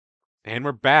And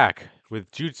we're back with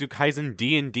Jujutsu Kaisen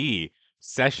D&D,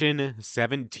 session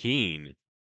 17.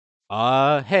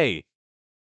 Hey,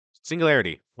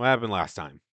 Singularity, what happened last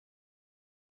time?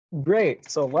 Great.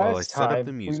 So Well, I last set up the time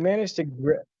we music. managed to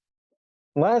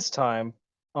last time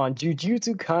on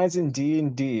Jujutsu Kaisen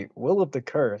D&D, Will of the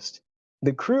Cursed,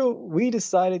 the crew we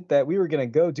decided that we were going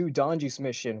to go do Donji's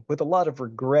mission with a lot of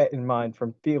regret in mind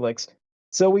from Felix.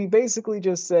 So we basically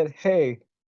just said, "Hey,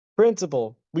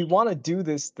 principal, we want to do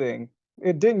this thing."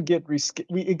 It didn't get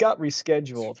it got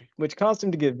rescheduled, which caused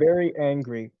him to get very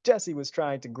angry. Jesse was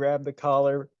trying to grab the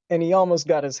collar and he almost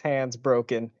got his hands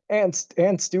broken and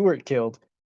Stuart killed.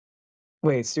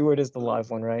 Wait, Stewart is the live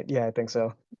one, right? Yeah, I think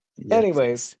so. Yes.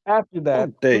 Anyways, after How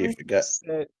that, dare you we forget?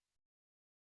 said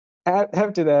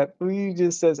after that, we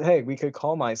just says, "Hey, we could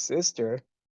call my sister,"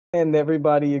 and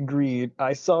everybody agreed.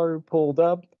 I saw her pulled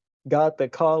up, got the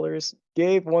collars,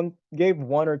 gave one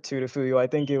or two to Fuyo. I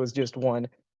think it was just one,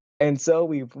 and so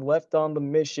we've left on the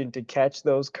mission to catch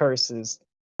those curses,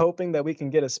 hoping that we can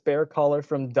get a spare collar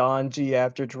from Don G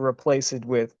after to replace it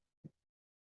with.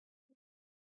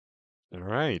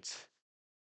 Alright.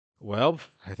 Well,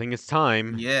 I think it's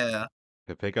time Yeah.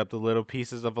 to pick up the little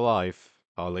pieces of life.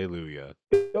 Hallelujah.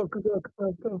 Go go go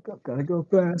go go go! Gotta go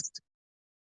fast.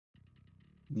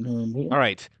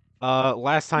 Alright,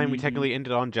 last time we technically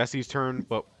ended on Jesse's turn,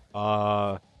 but,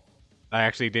 I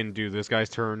actually didn't do this guy's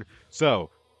turn. So,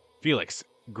 Felix,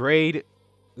 the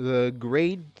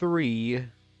grade 3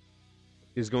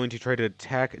 is going to try to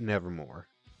attack Nevermore.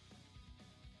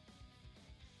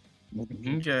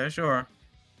 Yeah, sure.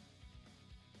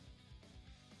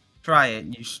 Try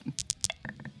it.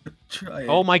 Try it.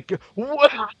 Oh my god!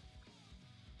 What?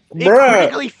 It Bruh!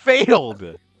 critically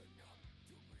failed.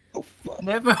 Oh, fuck.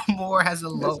 Nevermore has a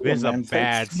low. This is a man,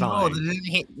 bad thanks. No, sign. doesn't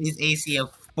hit his AC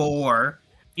of 4.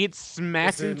 It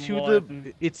smacks Listen, into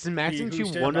one, it smacks he into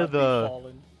who shall one of not be the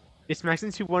fallen. it smacks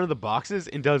into one of the boxes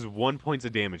and does 1 point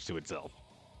of damage to itself.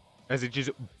 As it just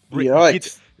gets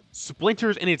Yikes.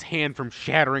 splinters in its hand from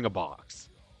shattering a box.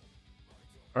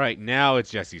 Alright, now it's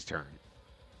Jesse's turn.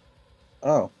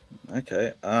 Oh,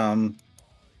 okay.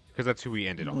 Because that's who we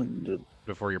ended on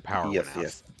before your power Yes, went out.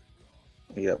 yes.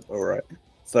 Yep, alright.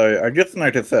 So I just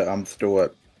noticed that I'm still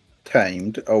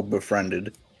tamed or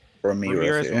befriended Ramirez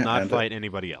Ramirez here, will not and, fight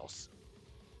anybody else.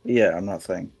 yeah, I'm not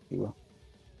saying he will.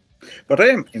 But I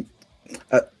am.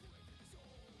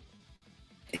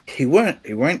 He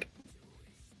won't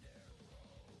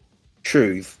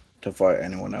choose to fight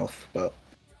anyone else. But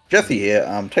Jesse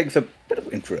here takes a bit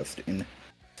of interest in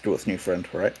Stuart's new friend,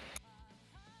 right?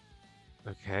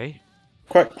 Okay.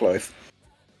 Quite close.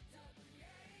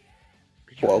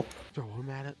 Whoa. Throw him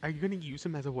at it. Are you gonna use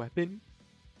him as a weapon?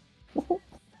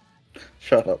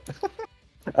 Shut up.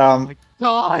 Oh my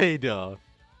god!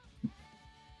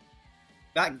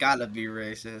 That gotta be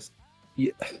racist.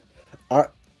 Yeah.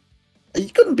 You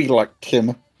couldn't be like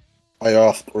Tim. I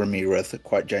asked Ramirez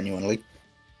quite genuinely,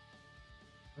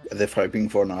 as if hoping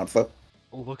for an answer.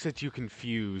 Looks at you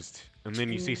confused, and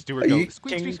then you see Are Stuart go you-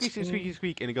 squeak, squeak, squeak, squeak, squeak,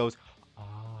 squeak, and he goes,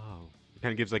 "Oh." It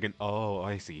kind of gives like an "Oh,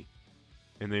 I see,"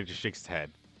 and then it just shakes its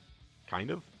head, kind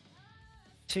of.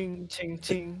 Ching, ching,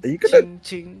 ching. Are you gonna- Ching,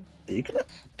 ching.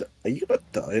 Are you gonna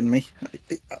die on me?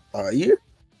 Are you?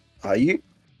 Are you?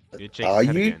 It shakes Are its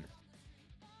head you? again.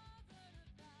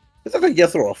 Is that a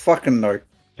yes or a fucking no?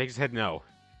 Shakes its head no.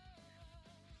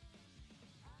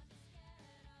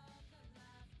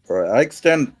 Alright, I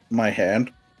extend my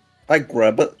hand. I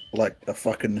grab it like a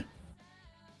fucking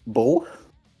bull.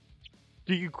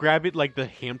 Do you grab it like the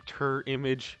hamster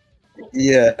image?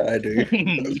 Yeah, I do.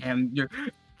 Damn, you're.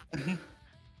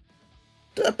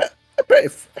 I bet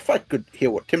if I could hear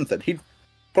what Tim said, he'd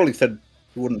probably said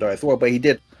he wouldn't die as well, but he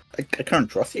did. I can't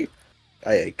trust you.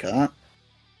 I can't.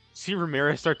 See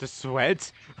Ramirez start to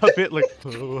sweat a bit, like,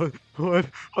 what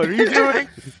are you doing?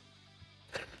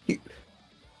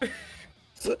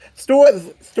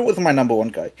 Stuart's my number one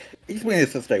guy. He's been here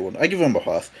since day one. I give him a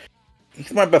pass.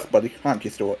 He's my best buddy, aren't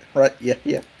you, Stuart? Right? Yeah,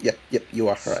 you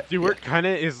are right. Stuart kind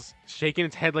of is shaking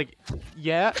its head like,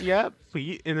 yeah,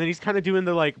 please. And then he's kind of doing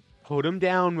the, like, put him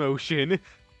down motion.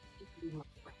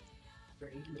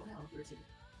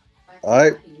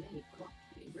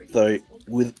 So,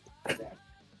 with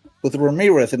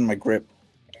Ramirez in my grip,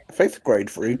 I face grade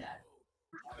 3.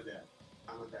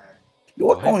 You're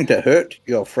What? going to hurt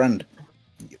your friend.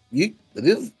 You're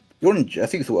in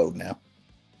Jesse's world now.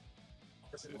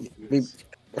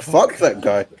 Fuck that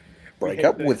guy. Break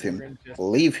up with him.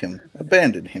 Leave him.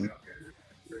 Abandon him.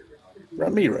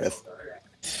 Ramirez.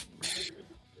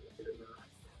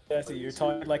 Jesse, you're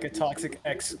talking like a toxic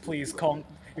ex. Please calm.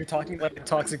 You're talking like a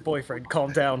toxic boyfriend.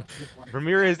 Calm down.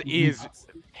 Ramirez is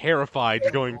terrified,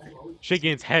 going,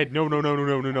 shaking its head. No, no, no, no,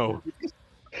 no, no, no.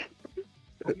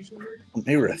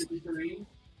 Ramirez.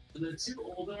 The two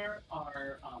older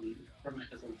are from my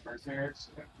cousin's first marriage.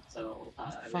 So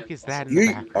What the fuck is that in the You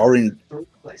background? are in.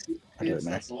 I don't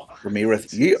know.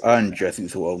 Ramirez, you are in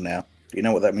Jesse's world now. Do you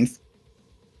know what that means?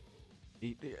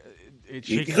 It You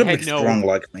shakes its could be head strong no.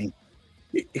 like me.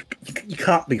 You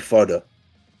can't be fodder.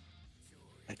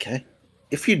 Okay?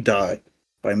 If you die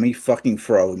by me fucking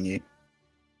throwing you,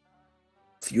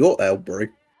 it's your L, bro.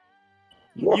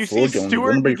 You're You see fraudulent. Stuart You're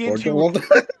gonna be begin to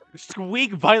fraudulent.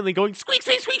 squeak violently, going squeak,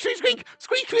 squeak, squeak, squeak, squeak,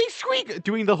 squeak, squeak, squeak,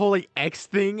 doing the whole like X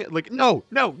thing. Like, no,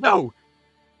 no, no.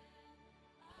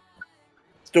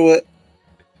 Stuart.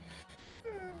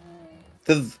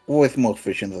 There's always more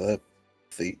fish in the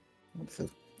sea.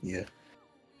 Yeah.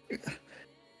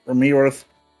 Ramirez.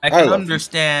 I I can love you.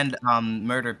 understand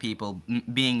murder people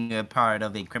being a part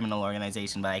of a criminal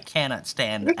organization, but I cannot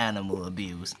stand animal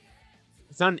abuse.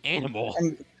 It's not an animal.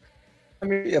 I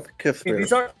mean, Yeah, because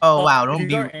These are Oh, wow, don't these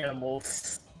be- are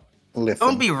animals. listen.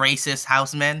 Don't be racist,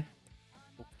 houseman.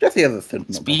 Jesse has a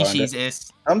sentiment behind Species it.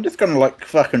 is. I'm just gonna like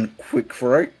fucking quick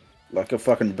throw, like a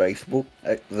fucking baseball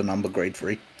at the number grade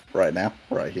 3 right now,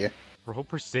 right here, Roll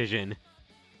precision.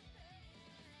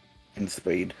 in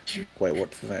speed. Wait,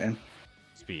 what's that in?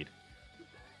 Speed.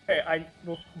 Hey,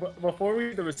 before we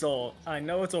read the result, I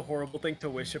know it's a horrible thing to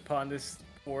wish upon this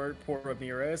poor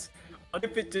Ramirez. What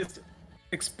if it just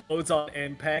explodes on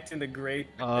impact in the grade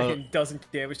and doesn't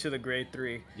damage to the grade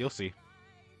 3? You'll see.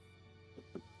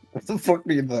 What the fuck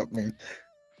does that mean?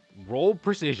 Roll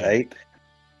precision. 8.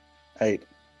 8.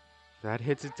 That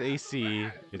hits its AC.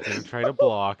 It's gonna try to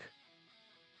block.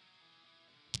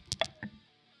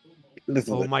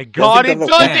 Listen, Oh Jesse my god, it doesn't-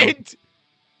 doesn't!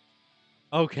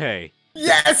 Okay.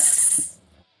 Yes!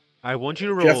 I want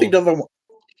you to Jesse roll doesn't.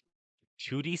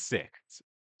 2d6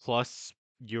 plus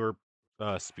your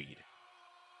speed.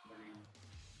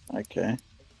 Okay.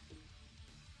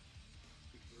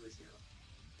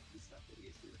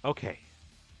 Okay.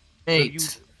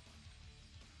 8.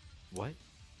 What?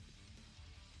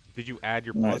 Did you add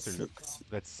your No, plus or 6.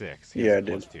 that's 6? Yeah, I Yes,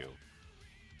 plus did. 2.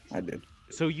 I did.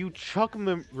 So you chuck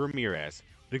Ramirez,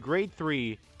 the grade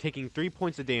 3 taking 3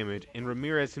 points of damage, and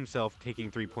Ramirez himself taking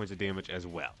 3 points of damage as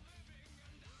well.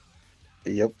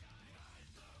 Yep.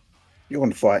 You're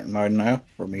on fight mode now,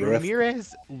 Ramirez.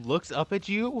 Ramirez looks up at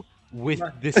you with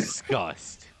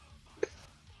disgust.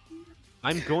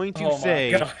 I'm going to Oh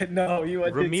say my god, no, you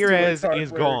did Ramirez Stuart's hard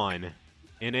is work. gone,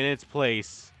 and in its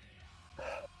place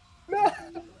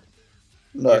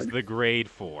No, is the grade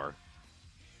 4.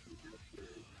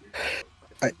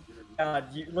 God,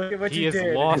 look at what He you has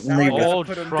did. lost Now I gotta all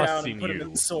put him trust down in and put him you.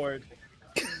 in the sword.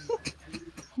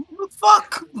 The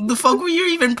fuck? The fuck were you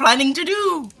even planning to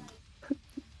do?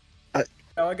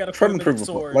 Now I gotta Try put and him in prove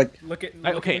the a point, sword. like- Look at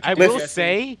Okay, what I you did, will Jesse.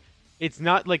 say it's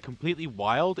not like completely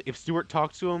wild. If Stuart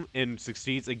talks to him and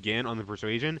succeeds again on the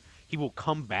persuasion, he will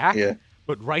come back. Yeah.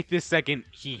 But right this second,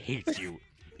 he hates you,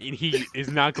 and he is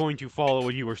not going to follow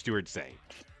what you or Stuart say.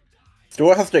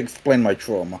 Stuart has to explain my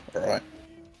trauma, alright?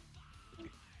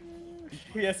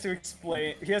 He has to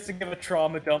explain. He has to give a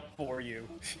trauma dump for you.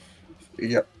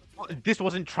 Yep. This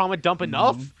wasn't trauma dump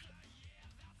enough.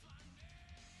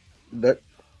 That.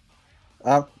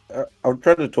 I'll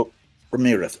try to talk.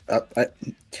 Ramirez.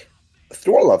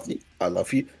 Stuart loves you. I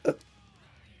love you.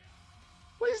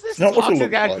 What is this Not what you toxic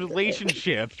look ass like.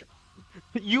 relationship?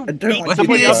 You I don't beat want you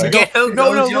somebody to up. die. and go, Ghetto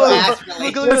no, no, Gojo look,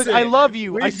 ass look, I love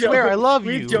you. I swear, I love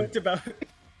we you. joked about.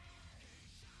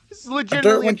 This is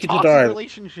legitimately a want you to toxic die.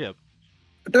 relationship.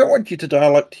 I don't want you to die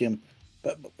like him.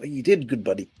 But you did good,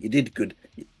 buddy. You did good.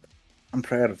 I'm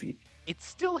proud of you. It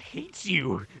still hates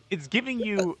you. It's giving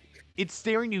you. It's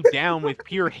staring you down with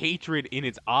pure hatred in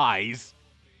its eyes.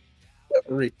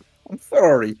 Sorry. I'm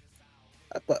sorry.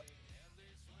 But.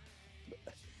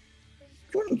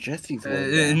 Join Jesse's world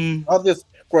now. Oh, this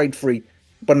grade 3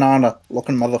 banana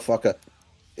looking motherfucker.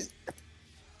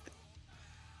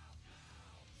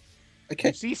 Okay.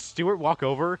 You see Stuart walk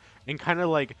over and kind of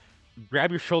like grab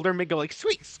your shoulder and make go like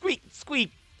squeak, squeak,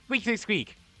 squeak, squeak, say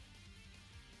squeak,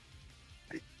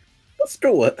 Let's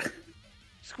do it.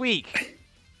 squeak,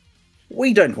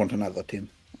 We don't want another Tim.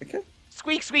 Okay?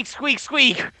 squeak, squeak, squeak,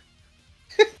 squeak.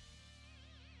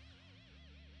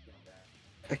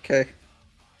 Okay.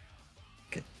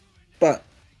 Okay. But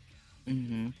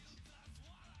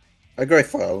I go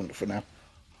silent for now.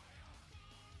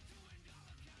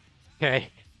 Okay.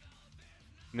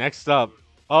 Next up.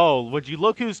 Oh, would you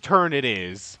look whose turn it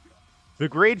is? The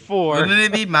grade 4. Wouldn't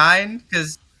it be mine?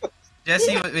 Because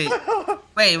Jesse, wait,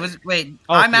 Wait.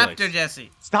 Oh, I'm Felix. after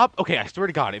Jesse. Stop. Okay, I swear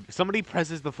to God, if somebody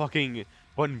presses the fucking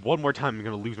button one more time, I'm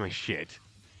gonna lose my shit.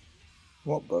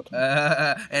 What button?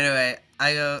 Anyway,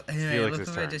 I go. Anyway, Felix's look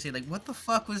over at turn. Jesse like, what the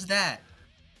fuck was that?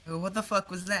 What the fuck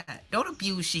was that? Don't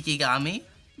abuse Shikigami,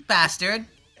 bastard.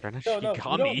 They're not No, you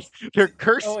Shikigami. don't. They're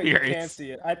cursed Oh, wait, you can't spirits.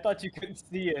 see it. I thought you couldn't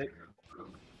see it.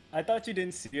 I thought you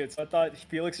didn't see it, so I thought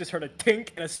Felix just heard a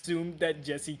tink and assumed that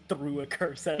Jesse threw a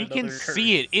curse at He another can curse.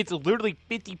 see it. It's literally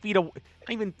 50 feet away. Not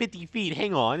even 50 feet.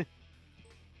 Hang on.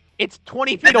 It's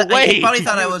 20 feet away. He probably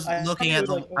thought I was I looking thought at it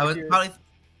the. was, like, I was over here. probably.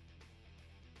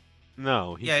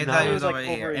 No, he's Yeah, he not. thought It he was was like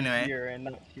over here. over Anyway. here and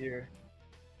not here.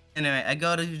 Anyway, I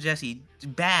go to Jesse.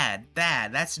 Bad.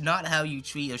 That's not how you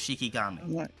treat a Shikigami.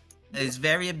 I'm like, It is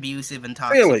very abusive and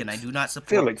toxic, Felix, and I do not support.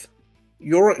 Felix,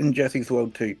 you're in Jesse's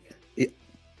world too.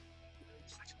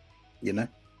 You know?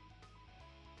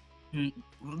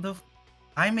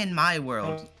 I'm in my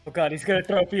world. Oh god, he's gonna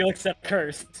throw Felix at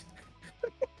cursed.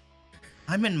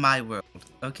 I'm in my world.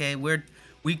 Okay,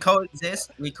 we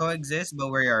coexist,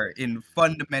 but we are in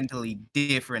fundamentally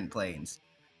different planes.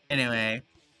 Anyway,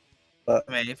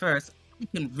 first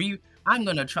I'm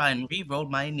gonna try and re-roll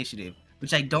my initiative,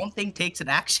 which I don't think takes an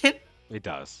action. It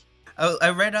does. Oh,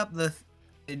 I read up the.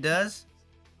 It does.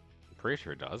 I'm pretty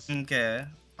sure it does. Okay.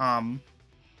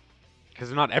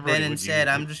 Because not everybody Then would instead,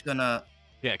 be, I'm just gonna.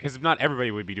 Yeah, because not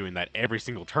everybody would be doing that every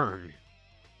single turn.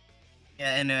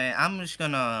 Yeah. Anyway, I'm just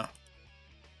gonna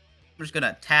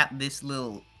tap this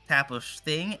little tapish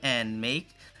thing and make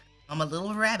a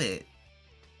little rabbit.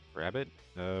 Rabbit,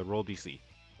 roll DC.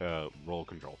 Roll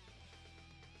control.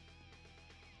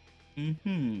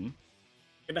 Mm-hmm.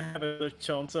 Gonna have a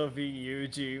Chonso v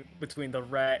Yuji between the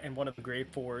rat and one of the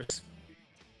great fours.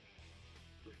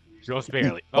 Just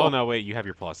barely. Oh, no, wait, you have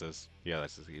your pluses. Yeah, that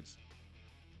succeeds.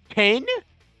 10?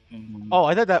 Mm-hmm. Oh,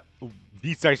 I thought that...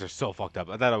 These dice are so fucked up.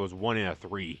 I thought it was 1 in a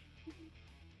 3.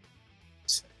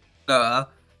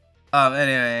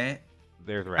 Anyway,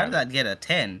 There's the how did rabbit. I get a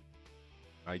 10?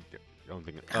 I don't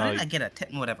think... How did I get a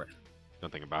 10? Whatever.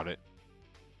 Don't think about it.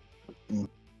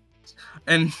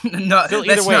 And no, Still,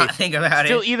 either let's way, not think about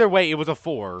Still, it. either way, it was a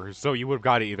 4, so you would have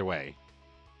got it either way.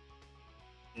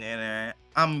 Anyway,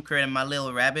 I'm creating my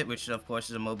little rabbit, which of course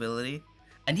is a mobility.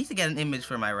 I need to get an image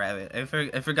for my rabbit.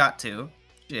 I forgot to.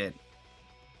 Shit.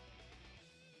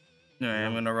 Alright,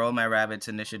 I'm gonna roll my rabbit's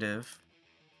initiative.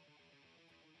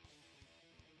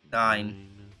 9.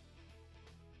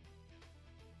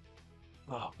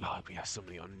 Oh, God, we have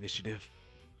somebody on initiative.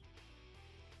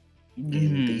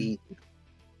 Indeed.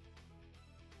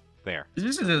 There.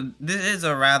 This is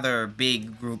a rather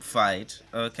big group fight,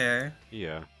 okay?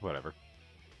 Yeah, whatever.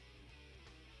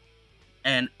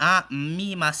 And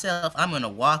myself, I'm gonna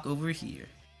walk over here.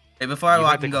 Hey, before I You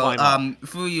walk have to and go, climb up.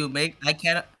 Fuyu, I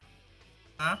cannot.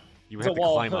 Huh? You It's have a to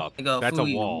wall. climb up. I go, That's a "Foo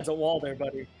you." wall. There's a wall there,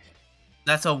 buddy.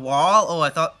 That's a wall? Oh, I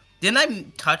thought. Didn't I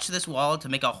touch this wall to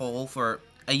make a hole for.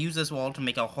 I use this wall to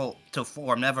make a hole to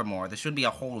form Nevermore. There should be a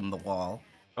hole in the wall.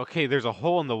 Okay, there's a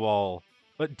hole in the wall.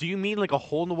 But do you mean like a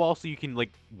hole in the wall so you can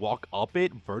like walk up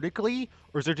it vertically?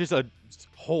 Or is there just a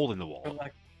hole in the wall? But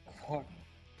like, what?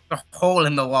 A hole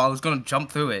in the wall. I was gonna jump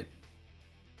through it.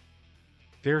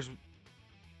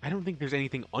 I don't think there's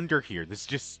anything under here. This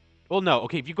just... Well, no.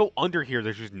 Okay, if you go under here,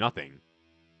 there's just nothing.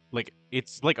 Like,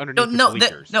 it's like underneath the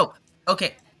bleachers. No.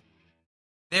 Okay.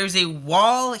 There's a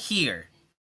wall here.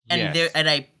 And Yes. and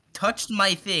I touched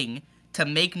my thing to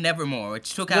make Nevermore,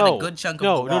 which took out a good chunk of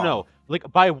the wall. No.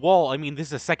 Like, by wall, I mean this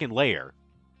is a second layer.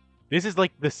 This is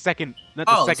like the second... Not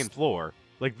the second floor.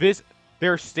 Like, this...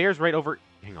 There are stairs right over...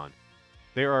 Hang on.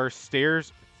 There are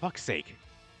stairs... Fuck's sake.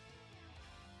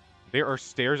 There are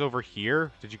stairs over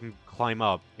here that you can climb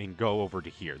up and go over to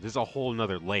here. This is a whole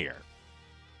nother layer.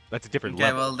 That's a different Okay,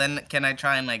 level. well then, can I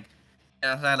try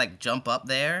and jump up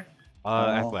there?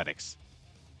 Athletics.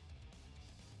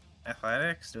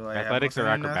 Athletics? Do I Athletics have or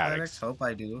nothing in acrobatics? Athletics? Hope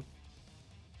I do.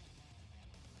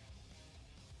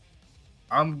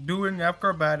 I'm doing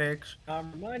acrobatics.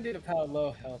 I'm reminded of how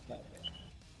low health that is.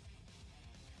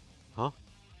 Huh?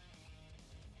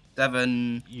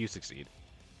 7. You succeed.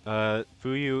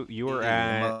 Fuyu, you are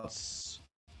Yeah, at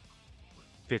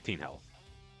 15 health.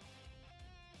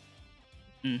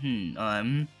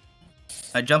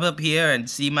 I jump up here and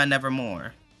see my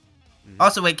Nevermore. Mhm.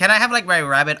 Also, wait, can I have my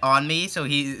rabbit on me so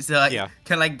I Yeah.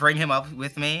 can bring him up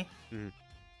with me? Mhm.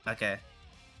 Okay.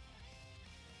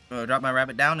 So drop my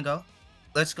rabbit down and go.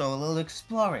 Let's go a little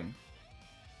exploring.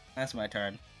 That's my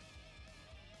turn.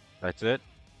 That's it?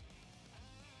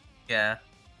 Yeah.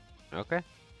 Okay.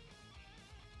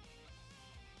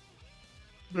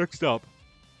 Next up.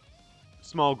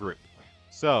 Small group.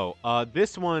 So,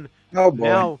 this one... Oh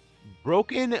boy.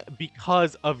 Broken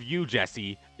because of you,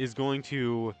 Jesse, is going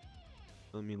to...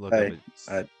 Let me look Hey,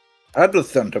 up I had the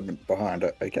sentiment behind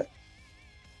it, okay?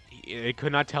 it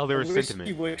could not tell there I was wish sentiment.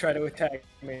 he would try to attack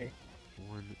me.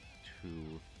 1, 2...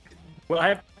 Well, I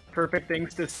have perfect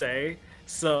things to say,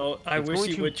 so I It's wish going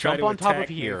he to would try jump to on top of attack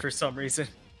me here. for some reason.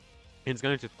 And it's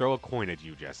going to throw a coin at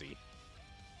you, Jesse.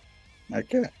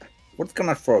 Okay. What's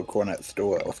gonna throw a coin at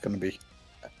Stuart? What's gonna be?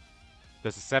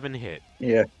 Does a 7 hit?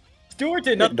 Yeah. Stuart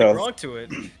did It nothing does. wrong to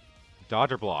it.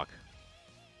 Dodge or block?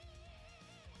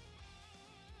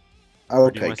 I'll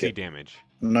Or do you want take to see it. damage?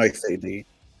 No CD.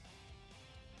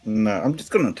 No, I'm just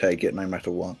gonna take it no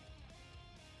matter what.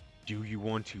 Do you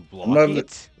want to block not-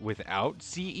 it without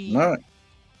CE? No.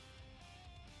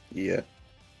 Yeah.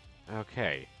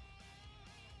 Okay.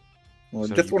 Well,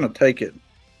 So I just you- want to take it.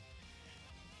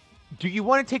 Do you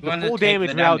want to take You the wanna full take damage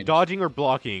the without damage. dodging or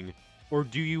blocking? Or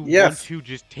do you want Yes. to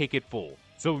just take it full?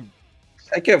 So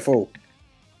Take it full.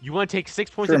 you want to take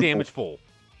 6 points of Simple. damage full.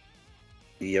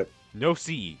 Yep. No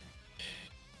CE.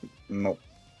 No.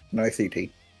 No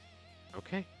CT.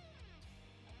 Okay.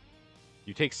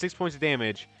 You take 6 points of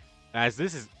damage, as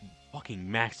this is fucking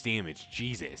max damage.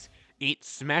 Jesus. It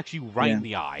smacks you right Yeah. in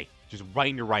the eye. Just right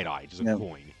in your right eye. Just a Yeah.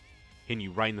 coin. Hitting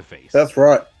you right in the face. That's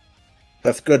right.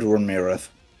 That's good, Ramirez.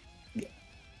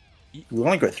 We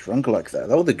only go stronger like that.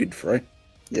 That was a good throw.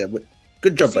 Yeah, but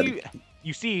good job, buddy.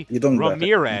 You see You're doing better.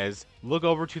 Ramirez look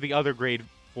over to the other grade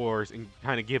 4s and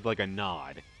kind of give like a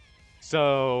nod.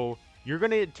 So you're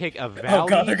gonna take a valley Oh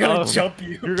god, they're gonna of, jump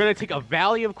you. You're gonna take a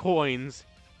valley of coins,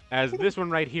 as this one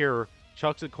right here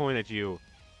chucks a coin at you.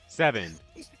 7.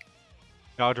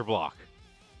 Dodge or block.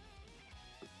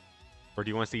 Or do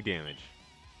you want to see damage?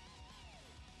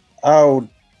 I'm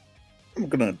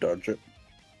gonna dodge it.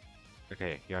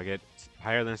 Okay, you gotta get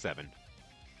higher than a 7.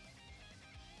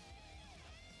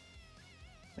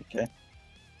 Okay.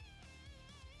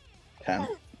 10.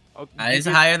 Oh, That you is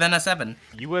did- higher than a 7.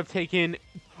 You would have taken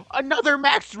another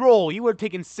max roll. You would have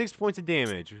taken 6 points of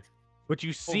damage. But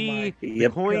you see the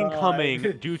Yep. coin God. coming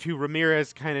due to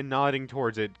Ramirez kind of nodding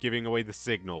towards it, giving away the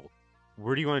signal.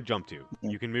 Where do you want to jump to?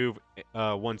 You can move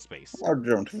 1 space. I'll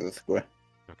jump to the square.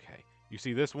 Okay. You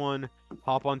see this one,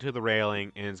 hop onto the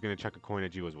railing, and it's going to chuck a coin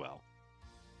at you as well.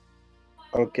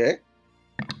 Okay.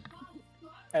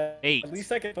 At 8.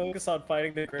 least I can focus on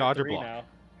fighting the Great Dodge or 3 block. now.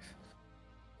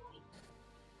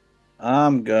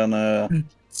 I'm gonna.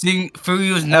 Seeing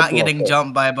Fuyu's not block getting it.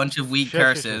 jumped by a bunch of weak Shush,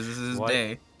 shush, curses. shush. This is his What?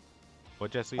 day.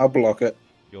 What, Jesse? I'll block it.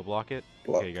 You'll block it?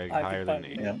 Block. Okay, you got to I get higher can than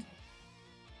fight 8. it.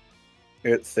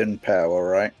 Yeah. It's in power,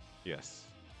 right? Yes.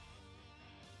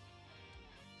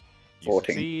 You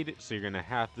 14. succeed, so you're going to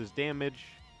half this damage.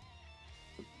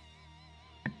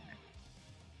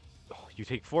 Oh, you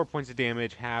take 4 points of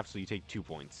damage, half, so you take 2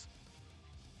 points.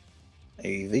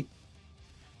 Easy.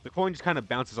 The coin just kind of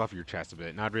bounces off your chest a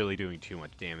bit, not really doing too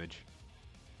much damage.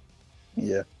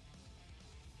 Yeah.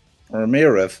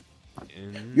 Ramirez,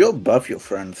 And you're above your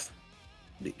friends.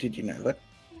 Did you know that?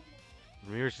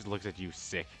 Ramirez just looks at you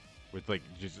sick, with like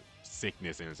just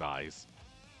sickness in his eyes.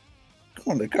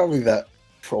 Come on, they can't be that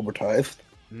traumatized.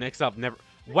 Next up, never.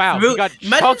 Wow, Real- he got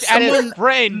imagine chucked at his someone-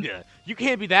 friend. You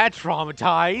can't be that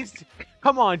traumatized.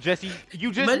 Come on, Jesse. You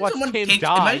just Imagine watched someone, him picked,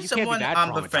 die. imagine You can't someone be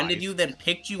that befriended traumatized. you, then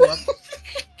picked you up.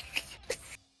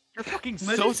 You're fucking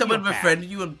Imagine someone sociopath. befriended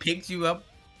you and picked you up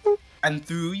and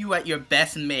threw you at your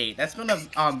best mate. That's gonna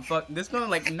that's gonna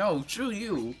like no, screw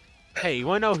you. Hey, you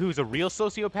wanna know who's a real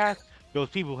sociopath? Those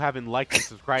people who haven't liked and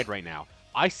subscribed right now.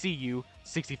 I see you.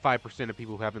 65% of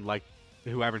people who haven't liked,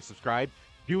 who haven't subscribed.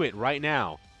 Do it right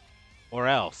now, or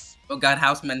else. Oh god,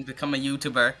 Houseman, become a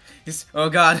YouTuber. Oh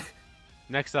god.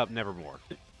 Next up, Nevermore.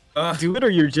 Do it or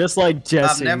you're just like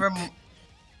Jesse.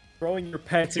 Throwing your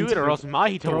pets Do into it, or else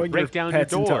Mahito will throwing break your down your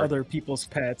pets into door. other people's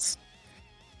pets.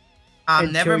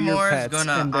 And kill your Nevermore is pets,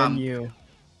 gonna and then you.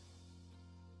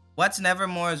 What's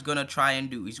Nevermore is gonna try and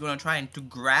do? He's gonna try and to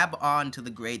grab on to the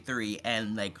Grade 3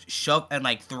 and like shove and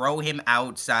like throw him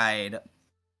outside,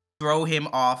 throw him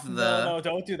off the No,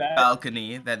 don't do that.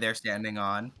 balcony that they're standing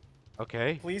on.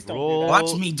 Okay. Please don't do roll that.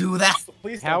 Watch me do that.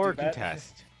 Please Power don't do that.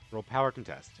 contest. Roll power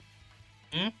contest.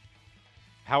 Hmm?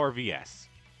 Power VS.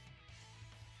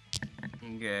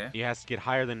 Okay. He has to get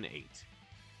higher than an 8.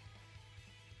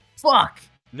 Fuck.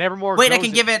 Nevermore. Wait, I goes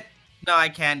can give it. No, I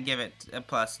can't give it a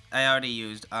plus. I already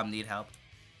used need help.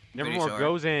 Nevermore sure.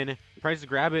 goes in, tries to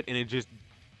grab it, and it just.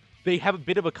 They have a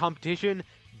bit of a competition,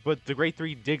 but the Grade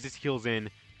 3 digs his heels in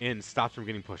and stops from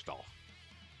getting pushed off.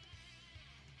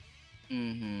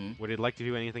 Mm-hmm. Would it like to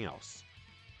do anything else?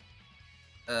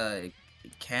 It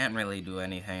can't really do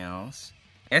anything else.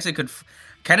 I guess it could.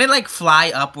 Can it like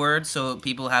fly upwards so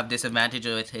people have disadvantage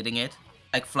of it hitting it?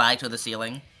 Like fly to the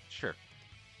ceiling. Sure.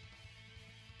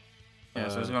 Yeah,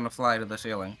 so it's gonna fly to the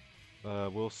ceiling.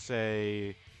 We'll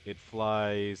say it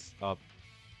flies up.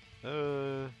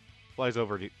 Flies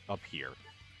over up here.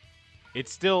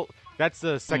 It's still that's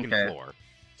the second Okay. floor,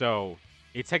 so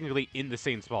it's technically in the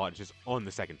same spot. It's just on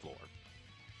the second floor.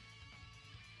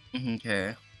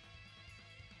 Okay.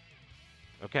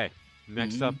 Okay.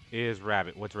 Next up is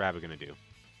Rabbit. What's Rabbit gonna do?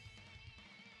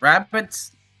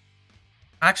 Rabbit's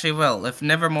actually, well, if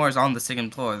Nevermore is on the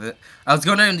second floor, I was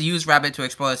gonna use Rabbit to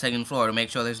explore the second floor to make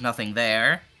sure there's nothing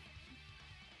there.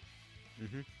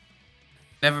 Mm-hmm.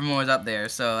 Nevermore's up there,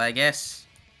 so I guess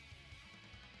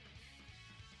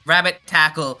Rabbit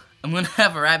tackle. I'm gonna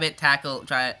have a Rabbit tackle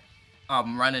try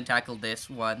run and tackle this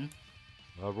one.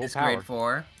 Roll It's power. grade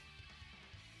 4.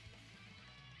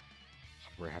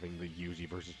 We're having the Yuji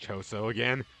versus Choso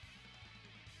again.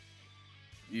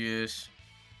 Yes.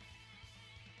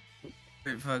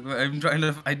 Wait, fuck, I'm trying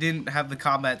to. I didn't have the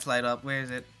combat slide up. Where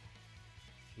is it?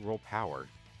 Roll power.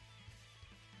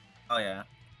 Oh yeah.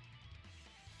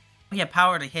 Oh yeah,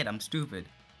 power to hit. I'm stupid.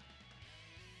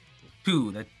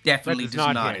 2. That definitely That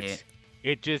does not hit.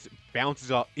 It just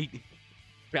bounces off. It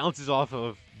bounces off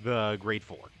of the grade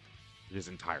 4, just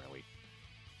entirely.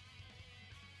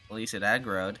 At least it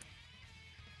aggroed.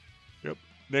 Yep.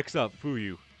 Next up,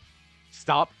 Fuyu.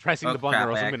 Stop pressing Oh, the button, crap,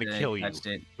 or else I I'm gonna accidentally kill you. touched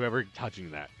it. Whoever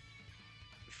touching that.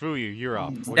 Fuyu, you're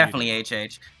up. It's What are you definitely doing?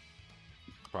 HH.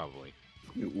 Probably.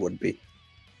 It would be.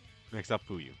 Next up,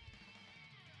 Fuyu.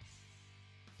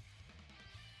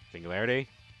 Singularity.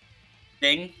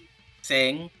 Sing,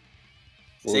 sing,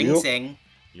 Will sing, you? sing.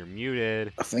 You're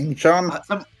muted. I think, John.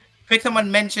 Quick,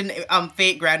 someone mention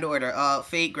Fate Grand Order.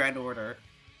 Fate Grand Order.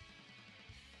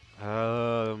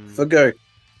 Forgo.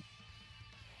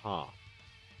 Huh.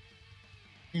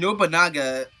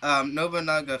 Nobunaga.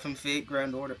 Nobunaga from Fate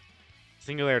Grand Order.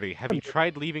 Singularity. Have you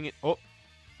tried leaving it? Oh,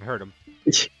 I heard him.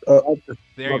 There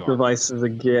you are. Devices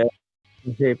again. I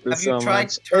hate this Have you so tried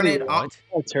much. turning it on? What?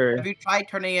 That's her. Have you tried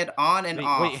turning it on and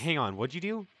off? Wait, hang on. What'd you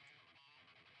do?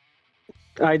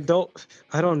 I don't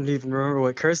even remember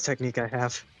what curse technique I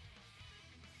have.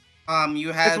 You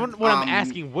That's had what I'm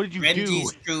asking. What did you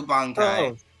Renji's do? True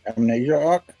Bankai. Amnesia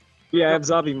arc. Yeah, I have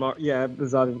Zabi Yeah, I have the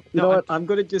Zabi. You No, know what? I'm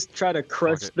gonna just try to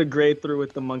crush it. the grade through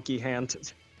with the monkey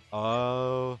hand.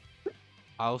 I'll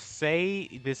say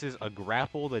this is a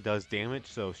grapple that does damage,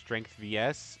 so strength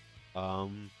VS.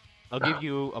 I'll give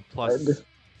you a plus.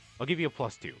 I'll give you a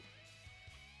 +2.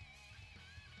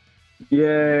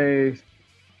 Yay!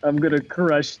 I'm gonna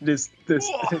crush this.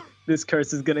 This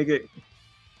curse is gonna get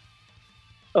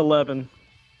 11.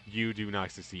 You do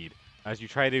not succeed. As you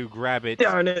try to grab it,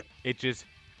 Darn it! it just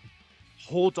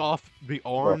holds off the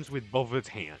arms with both of its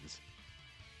hands.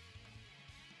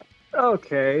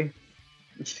 Okay.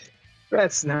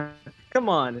 That's not. Come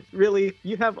on, really?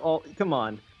 You have all. Come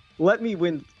on. Let me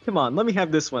win. Come on, let me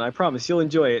have this one. I promise you'll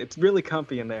enjoy it. It's really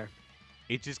comfy in there.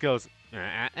 It just goes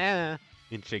and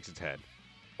shakes its head.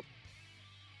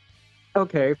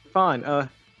 Okay, fine.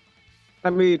 I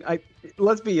mean,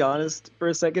 let's be honest for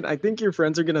a second. I think your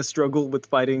friends are gonna struggle with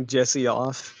fighting Jesse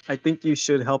off. I think you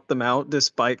should help them out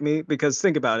despite me, because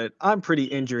think about it. I'm pretty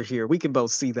injured here. We can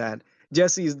both see that.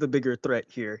 Jesse is the bigger threat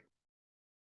here.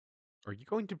 Are you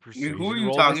going to persuasion Who are you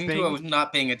roll talking this to? I thing? was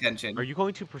not paying attention. Are you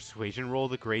going to persuasion roll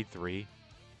the grade 3?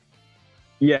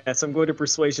 Yes, I'm going to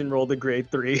persuasion roll the grade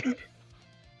 3.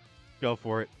 Go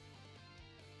for it.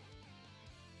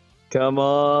 Come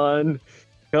on,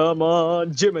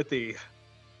 Jimothy.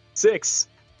 6.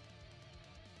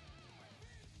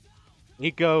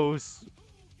 It goes.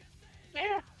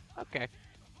 Yeah. Okay.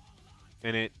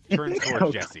 And it turns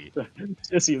towards Jesse.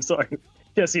 Jesse, I'm sorry.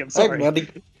 Jesse, I'm Hey, sorry. buddy.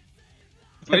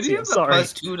 Why do Jesse, you I'm have the sorry.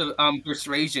 +2 to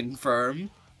persuasion firm?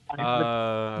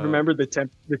 Remember the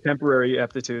temporary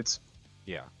aptitudes.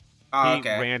 Yeah. Oh, He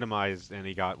okay. randomized and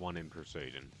he got one in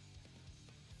persuasion.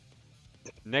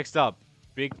 Next up,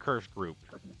 big curse group.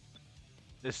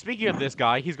 Speaking of this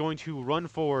guy, he's going to run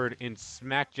forward and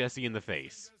smack Jesse in the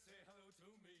face.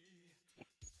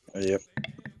 Yep.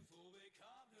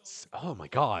 Oh my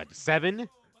god, 7?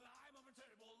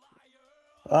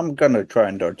 I'm gonna try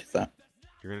and dodge that.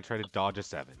 You're gonna try to dodge a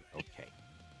 7. Okay.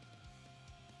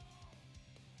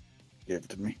 Give it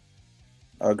to me.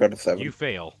 I got a 7. You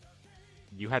fail.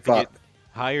 You have to get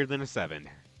higher than a 7.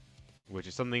 Which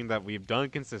is something that we've done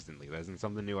consistently. That isn't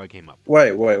something new I came up with.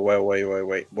 Wait. What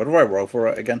do I roll for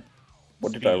it again?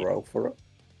 What did I Speed. roll for it?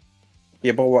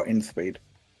 Yeah, but what in speed?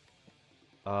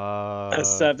 A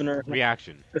 7 or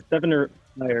reaction. a 7 or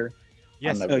higher.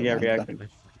 Yes. never Oh yeah, mind reaction. that.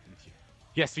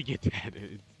 Yes, we get that.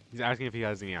 He's asking if he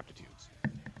has any aptitudes.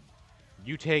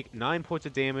 You take 9 points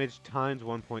of damage times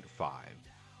 1.5.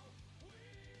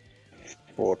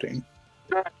 14.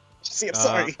 See, I'm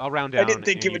sorry. I'll round I down, didn't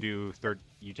think and you you would-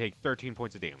 you take 13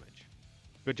 points of damage.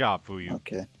 Good job, Fuyu.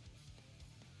 Okay.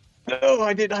 No,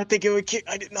 I did not think it would.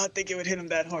 I did not think it would hit him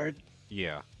that hard.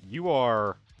 Yeah, you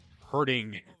are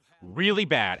hurting really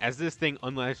bad as this thing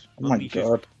Oh my unleashes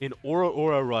god. an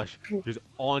aura rush just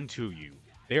onto you.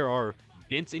 There are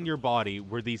dents in your body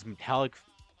where these metallic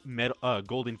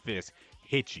golden fists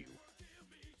hit you.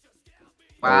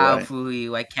 Wow, Alright.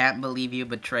 Fuyu, I can't believe you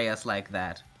betray us like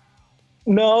that.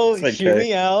 No, It's hear okay.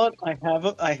 me out.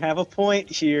 I have a point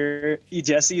here.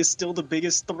 Jesse is still the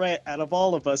biggest threat out of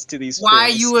all of us to these Why are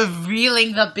fists. you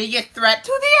revealing the biggest threat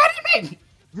to the enemy?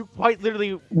 You quite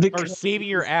literally are Because- saving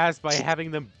your ass by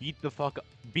having them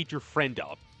beat your friend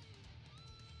up.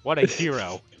 What a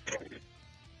hero.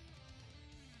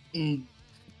 Mm,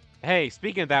 Hey,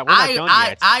 speaking of that, we're not done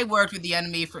yet. I worked with the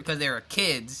enemy because they were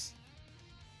kids.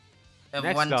 Of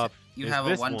Next one up you is have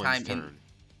this a one-time one's turn.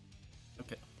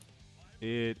 Okay.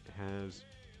 It has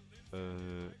 5,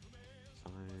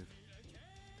 10,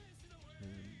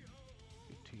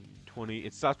 15, 20.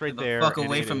 It stops right Get the there. fuck and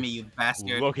away it from me, is you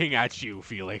bastard. looking at you,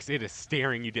 Felix. It is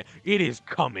staring you down. It is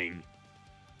coming.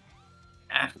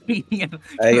 Get Hey,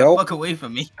 the yo. fuck away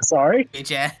from me, Sorry.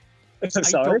 bitch ass.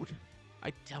 Sorry.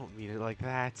 I don't mean it like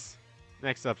that.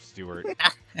 Next up, Stuart.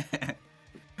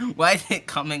 Why is it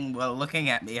coming while looking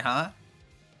at me, huh?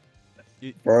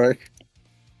 Bro.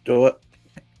 Do it.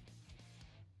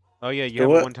 Oh yeah, you Do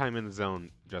have it. a one time in the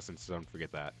zone, Justin, so don't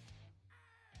forget that.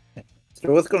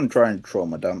 So it's gonna try and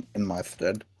trauma dump in my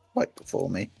stead, like before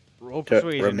me. Roll To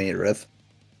persuasion. Ramirez.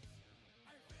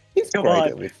 He's Come great on.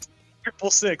 at this.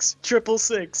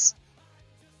 666.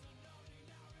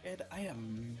 And I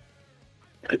am.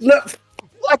 Let's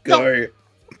go!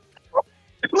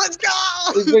 Let's go!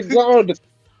 He's the god!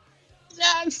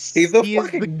 Yes! He's the He is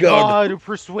fucking the god! god of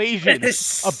persuasion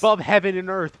above heaven and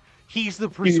earth. He's the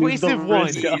persuasive one.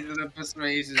 rich guy. He's the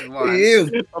persuasive He one.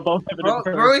 is! Above heaven Bro- and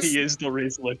bro earth, is- he is the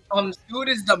reason. Dude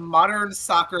is the modern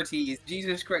Socrates.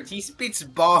 Jesus Christ, he spits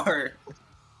bar.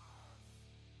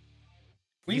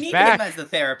 We He's need back. him as the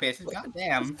therapist.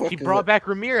 Goddamn. He brought back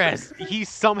Ramirez. He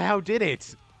somehow did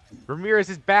it. Ramirez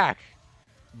is back.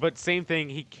 But same thing,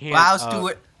 he can't. Wow,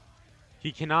 Stuart.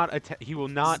 He cannot attack. He will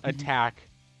not attack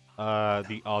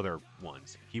the other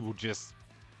ones. He will just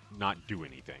not do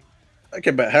anything.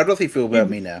 Okay, but how does he feel about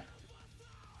me now?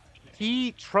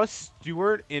 He trusts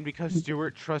Stuart, and because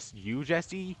Stuart trusts you,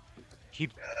 Jesse, he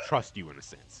trusts you in a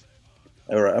sense.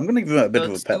 Alright, I'm gonna give him a bit So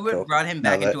of a pep Stuart talk. brought him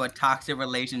now back that- into a toxic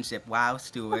relationship. Wow,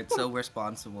 Stuart, so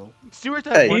responsible. Stuart's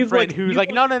that Hey, one he's friend like- who's you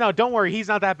like, know- no, don't worry, he's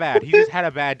not that bad. He just had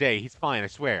a bad day. He's fine, I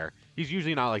swear. He's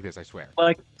usually not like this, I swear.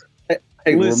 Like,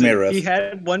 Hey, listen, Ramirez. he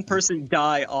had one person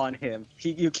die on him.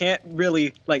 You can't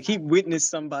really, like, he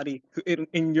witnessed somebody who,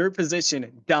 in your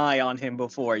position die on him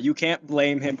before. You can't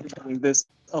blame him for being this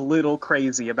a little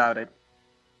crazy about it.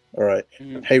 Alright.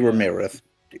 Hey, Ramirez.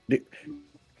 Do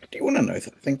you want to know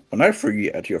something? When I threw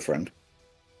you at your friend,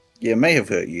 yeah, it may have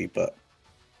hurt you, but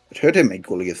it hurt him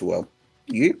equally as well.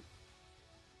 You,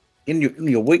 in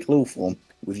your weak little form,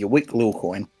 with your weak little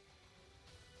coin,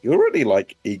 you're already,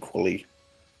 like, equally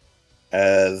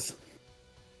as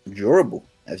durable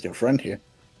as your friend here.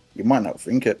 You might not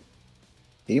think it.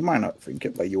 He might not think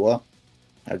it, but you are.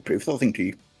 I'd prove something to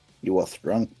you. You are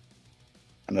strong.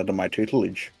 And under my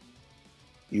tutelage,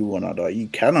 you will not die. You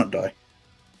cannot die.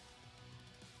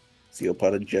 So you're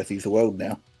part of Jesse's world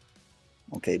now.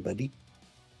 Okay, buddy?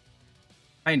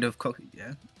 Kind of,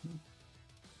 yeah.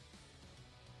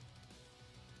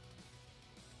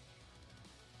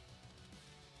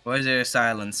 Why is there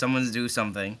silence? Someone's do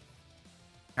something.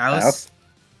 House?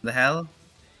 The hell?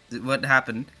 What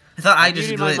happened? I thought I just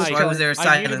muted my glitched. mic. Why was there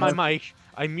I muted silence? my mic.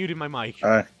 I muted my mic.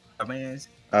 Dumbass.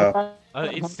 Oh,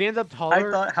 It stands up I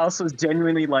taller. thought House was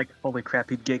genuinely like, holy crap,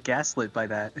 he'd get gaslit by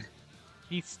that.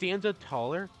 He stands up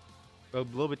taller, a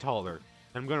little bit taller.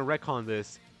 I'm gonna retcon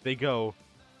this. They go,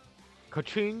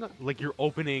 ka-ching, like you're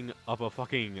opening up a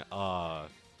fucking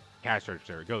cash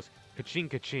register. It goes, ka-ching,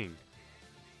 ka-ching.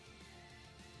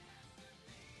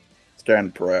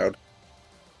 stand proud.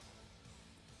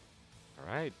 All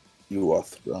right, You are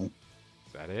strong.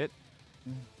 is that it?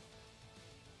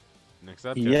 Next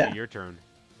up, Yeah. Jesse, your turn.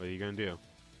 What are you gonna do?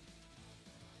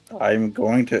 I'm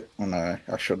going to... Oh no,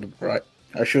 I shouldn't. Right.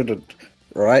 I shouldn't.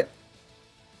 Right?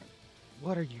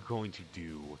 What are you going to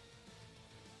do?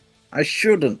 I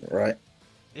shouldn't, right?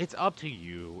 It's up to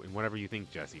you and whatever you think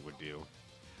Jesse would do.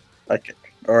 Okay.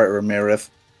 Alright,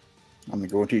 Ramirez. I'm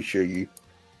going to show you.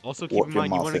 Also, keep What in your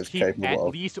mind, you want master to is keep capable at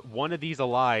of. least one of these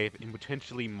alive and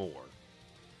potentially more.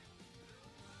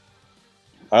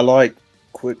 I like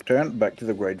quick turn back to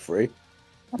the grade 3.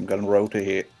 I'm gonna roll to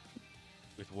hit.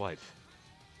 With what?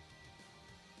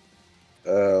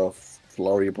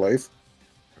 Flurry of Blaze.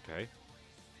 Okay.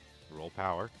 Roll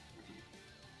power.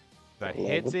 That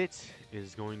 11. hits it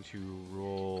is going to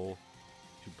roll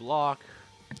to block.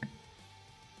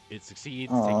 It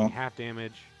succeeds, taking half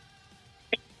damage.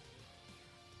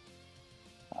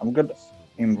 I'm gonna So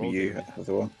imbue as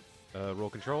well. roll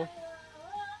control.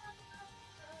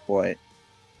 Wait.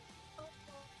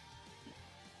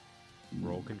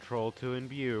 Roll control to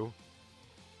imbue.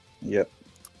 Yep.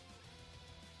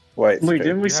 Wait. Wait,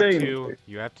 didn't we You say? have two.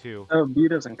 You have two. Oh, B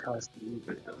doesn't cost you.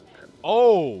 But it doesn't matter.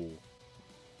 Oh!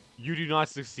 You do not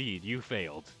succeed. You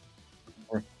failed.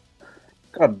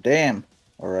 God damn.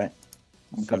 Alright.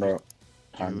 I'm So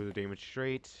gonna. do the damage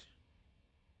straight.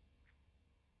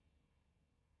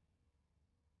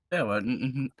 Yeah, well,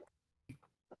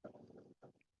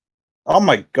 Oh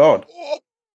my god.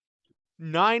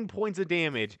 9 points of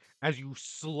damage as you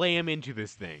slam into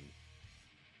this thing.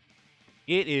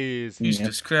 It is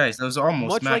Jesus Christ, that was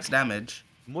almost Much max like- damage.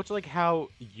 much like how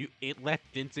it left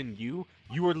dents in you.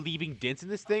 You are leaving dents in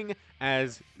this thing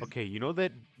as okay. You know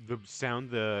that the sound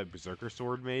the Berserker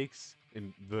sword makes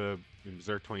in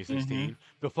Berserk 2016.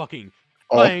 The fucking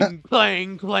clang,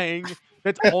 clang, clang.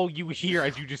 That's all you hear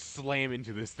as you just slam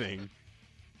into this thing.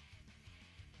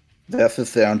 That's the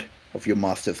sound of your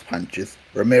master's punches.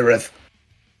 Ramirez.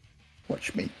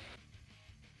 Watch me.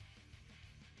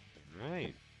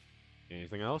 Right.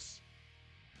 Anything else?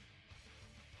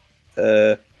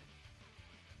 I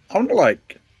want to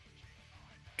like.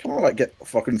 Can I like get a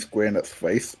fucking square in its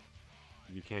face?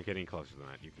 You can't get any closer than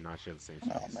that. You cannot share the same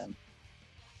space. Oh man.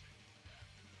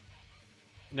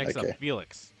 Next Okay. up,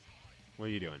 Felix. What are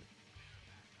you doing?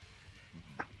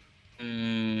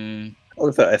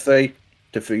 Also, I say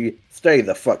to Fee, stay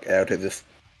the fuck out of this.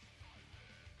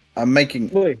 I'm making.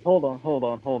 Wait, hold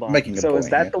on. Making a So is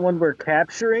point that here. the one we're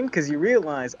capturing? Because you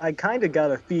realize I kind of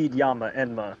gotta feed Yama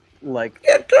Enma. Like,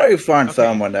 Yeah, go find Okay,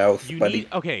 someone else, You buddy. need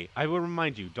okay. I will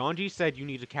remind you. Donji said you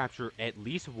need to capture at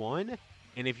least one,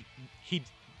 and if he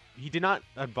did not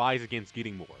advise against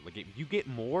getting more. Like if you get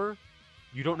more,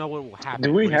 you don't know what will happen.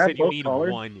 Do we but he have said you both need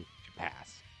collars? one to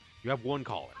pass. You have one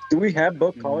caller. do we have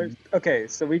both collars? Okay,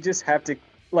 so we just have to.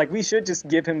 Like, we should just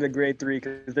give him the grade 3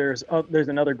 because there's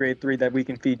another grade 3 that we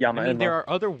can feed Yama I mean, Enma. there are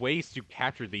other ways to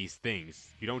capture these things.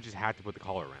 You don't just have to put the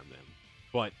collar around them,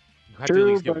 but you have to True, at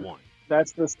least get but- one.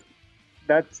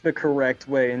 That's the correct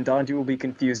way, and Donji will be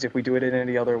confused if we do it in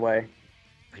any other way.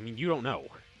 I mean, you don't know.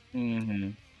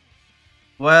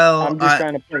 Well, I'm just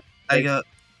trying to play I got.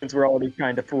 since we're already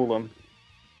trying to fool him.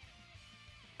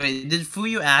 Wait, did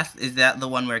Fuyu ask? Is that the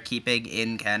one we're keeping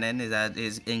in canon? Is that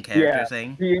his in character Yeah.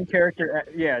 thing? The in character,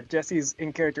 yeah. Jesse's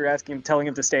in character asking, telling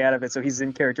him to stay out of it, so he's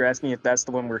in character asking if that's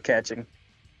the one we're catching.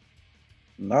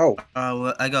 No.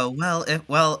 I go.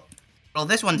 Well,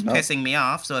 this one's No. pissing me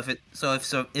off. So if it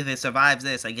survives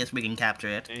this, I guess we can capture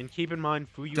it. And keep in mind,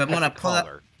 Fuyu So I'm has gonna a pull up-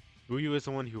 collar. Fuyu is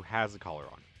the one who has a collar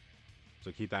on.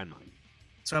 So keep that in mind.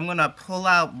 So I'm gonna pull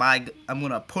out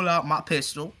my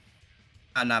pistol.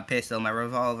 Not pistol, my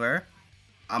revolver.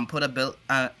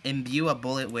 Imbue a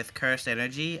bullet with cursed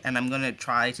energy, and I'm gonna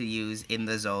try to use in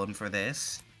the zone for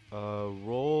this.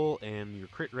 Roll, and your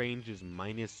crit range is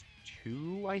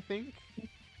 -2, I think.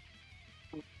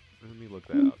 Let me look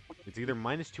that up. It's either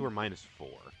 -2 or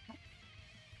 -4.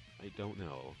 I don't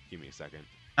know. Give me a second.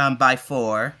 By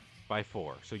 4. By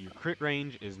 4. So your crit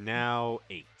range is now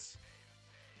 8.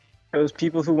 Those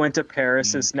people who went to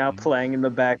Paris is now playing in the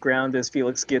background as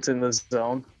Felix gets in the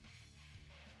zone.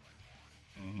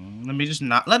 Let me just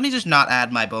not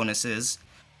add my bonuses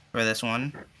for this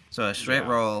one. So a straight Yeah.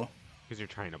 roll. Because you're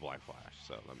trying to Black Flash,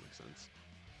 so that makes sense.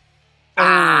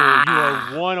 Ah! Oh,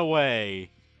 you are one away.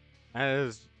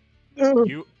 As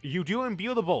you do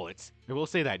imbue the bullets. I will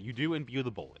say that. You do imbue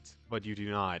the bullets, but you do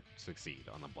not succeed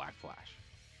on the Black Flash.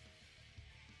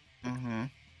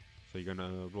 So you're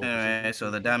gonna roll. Alright, so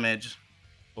the damage.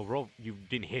 Well, roll. You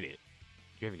didn't hit it.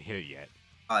 You haven't hit it yet.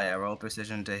 Oh yeah, roll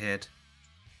precision to hit.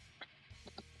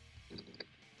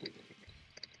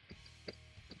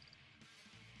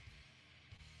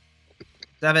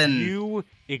 Seven. You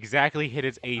exactly hit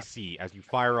its AC as you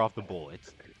fire off the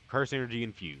bullets. Curse energy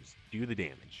infused. Do the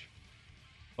damage.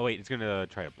 Oh wait, it's gonna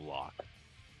try to block.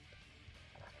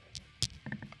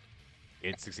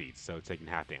 It succeeds, so it's taking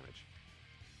half damage.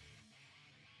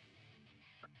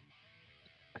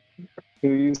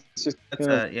 He's just That's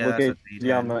gonna a- yeah, look that's at a D10.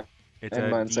 Yama It's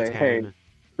Enma a and say, D10 "Hey, and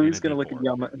who's a gonna look at D4.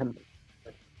 Yama Enma?"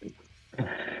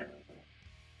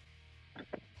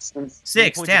 Since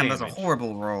 6. points of Damn, that's a damage.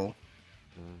 horrible roll.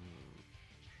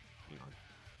 Hang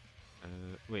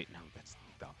on. Wait, no, that's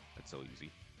dumb. That's so easy.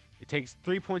 It takes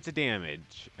 3 points of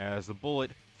damage as the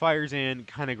bullet fires in,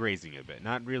 kind of grazing a bit,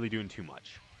 not really doing too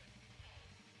much.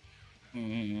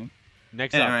 Mm-hmm.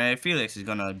 Next up. Anyway, Felix is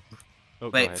gonna. Oh, go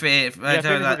Wait, ahead. finish what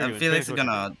you're doing. Felix is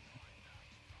gonna.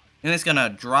 Felix is gonna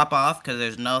drop off because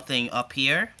there's nothing up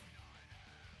here.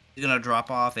 He's gonna drop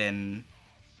off and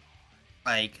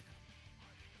like.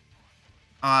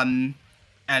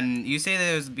 And you say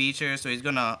there's bleachers, so he's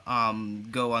gonna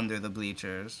go under the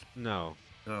bleachers. No.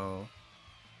 So.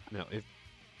 No, if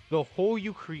the hole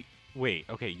you create. Wait.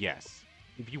 Okay. Yes.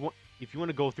 If you want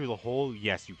to go through the hole,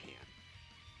 yes, you can.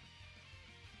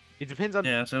 It depends on.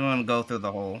 Yeah, so I'm gonna go through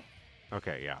the hole.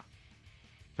 Okay. Yeah.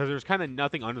 Because there's kind of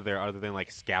nothing under there other than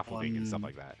like scaffolding and stuff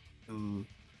like that. 2,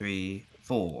 3,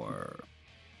 4.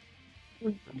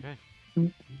 Okay.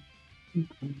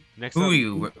 Next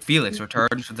up, Felix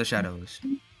returns to the shadows.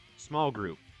 small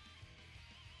group.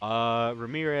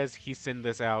 Ramirez, he sent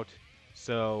this out.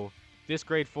 So this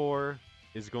grade 4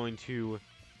 is going to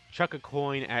chuck a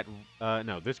coin at.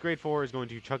 No, this grade 4 is going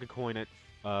to chuck a coin at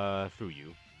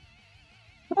Fuyu.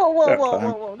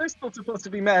 Whoa! They're still supposed to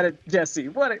be mad at Jesse.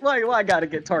 Why I gotta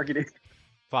get targeted?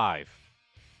 5.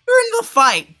 You're in the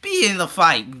fight. Be in the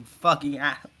fight, you fucking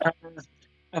ass.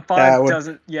 5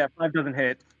 doesn't. Yeah, 5 doesn't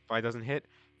hit. 5 doesn't hit.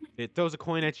 It throws a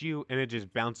coin at you and it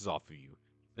just bounces off of you.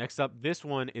 Next up, this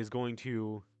one is going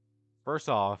to, first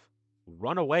off,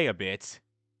 run away a bit,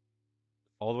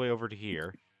 all the way over to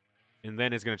here, and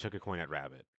then it's going to chuck a coin at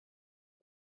Rabbit.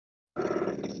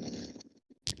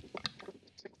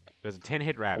 There's a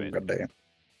 10-hit Rabbit. God damn.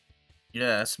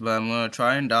 Yes, but I'm gonna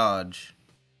try and dodge.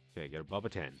 Okay, get above a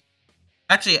 10.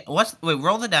 Actually, wait,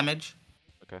 roll the damage.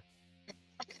 Okay.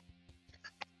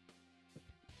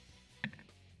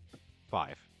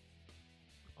 5.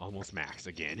 Almost max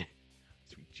again.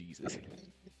 Sweet Jesus.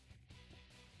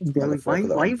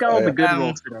 Why you got all the good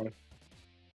rolls today?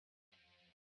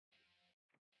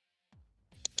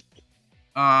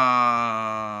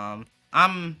 I'm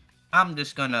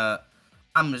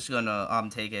just gonna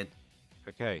take it.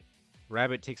 Okay.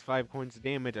 Rabbit takes 5 points of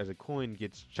damage as a coin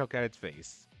gets chucked at its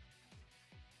face.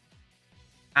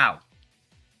 Ow.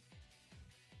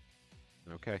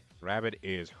 Okay. Rabbit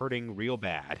is hurting real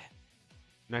bad.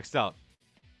 Next up.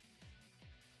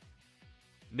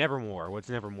 Nevermore. What's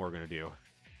Nevermore gonna do?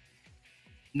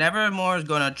 Nevermore is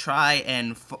gonna try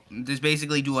and just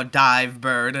basically do a dive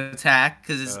bird attack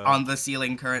because it's on the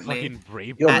ceiling currently. Fucking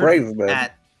brave. You're brave,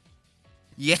 man.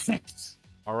 Yes.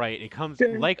 Alright, it comes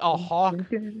like a hawk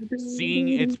seeing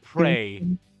its prey.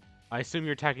 I assume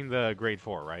you're attacking the grade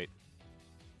 4, right?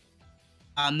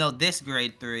 No, this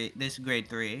grade 3. This grade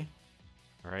 3.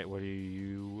 Alright, what do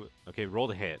you... Okay, roll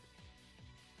to hit.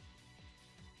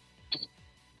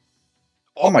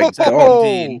 Oh my god.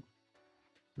 17.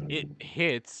 It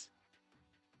hits.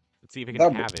 Let's see if it That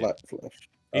can have was it. flash.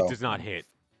 It Oh. does not hit.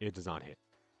 It does not hit.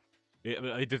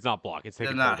 It does not block. It's Does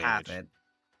taking not full damage. happen.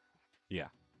 Yeah.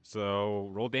 So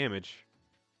roll damage.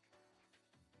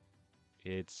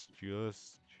 It's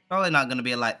just. Probably not gonna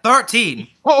be a light. 13.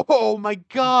 Oh my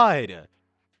god!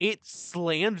 It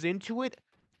slams into it,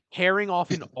 tearing off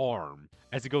an arm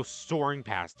as it goes soaring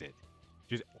past it,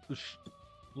 just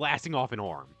blasting off an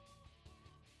arm.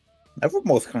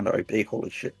 Nevermore's kind of OP, holy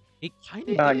shit. It kind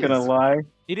of Not is. gonna lie.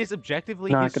 It is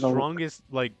objectively Not his gonna- strongest,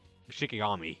 like,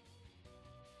 Shikigami.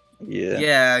 Yeah.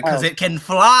 Yeah, because Oh. it can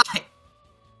fly.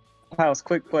 House,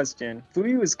 quick question.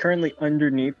 Fuyu is currently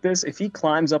underneath this. If he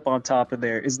climbs up on top of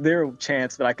there, is there a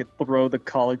chance that I could throw the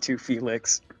collar to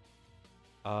Felix?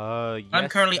 Yes, I'm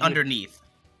currently yeah, underneath.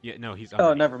 Yeah, no, he's Oh,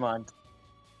 underneath. never mind.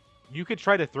 You could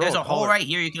try to throw There's a a hole collar. right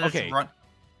here. You can just Okay. run.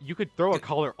 You could throw a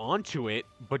collar onto it,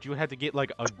 but you had to get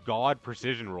like a god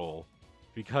precision roll,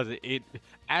 because it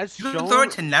as You shown. can throw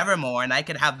it to Nevermore, and I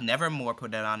could have Nevermore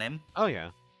put it on him. Oh yeah,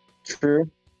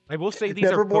 True. I will say these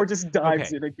Nevermore are. just dives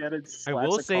okay. in again and I slaps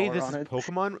will a say collar this on is it.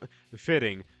 Pokemon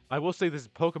fitting. I will say this is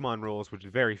Pokemon rules, which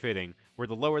is very fitting. Where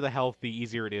the lower the health, the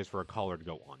easier it is for a collar to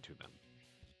go onto them.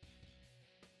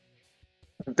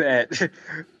 Bet.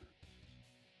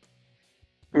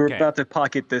 We're Okay. about to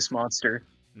pocket this monster.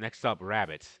 Next up,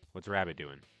 Rabbit. What's Rabbit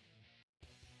doing?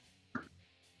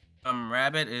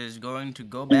 Rabbit is going to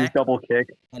go Use back double kick.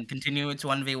 and continue its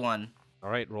 1v1. All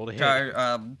right, roll to hit.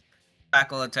 Try,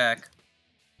 tackle attack.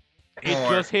 It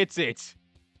Four. just hits it.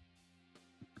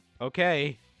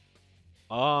 Okay.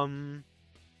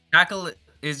 Tackle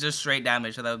is just straight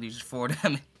damage, so that would be just 4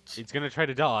 damage. It's gonna try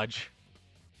to dodge.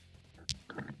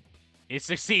 It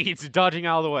succeeds, dodging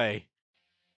out of the way.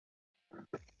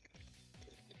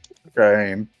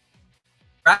 Game.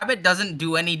 Rabbit doesn't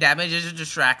do any damage, it just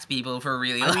distracts people for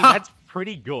really long. I mean, that's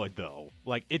pretty good though.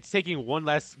 Like it's taking one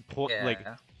less like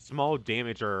Yeah. small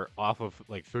damager off of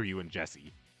like Fuyu and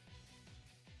Jesse.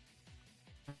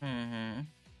 Mm-hmm.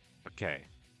 Okay.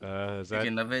 Is that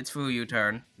Speaking of, it's Fuyu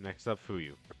turn. next up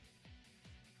Fuyu?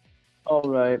 All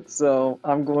right, so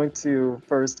I'm going to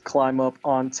first climb up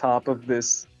on top of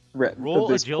this Roll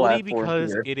this agility platform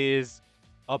because here. it is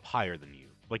up higher than you.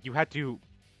 Like you had to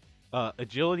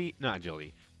agility, not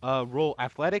agility. Roll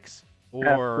athletics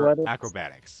or Athletics.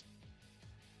 acrobatics.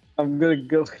 I'm gonna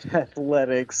go with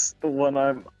athletics, the one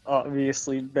I'm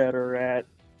obviously better at.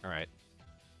 All right.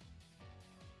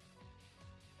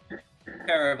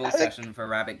 Terrible session for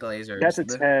Rabbit Glazers. That's a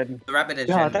 10. The Rabbit God,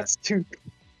 agenda. that's too.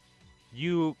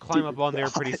 You climb up on there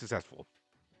pretty God. successful.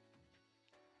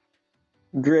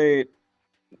 Great.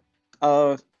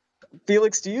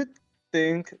 Felix, do you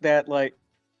think that like,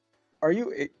 are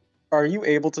you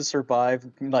able to survive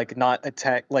like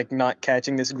not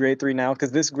catching this grade 3 now?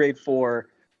 Because this grade 4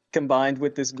 combined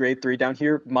with this grade 3 down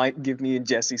here might give me and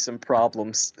Jesse some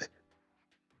problems.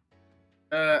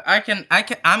 My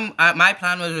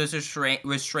plan was to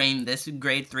restrain this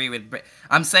grade 3 with.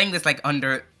 I'm saying this like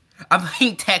under. I'm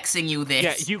like texting you this.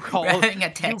 Yeah, you called. Having a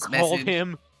text You called message.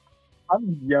 him.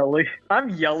 I'm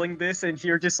yelling this, and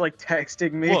you're just like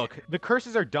texting me. Look, the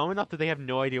curses are dumb enough that they have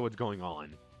no idea what's going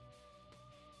on.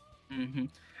 Mm-hmm.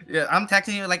 Yeah, I'm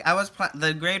texting you like I was.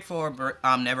 The grade 4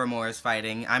 Nevermore is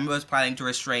fighting. I was planning to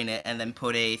restrain it and then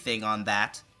put a thing on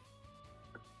that.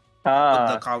 Put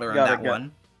the collar on that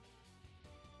one.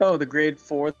 Oh, the grade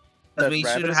 4. That we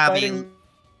Rabbit should is have fighting,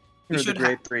 we or should the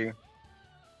grade 3.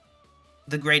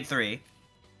 The grade 3.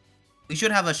 We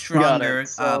should have a stronger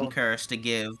so- curse to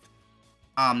give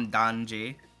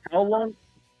Danji.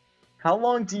 How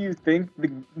long do you think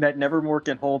that Nevermore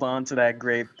can hold on to that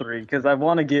grade 3? Because I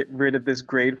want to get rid of this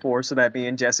grade 4 so that me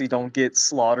and Jesse don't get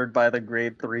slaughtered by the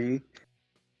grade 3.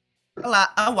 A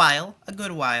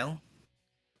good while.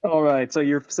 All right, so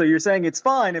you're saying it's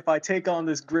fine if I take on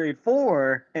this grade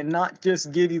 4 and not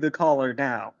just give you the collar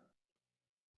now.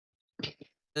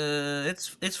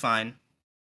 It's fine.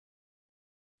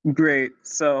 Great.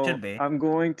 So Should be. I'm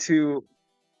going to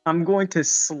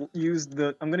use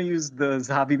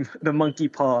the monkey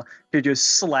paw to just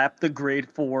slap the grade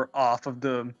 4 off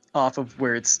of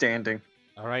where it's standing.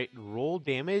 All right, roll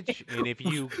damage, and if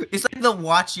you It's like the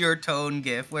watch your tone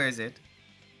gif. Where is it?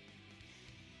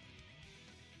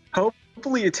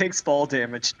 Hopefully it takes fall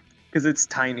damage because it's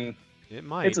tiny. it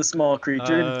might. It's a small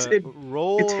creature.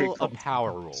 Roll takes a all-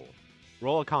 power roll.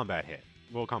 Roll a combat hit.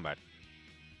 Roll combat.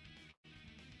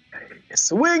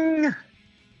 Swing.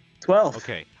 12.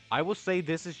 Okay, I will say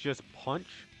this is just punch,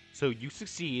 so you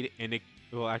succeed, and it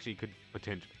well actually could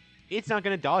potentially. It's not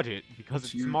gonna dodge it because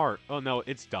it's smart. Oh no,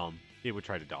 it's dumb. It would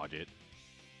try to dodge it.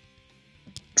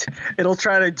 It'll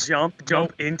try to jump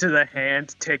into the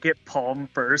hand, take it palm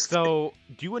first. So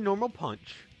do a normal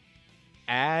punch,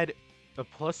 add a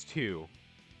 +2,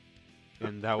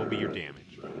 and that will be your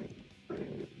damage.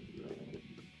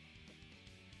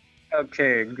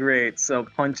 Okay, great. So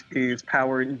punch is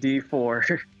power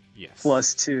D4 Yes.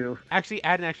 +2. Actually,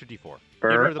 add an extra D4. Get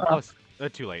rid of the plus.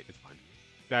 Too late. It's fine.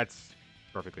 That's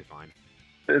perfectly fine.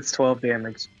 It's 12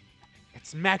 damage.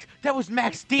 It's max. That was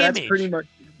max damage. That's pretty much.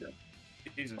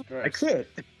 Jesus I Christ. can't.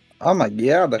 Oh my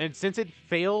god. And since it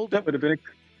failed, That would have been.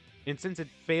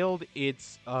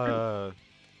 its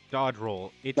dodge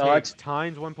roll, it Dodge. takes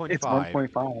times 1.5. It's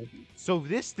 1.5. So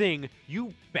this thing,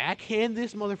 you backhand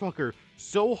this motherfucker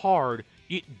so hard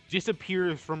it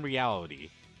disappears from reality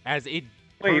as it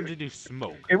turns into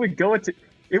smoke. It would go into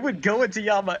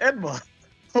Yama Enma.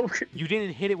 Okay. You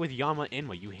didn't hit it with Yama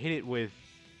Enma. You hit it with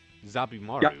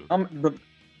Zabimaru.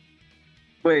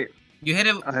 Wait. You hit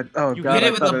it. Oh You god. hit it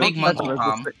I with thought the was- big I thought monkey it was the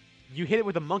palm. sa- You hit it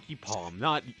with a monkey palm,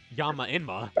 not Yama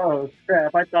Enma. Oh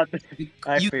crap! I thought that. You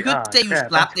could say you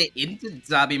slapped it into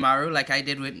Zabimaru like I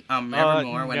did with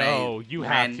Nevermore when no, I you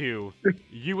ran. have to.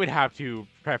 You would have to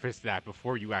preface that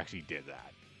before you actually did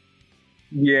that.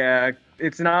 Yeah,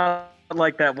 it's not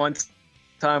like that one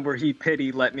time where he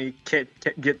let me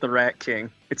get the Rat King.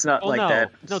 It's not like no.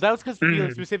 that. No, that was because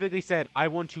Felix specifically said, I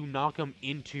want to knock him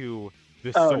into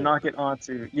the Oh, sword. knock it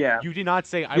onto. Yeah. You did not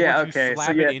say, I Yeah, want okay, to so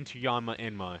slap yeah. it into Yama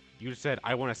Enma. You said,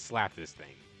 I want to slap this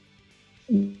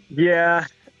thing. Yeah.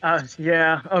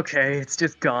 Yeah. Okay, it's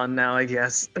just gone now, I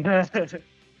guess.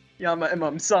 Yama,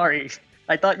 I'm sorry.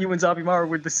 I thought you and Zabimaru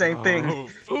were the same thing. Oh,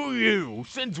 Fuyu!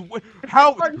 Since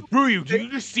how? Fuyu, do you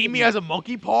just see me as a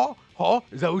monkey paw? Huh?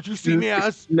 Is that what you see me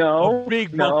as? No, A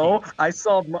big no. monkey.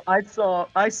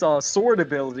 I saw sword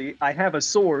ability. I have a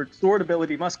sword. Sword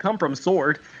ability must come from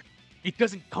sword. It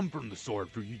doesn't come from the sword,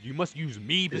 Fuyu. You must use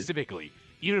me specifically.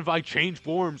 Even if I change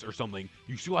forms or something,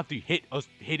 you still have to hit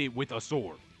it with a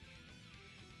sword.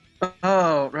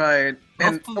 Oh, right.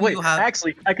 And Hopefully wait, you have-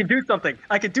 actually, I can do something.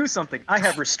 I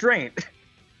have restraint.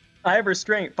 I have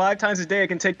restraint. 5 times a day, I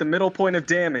can take the middle point of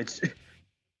damage.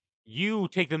 You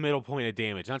take the middle point of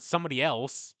damage, not somebody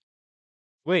else.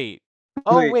 Wait.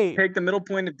 Oh, wait. Take the middle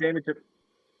point of damage.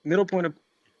 Middle point of...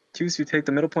 Choose to take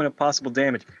the middle point of possible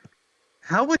damage.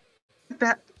 How would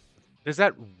that... Does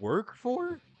that work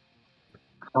for?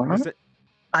 Huh? Is it,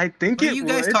 I think What are it you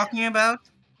guys would. talking about?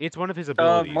 it's one of his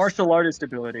abilities. Martial artist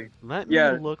ability. Let me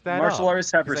Yeah, look that martial up.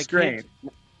 artists have 'cause I can't- restraint.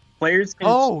 Players can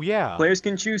Oh, yeah. Players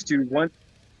can choose to one.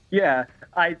 Yeah,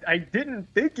 I didn't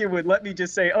think it would let me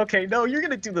just say, okay, no, you're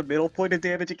gonna do the middle point of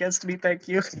damage against me, thank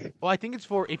you. Well, I think it's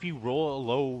for if you roll a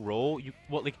low roll,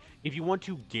 if you want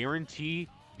to guarantee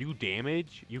do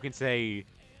damage, you can say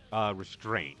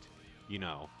restraint, you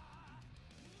know.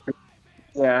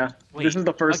 Yeah, Wait, this is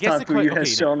the first I guess time the Fuyu que- has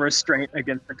okay, shown restraint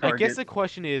against the I target. guess the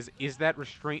question is that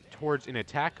restraint towards an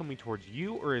attack coming towards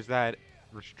you, or is that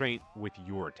restraint with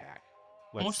your attack?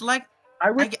 Most like I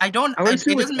would. I don't. I would It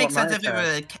assume it's doesn't make my sense if it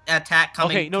was attack. an attack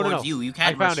coming Okay, no. towards you. You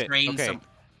can't I found it. restrain Okay. some.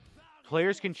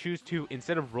 Players can choose to,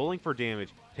 instead of rolling for damage,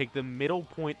 take the middle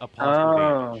point of possible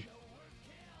damage.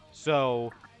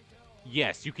 So,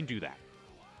 yes, you can do that.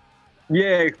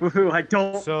 Yay, woohoo, I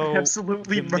don't So,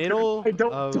 absolutely the middle I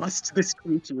don't of- dust this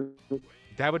creature.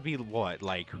 That would be what,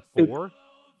 like 4?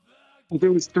 It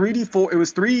was 3d4, it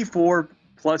was 3d4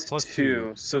 plus Plus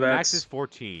 2, so the that's max is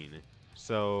 14.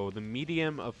 So the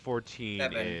medium of 14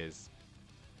 7. is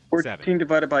 14 7.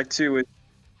 divided by 2 is,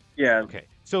 yeah. Okay,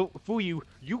 so Fuyu,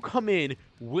 you come in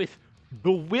with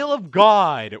the will of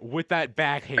God with that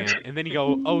backhand, and then you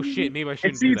go, oh shit, maybe I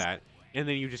shouldn't do sees- that. And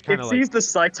then you just kind It of like, sees the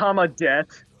Saitama death.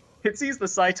 It sees the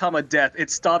Saitama death. It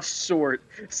stops short.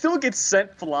 Still gets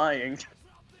sent flying,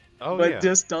 oh but yeah.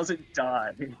 just doesn't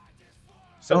die.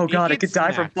 So Oh god, it gets could die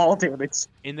from smacked, fall damage.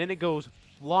 and then it goes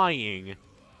flying,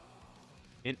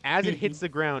 and as it hits the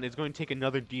ground, it's going to take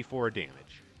another D4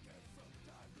 damage.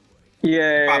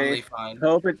 Yay. Probably fine.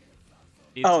 Hope it.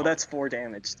 It's Oh, fine. that's 4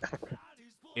 damage.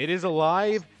 It is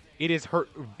alive. It is hurt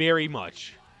very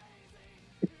much.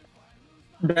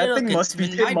 That Look, thing it's must be.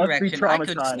 in It my must be direction. I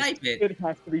could traumatized. snipe it. It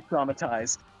has to be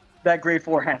traumatized. That grade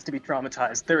 4 has to be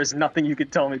traumatized. There is nothing you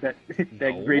could tell me that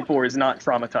No. grade 4 is not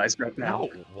traumatized right now.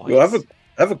 No, what? Well,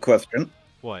 I have a question.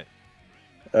 What?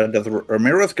 Does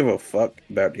Ramirez give a fuck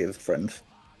about his friends?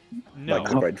 No, Like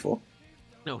the grade 4?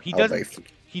 no, he Oh, doesn't.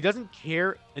 basic. He doesn't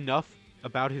care enough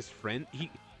about his friend.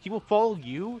 He will follow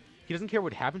you. He doesn't care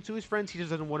what happens to his friends. He just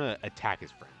doesn't want to attack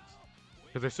his friends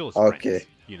because they're still his Okay. friends.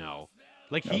 You know,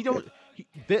 like he Okay. don't.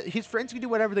 His friends can do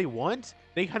whatever they want.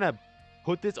 They kind of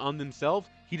put this on themselves.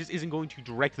 He just isn't going to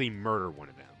directly murder one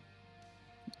of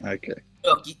them. Okay.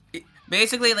 Look,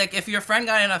 basically, like if your friend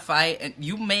got in a fight and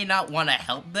you may not want to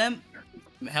help them,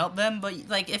 but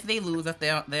like if they lose, if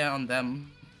they're on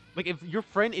them. Like if your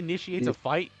friend initiates a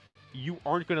fight, you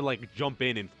aren't gonna like jump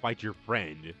in and fight your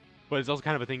friend. But it's also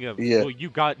kind of a thing of, well, you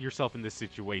got yourself in this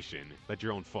situation. That's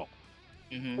your own fault.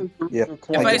 hmm Yeah.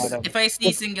 If I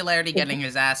see Singularity getting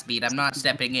his ass beat, I'm not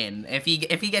stepping in. If he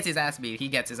gets his ass beat, he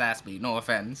gets his ass beat. No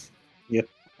offense.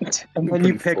 And then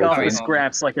you pick off Sorry. the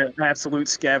scraps like an absolute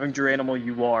scavenger animal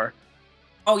you are.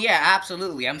 Oh yeah,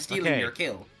 absolutely. I'm stealing Okay. your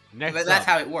kill. Next That's up,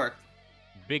 how it worked.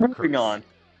 Big Moving curse.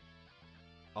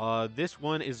 on. This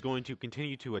one is going to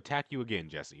continue to attack you again,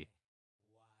 Jesse.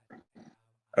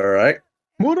 All right.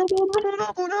 Oh,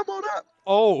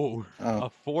 Oh. a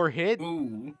 4 hit?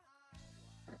 Ooh.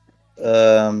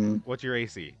 What's your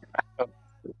AC?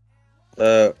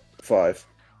 5.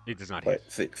 It does not Wait, hit.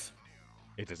 6.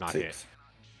 It does not hit. 6.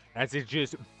 As it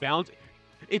just bounce.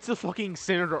 It's the fucking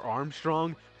Senator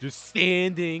Armstrong just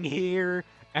standing here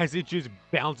as it just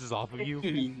bounces off of you.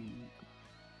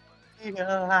 You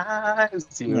are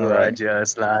Alright.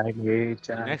 just like me.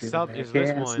 Next up is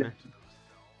this one.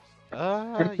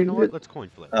 You know what? Let's coin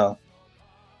flip. Oh.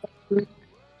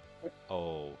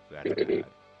 Oh, that's bad.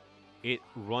 It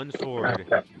runs forward,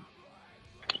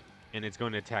 and it's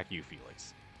going to attack you,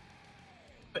 Felix.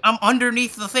 I'm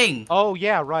underneath the thing. Oh,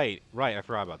 yeah, right. Right, I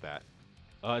forgot about that.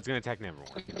 It's going to attack Nevermore.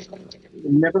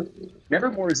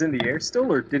 Nevermore is in the air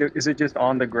still, or is it just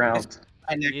on the ground?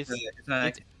 I next It's- to it. It's not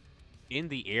it's in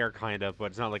the air, kind of, but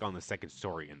it's not like on the second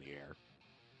story in the air.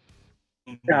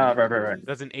 Ah, right.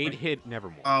 Does an 8 hit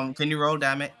Nevermore? Can you roll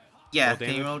damage? Yeah, Roll can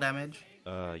damage? you roll damage?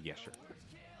 Yeah, sure.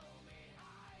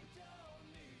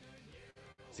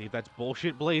 See if that's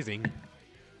bullshit blazing.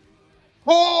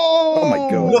 Oh my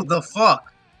god. What the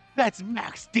fuck? That's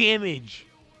max damage!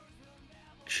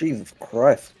 Jesus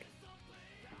Christ.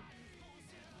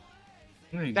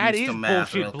 Let me That do is some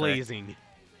math real bullshit quick. blazing.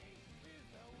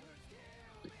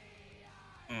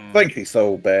 think he's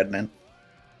so bad, man.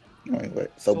 Wait,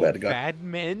 so bad guy. Bad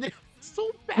men. So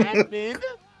bad men.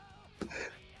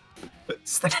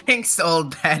 Thanks, Soul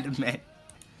Bad Man.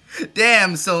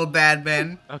 Damn, Soul Bad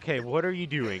Man. Okay, what are you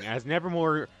doing? As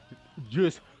Nevermore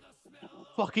just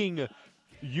fucking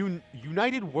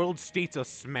United World States of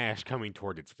Smash coming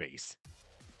toward its face.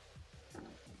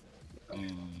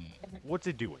 What's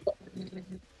it doing?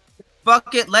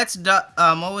 Fuck it, let's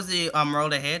what was the roll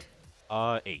to hit?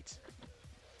 8.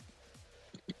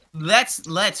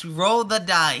 Let's roll the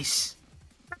dice.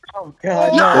 Oh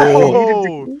god,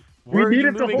 No! no! Where are you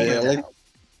needed to moving hold him?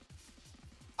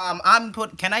 Really?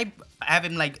 Can I have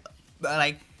him like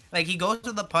he goes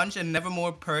to the punch and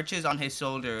Nevermore perches on his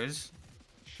shoulders?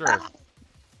 Sure.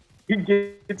 He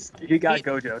got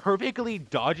Gojo. Perfectly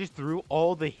dodges through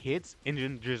all the hits and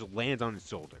then just lands on his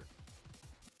shoulder.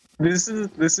 This is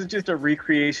just a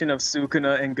recreation of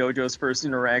Sukuna and Gojo's first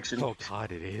interaction. Oh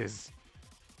god, it is.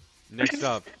 Next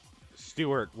up,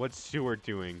 Stuart. What's Stuart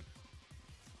doing?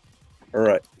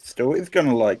 Alright, Stuart's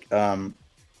gonna like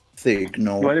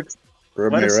signal What if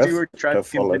Ramirez Stewart tried to to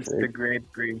follow convince through. the grade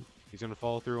 3? He's gonna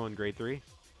follow through on grade 3?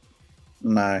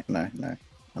 No.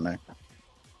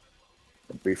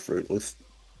 That'd be fruitless.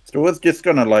 Stuart's just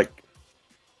gonna like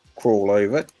crawl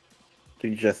over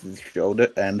to Jesse's shoulder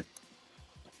and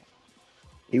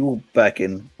he will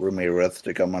beckon Ramirez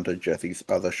to come onto Jesse's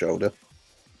other shoulder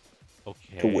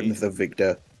Okay. to witness the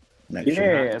victor next Yeah.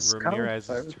 year. Yes, come on, Ramirez's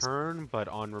Pirates. turn, but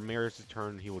on Ramirez's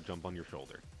turn, he will jump on your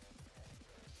shoulder.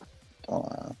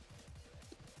 Alright.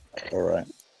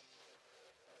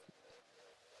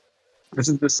 This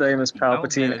is the same as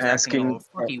Palpatine asking.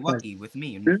 Fucky wucky with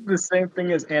me. This is the same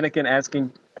thing as Anakin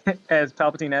asking, as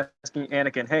Palpatine asking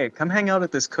Anakin, "Hey, come hang out at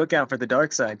this cookout for the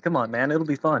dark side. Come on, man, it'll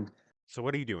be fun." So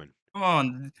what are you doing? Come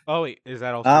on. Oh wait, is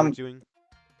that all Stuart's doing?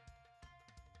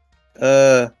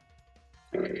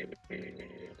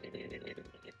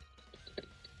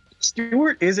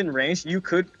 Stewart is in range. You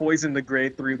could poison the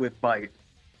grade 3 with bite.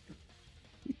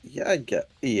 Yeah,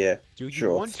 yeah. Do you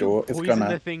Sure, want to Stuart is poison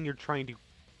gonna. the thing you're trying to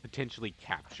potentially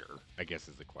capture? I guess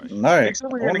is the question. No, I Next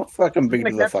time we're wanna gonna- fucking We're beat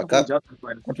gonna the capture fuck the one up. Justin's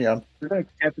fighting. What are you on? We're gonna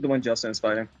capture the one Justin's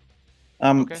fighting.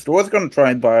 Okay. Stuart's gonna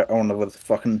try and bite one of his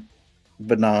fucking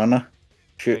banana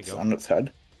shits go. on its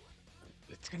head.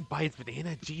 It's gonna bite its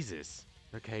banana. Jesus.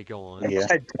 Okay, go on. Yeah.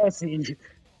 Jesse.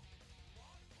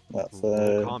 That's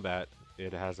Roll combat.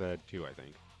 It has a 2, I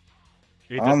think.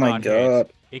 It Oh does my not god.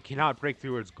 hit. It cannot break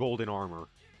through its golden armor.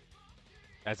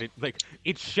 As it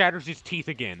it shatters its teeth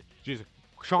again. Just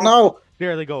chomp. No!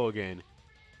 There they go again.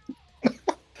 That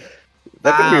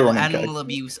could be a Wow, running animal gag.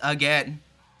 abuse again.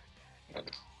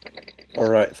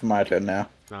 Alright, it's my turn now.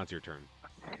 Now it's your turn.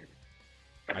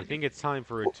 I think it's time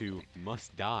for it to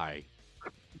must die.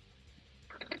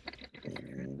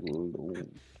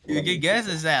 You can guess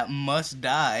is that must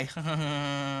die.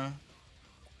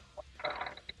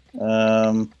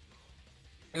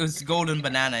 Its golden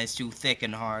banana is too thick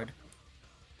and hard.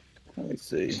 Let me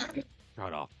see.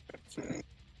 Shut up.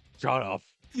 Shut up.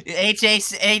 HH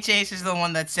is the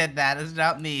one that said that. It's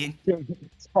not me.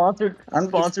 Sponsored I'm just-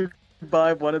 sponsored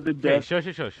by one of the Okay, dev shush.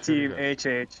 team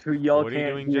HH, who y'all What are you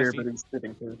can't doing, hear, Jesse? but he's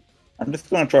sitting here. I'm just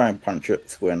gonna try and punch it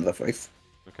square in the face.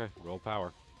 Okay, roll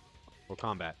power. Roll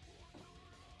combat.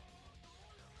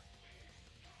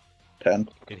 10.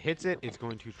 It hits it. It's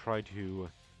going to try to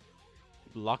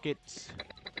block it.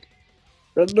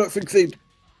 Does not succeed.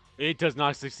 It does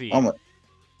not succeed. Oh my.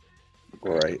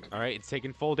 Great. Alright, it's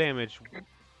taking full damage.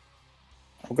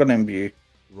 I'm gonna imbue.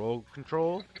 Roll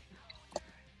control.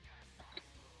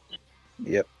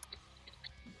 Yep.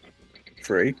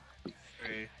 3.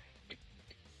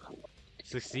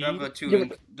 Succeed. You have a two. Yeah,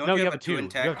 Don't No, you you have have a two two. in You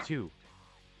tech? have 2.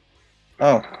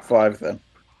 Oh, 5 then.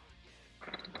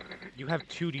 You have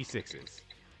 2d6s.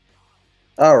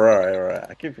 Oh, right.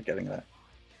 I keep forgetting that.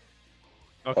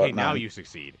 Okay, now 9. you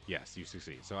succeed. Yes, you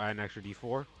succeed. So add an extra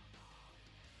d4.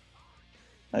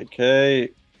 Okay.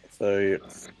 So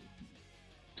it's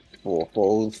 4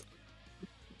 falls.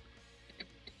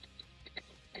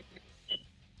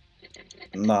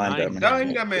 9 9 damage.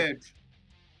 9 damage.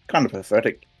 Kind of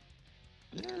pathetic.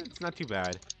 It's not too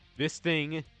bad. This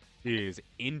thing is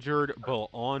injured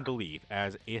beyond belief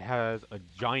as it has a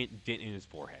giant dent in its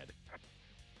forehead.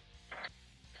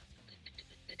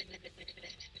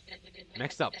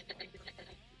 Next up,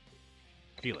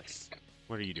 Felix.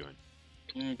 What are you doing?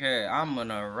 Okay, I'm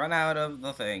gonna run out of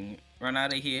the thing. Run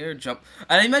out of here, jump.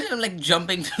 I imagine I'm like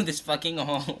jumping through this fucking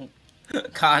hole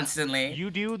constantly. You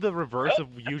do the reverse of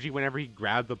usually whenever he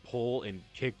grabbed the pole and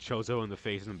kicked Chozo in the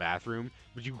face in the bathroom,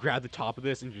 but you grab the top of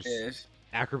this and just Yes.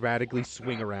 acrobatically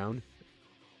swing around.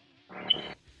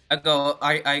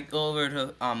 I go over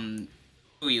to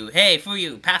Fuyu. Hey,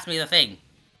 Fuyu, pass me the thing.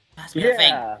 Pass me the thing.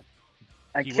 Yeah.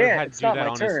 I He would have can't. had to It's do not that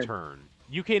my on his turn. turn.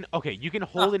 You can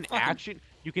hold an action.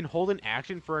 You can hold an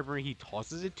action for whenever he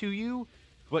tosses it to you,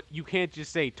 but you can't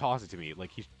just say toss it to me.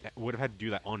 Like he would have had to do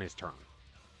that on his turn.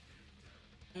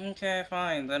 Okay,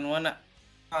 fine. Then what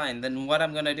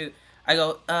I'm gonna do? I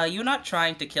go. You're not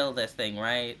trying to kill this thing,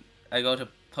 right? I go to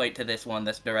point to this one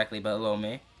that's directly below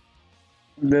me.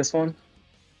 This one.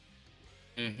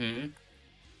 Mm-hmm.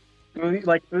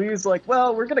 Like he's like,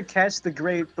 well, we're gonna catch the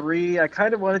grade 3. I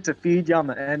kind of wanted to feed you on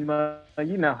the Enma.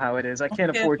 You know how it is. I can't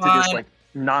Okay, afford to just fine. like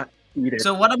not eat it.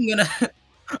 So what I'm gonna,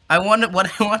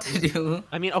 what I want to do.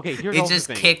 I mean, okay, here's is also just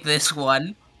the thing. kick this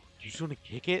one. You just want to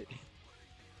kick it?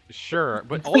 Sure,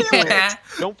 but also Yeah.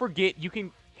 don't forget you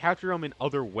can capture them in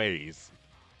other ways.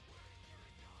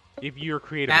 If you're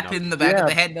creative Tap enough. in the back Yeah. of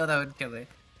the head. No, that would kill it.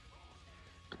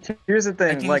 Here's the I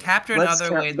thing. can Like, capture in let's other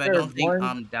count- ways, but I there are don't think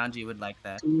 1, Danji would like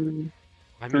that. 2,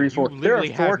 I mean, 3, 4. you There are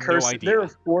literally 4 have no curses. idea. There are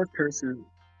 4 curses.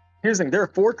 Here's the thing. There are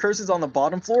 4 curses on the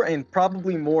bottom floor and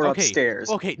probably more upstairs.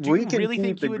 Okay, do We you can really keep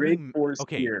think the he would grade be 4s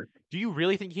okay? here. Do you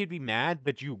really think he'd be mad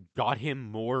that you got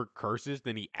him more curses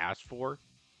than he asked for?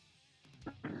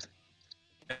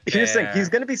 Here's the thing. He's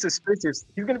gonna be suspicious.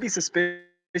 He's gonna be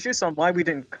suspicious on why we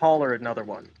didn't collar another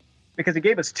one, because he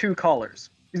gave us 2 collars.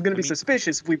 He's gonna I be mean,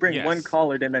 suspicious if we bring one yes.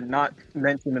 collared and then not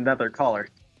mention another collar.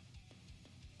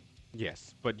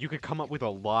 Yes, but you could come up with a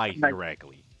lie Like-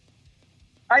 theoretically.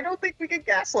 I don't think we can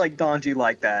gaslight Donji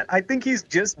like that. I think he's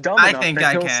just dumb I enough think that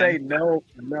I he'll can. say no.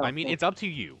 I mean, it's up to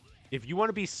you. If you want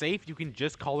to be safe, you can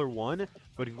just collar one,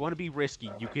 but if you want to be risky,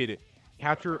 you could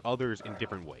capture others in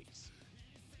different ways.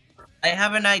 I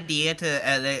have an idea to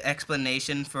the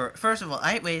explanation for. First of all,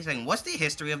 wait a second. What's the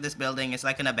history of this building? It's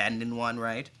like an abandoned one,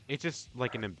 right? It's just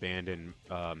like an abandoned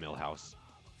mill house.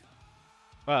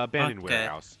 Abandoned Okay.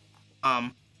 warehouse.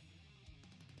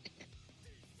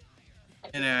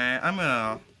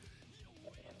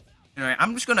 Anyway,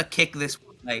 I'm just gonna kick this.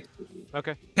 Like,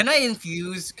 Okay. can I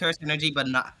infuse curse energy but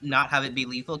not have it be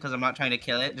lethal? Because I'm not trying to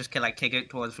kill it. Just kick it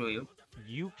towards Fuyu.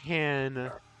 You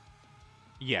can.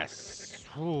 Yes.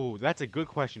 Ooh, that's a good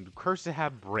question. Do curses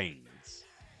have brains?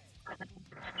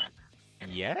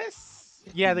 Yes.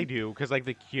 Yeah, they do. Because like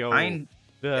the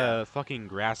fucking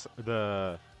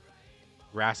the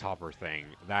grasshopper thing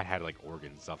that had like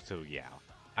organs and stuff. So yeah,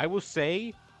 I will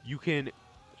say you can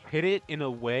hit it in a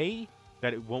way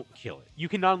that it won't kill it. You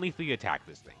can non-lethally attack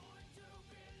this thing.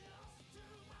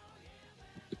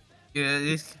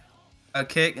 Yeah,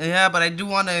 kick. Yeah, but I do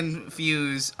want to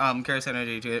infuse curse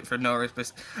energy to it for no reason.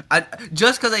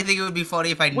 Just because I think it would be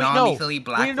funny if I non-lethally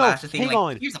black flash the thing. Hang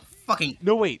on. Here's a fucking.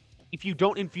 No, wait. If you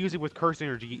don't infuse it with curse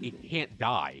energy, it can't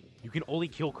die. You can only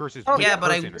kill curses Oh, with yeah, curse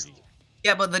but energy.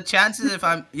 Yeah, but the chances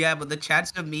the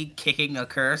chances of me kicking a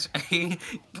curse,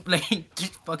 like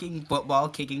just fucking football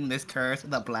kicking this curse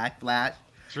with a black flash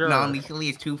Sure. non-lethally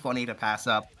is too funny to pass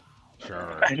up.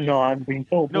 Sure.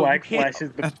 Non-lethal No, you Black can't- Flash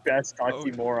is the best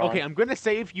oxymoron. Okay, I'm gonna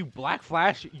say if you black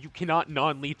flash, you cannot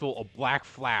non-lethal a black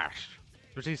flash.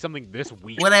 Especially something this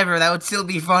weak. Whatever, that would still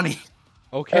be funny.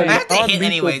 Okay, I have to hit non-lethal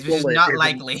anyways, which is bullet not isn't-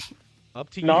 likely. up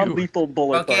to you. Non-lethal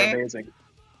bullets Okay. are amazing.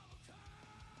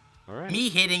 All right. Me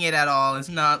hitting it at all is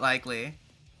not likely.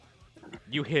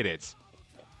 You hit it.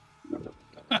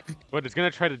 But it's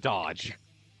gonna try to dodge.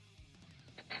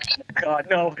 God,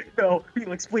 no,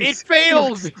 Felix, please. It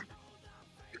fails!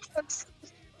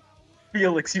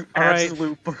 Felix, you All right.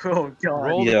 absolute. Oh God.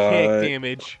 Roll the Yeah. kick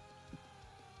damage.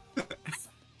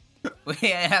 I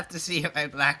have to see if I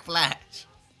black flash.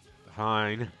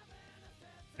 Fine.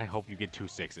 I hope you get 2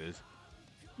 6s.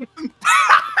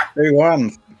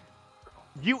 2-1.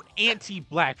 You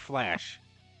anti-black flash.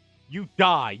 You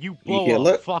die. You blow kill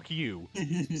up. it? Fuck you.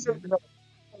 So,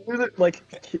 no, like,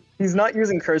 he's not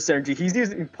using curse energy. He's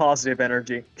using positive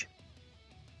energy.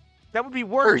 That would be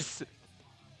worse.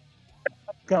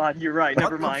 God, you're right. What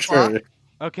Never the mind. fuck? True.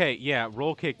 Okay, yeah.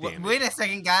 Roll kick damage. Wait a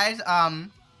second, guys.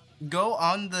 Go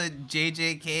on the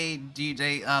JJK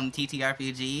DJ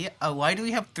TTRPG. Why do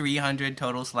we have 300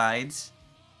 total slides?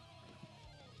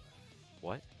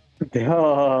 What?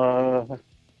 I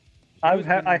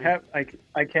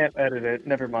can't edit it.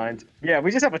 Never mind. Yeah, we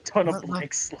just have a ton of What the-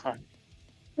 blank slides.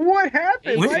 What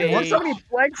happened? Why do we have so many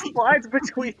blank slides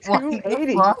between What the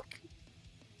 280? fuck?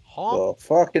 Huh? Well,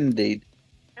 fuck indeed.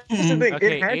 Here's the thing.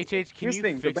 Okay, it has, HH, can here's you the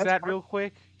thing, the fix best that part- real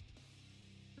quick?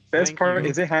 best Thank part you.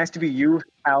 is it has to be you,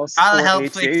 House, I'll or help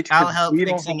HH, fix- I'll 'cause help we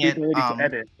don't fixing have the it, ability to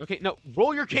edit. Okay, no.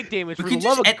 Roll your kick damage We for the can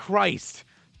love just of Christ.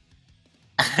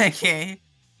 Okay.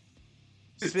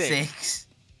 6. 6.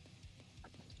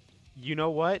 You know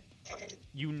what?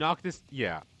 You knock this.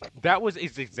 Yeah, that was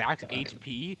its exact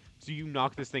HP. So you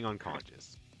knock this thing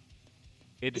unconscious.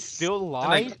 It's still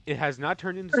alive. It has not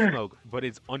turned into smoke, but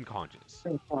it's unconscious.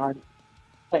 Thank God.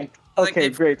 Thank. Like, Okay,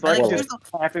 great. So I like, can Well, just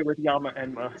clap it with Yama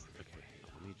Enma. Okay,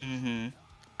 let me just, Mm-hmm.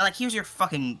 Like, here's your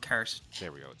fucking curse.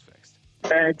 there we go. It's fixed.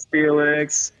 Thanks,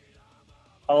 Felix.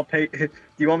 I'll pay. Do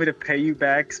you want me to pay you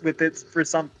back with it for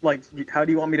some? Like, how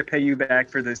do you want me to pay you back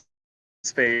for this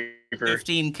favor?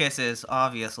 15 kisses,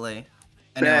 obviously.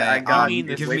 Bet I got mean you. the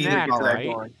Wait till we snack, get to that right?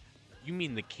 going. You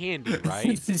mean the candy,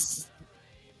 right?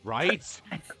 Right?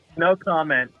 No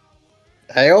comment.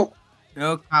 Hell,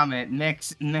 No comment.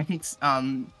 Next, That's Next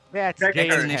gay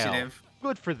next as hell. initiative.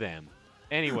 Good for them.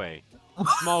 Anyway,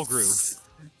 small group.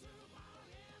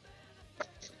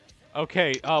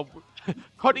 Okay,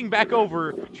 cutting back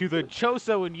over to the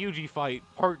Choso and Yuji fight,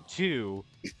 part 2.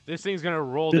 This thing's gonna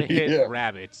roll to hit Yeah.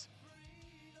 rabbits.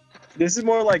 This is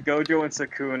more like Gojo and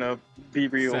Sakuna. Be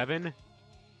real. 7.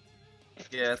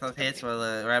 Yeah, so hits where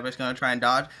the rabbit's gonna try and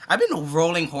dodge. I've been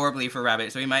rolling horribly for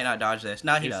rabbit, so he might not dodge this.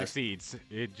 No, he It does. succeeds.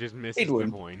 It just misses He'd the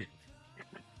win. point.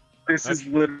 This is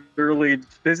literally.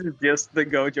 This is just the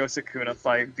Gojo Sakuna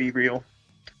fight. Be real.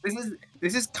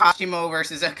 This is Kashimo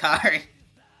versus Akari.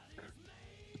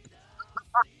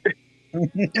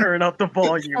 Turn up the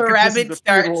volume. 'cause The this is rabbit the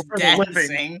starts funeral for the living.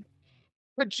 dancing.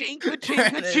 Ka-ching, ka-ching,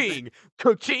 ka-ching!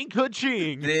 Ka-ching,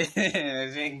 ka-ching!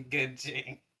 Good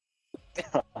ching.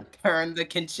 Turn the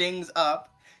kinchings up.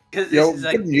 Because this yo, is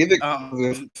like good music for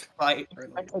this. fight for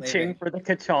the Ka-ching living. for the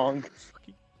Kachong.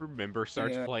 Remember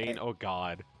starts Yeah. playing. Oh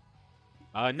god.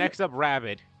 Next up,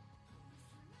 rabbit.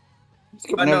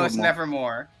 But no, it's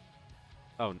Nevermore.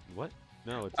 Oh, what?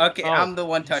 No, it's Okay, oh, I'm the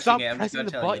one touching stop it. I'm just pressing gonna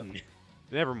the tell you. button.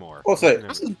 Nevermore. What's it?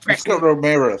 Nevermore. It's got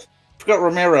Ramirez. It's got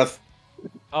Ramirez.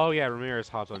 Oh yeah, Ramirez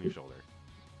hops on your shoulder.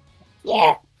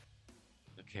 Yeah.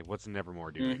 Okay, what's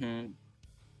Nevermore doing? Mm-hmm.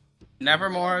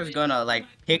 Nevermore is gonna like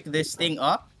pick this thing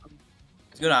up.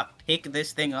 He's gonna pick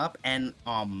this thing up and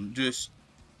just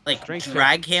like Strength check.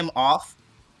 drag him off.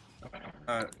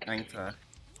 Strength. Strength,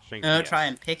 Gonna yes. try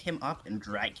and pick him up and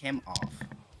drag him off.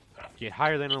 Get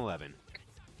higher than 11.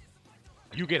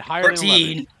 You get higher than 11.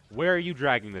 13. Where are you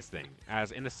dragging this thing?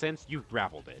 As in a sense, you've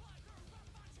grappled it.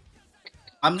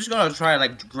 I'm just gonna try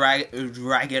like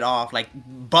drag it off, like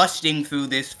busting through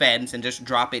this fence and just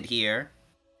drop it here.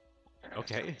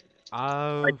 Okay.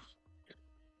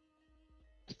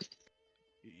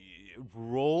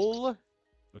 Roll.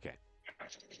 Okay.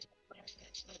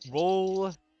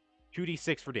 Roll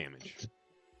 2d6 for damage.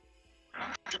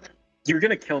 You're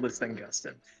gonna kill this thing,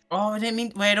 Justin. Oh, I didn't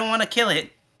mean. Wait, I don't want to kill it.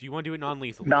 Do you want to do it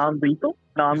non-lethal? Non-lethal?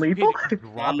 Non-lethal? Drop it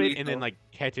and Non-lethal. then like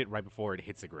catch it right before it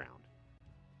hits the ground.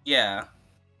 Yeah.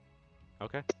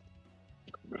 Okay.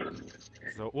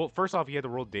 So, well, first off, you have to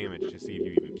roll damage to see if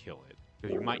you even kill it,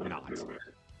 because you might not.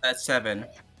 That's 7.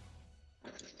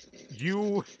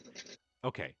 You.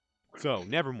 Okay. So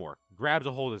Nevermore grabs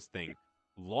a hold of this thing,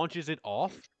 launches it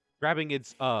off, grabbing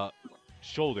its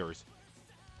shoulders.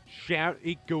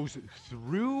 It goes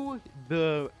through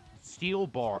the steel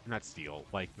bar, not steel,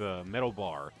 like the metal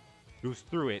bar, goes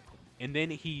through it, and then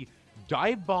he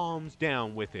dive bombs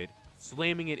down with it,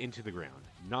 slamming it into the ground,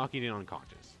 knocking it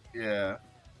unconscious. Yeah.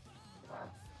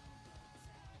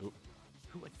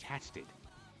 Who attached it?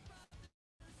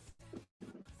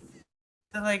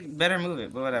 Like better move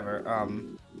it, but whatever.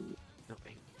 No,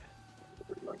 hey,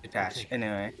 Detach.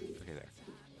 Anyway. okay, there.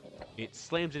 It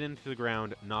slams it into the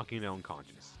ground, knocking it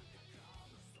unconscious.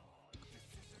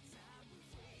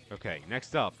 Okay,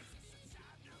 next up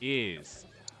is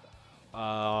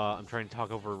I'm trying to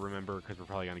talk over remember because we're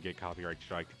probably gonna get copyright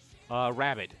strike.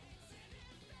 Rabbit.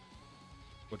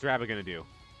 What's Rabbit gonna do?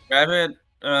 Rabbit,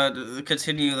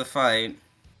 continue the fight.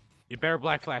 You better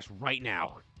Black Flash right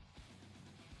now.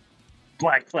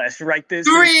 Black Flash, right this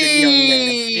instant, young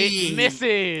man. It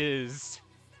misses.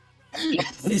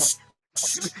 It's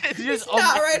It's just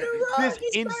not right or wrong. this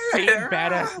It's not insane right or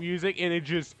badass wrong. music, and it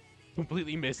just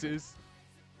completely misses.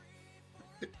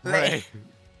 Like,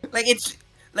 like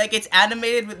it's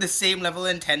animated with the same level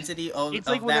of intensity of, It's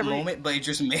like of that whenever- moment, but it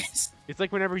just missed. It's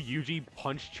like whenever Yuji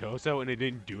punched Choso and it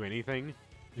didn't do anything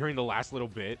during the last little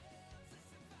bit.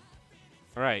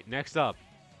 Alright, next up.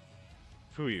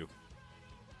 Fuyu.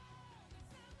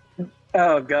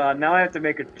 Oh god, now I have to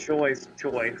make a choice.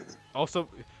 Also,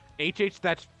 HH,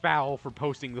 that's foul for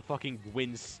posting the fucking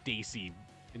Gwen Stacy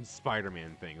in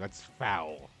Spider-Man thing. That's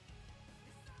foul.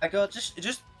 Like,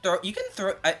 just throw. You can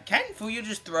throw. Can Fuyu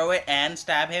just throw it and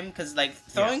stab him? Because like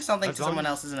throwing Yes, something as to long someone as-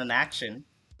 else isn't an action.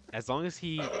 As long as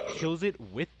he kills it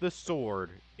with the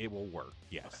sword, it will work.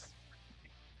 Yes.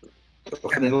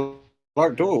 Can you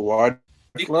like do a wide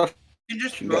flash You can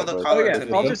just You throw got the vote. Oh collar yeah,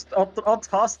 to I'll me. just I'll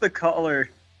toss the color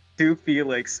to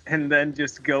Felix and then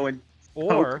just go and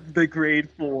Or poke the grade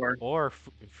 4.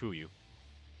 Fuyu.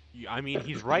 I mean,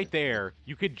 he's right there.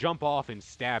 You could jump off and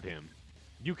stab him.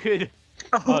 You could.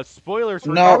 Oh, Spoilers for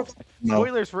No. F- No.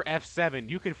 spoilers for F7.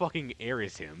 You could fucking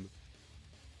Ares him.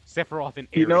 Sephiroth and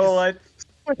Ares. you know what?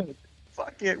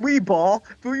 Fuck it, we ball.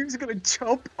 Fuyu's gonna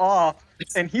jump off,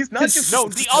 and he's not just No,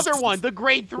 the other one, the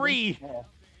grade 3.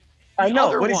 I The know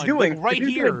other what he's one, doing. like, right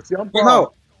He's gonna here. jump No.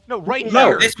 off. No, right No,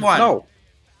 here. this one. No.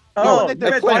 The Oh, one that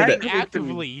they're I claimed fighting it.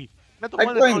 actively. Not the I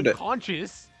one that's claimed it.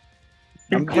 unconscious.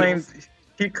 He I'm claimed.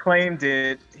 He claimed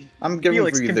it. I'm giving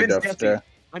Felix, you the convince death Jesse. stare.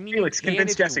 I mean, Felix, you can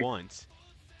convince if you Jesse. want.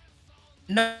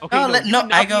 No, Okay, no, let you no.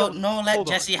 cannot I be go. able- No, let hold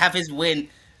on. Jesse have his win.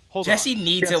 Hold Jesse on.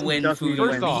 needs Jesse a win. does need a Fuyu.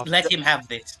 win. First off- Let him have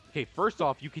this. Okay, first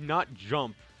off, you cannot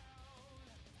jump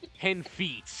 10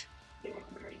 feet.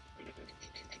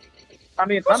 I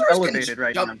mean, Sorcerers I'm can elevated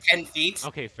right now. jump 10 feet.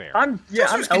 Okay, fair. I'm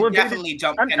Sorcerers can elevated. definitely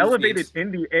jump I'm 10 elevated feet.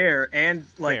 in the air, and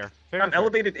like fair, I'm fair.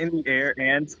 elevated in the air,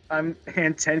 and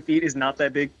 10 feet is not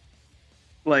that big.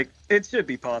 Like it should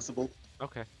be possible.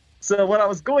 Okay. So what I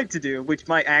was going to do, which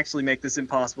might actually make this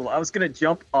impossible, I was gonna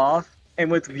jump off and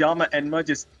with Yama Enma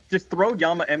just throw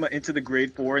Yama Enma into the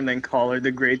grade 4 and then call her the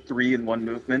grade 3 in one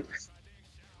movement.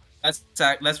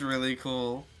 That's really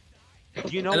cool.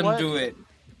 You know Let him what? do it.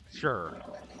 Sure.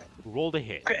 Roll to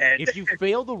hit. And- If you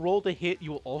fail the roll to hit,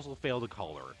 you will also fail to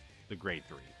color the grade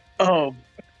 3. Oh,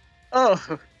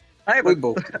 I have We a,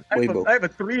 both. I We have a, both. I have a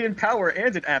 3 in power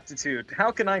and an aptitude.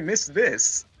 How can I miss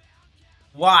this?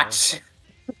 Watch.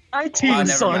 I Oh, team never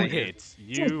son. You mind. hit.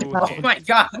 You Oh hit. my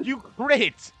god. You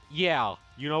crit. Yeah.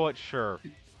 You know what? Sure.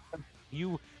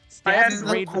 You I stab asked the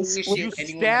the grade. coolest You shit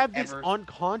anyone stab has this ever-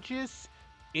 unconscious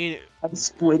in I'm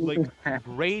splitting like in half.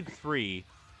 grade 3.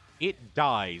 It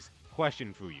dies.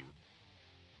 Question for you.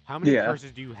 How many Yeah.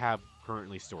 curses do you have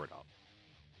currently stored up?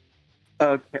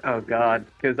 Okay. Oh god,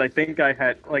 because I think I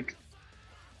had like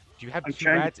Do you have I'm 2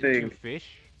 trying to rats and 2 think.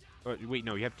 fish? Or, wait,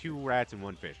 no, you have 2 rats and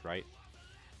 1 fish, right?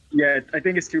 yeah, I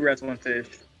think it's 2 rats, 1 fish.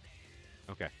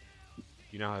 Okay.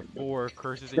 You now have 4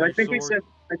 curses in But your I think we sword.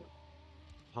 said.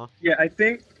 Huh? Yeah, I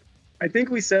think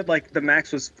we said like the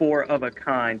max was 4 of a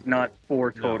kind, not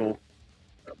 4 No.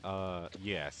 total.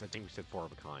 Yes, I think we said 4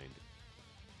 of a kind.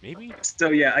 Maybe? So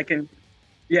yeah, I can.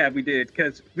 Yeah, we did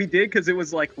because it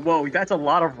was like, whoa, that's a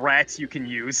lot of rats you can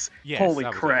use. Yes. Holy that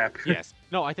was it. crap! Yes.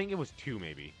 No, I think it was 2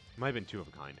 maybe. It might have been 2 of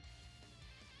a kind.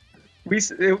 We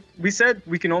said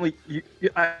we can only.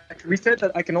 We said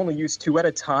that I can only use 2 at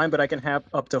a time, but I can have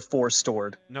up to 4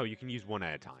 stored. No, you can use 1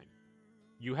 at a time.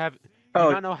 You have. You Oh,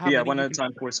 do not know how yeah, many 1 you at a can,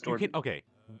 time, 4 You stored. can okay.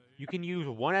 You can use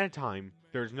 1 at a time.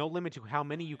 There's no limit to how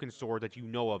many you can store that you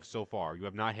know of so far. You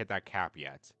have not hit that cap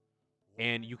yet,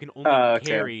 and you can only Okay.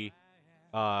 carry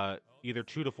either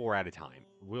 2 to 4 at a time.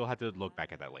 We'll have to look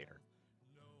back at that later.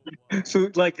 So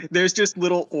like, there's just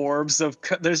little orbs of.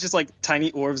 There's just like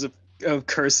tiny orbs of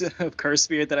curse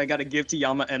spirit that I got to give to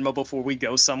Yama Enma before we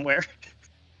go somewhere.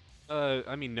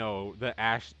 I mean, no. The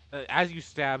ash, as you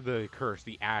stab the curse,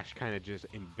 the ash kind of just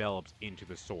envelops into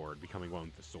the sword, becoming one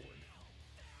with the sword.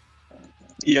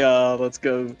 Yeah, let's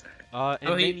go. And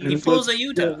Oh, he then you, pulls a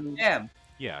Utah. Damn.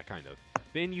 yeah, kind of.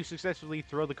 Then you successfully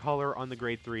throw the color on the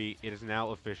grade 3. It is now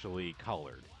officially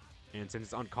colored, and since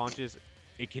it's unconscious,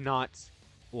 it cannot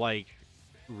like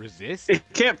resist. It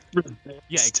can't.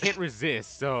 Yeah, it can't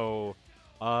resist. So,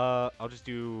 I'll just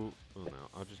do. Oh no,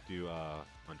 I'll just do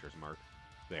Hunter's Mark.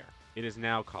 There. It is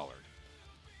now colored.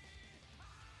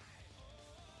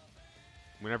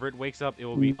 Whenever it wakes up, it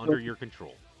will be under your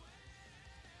control.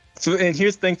 So, and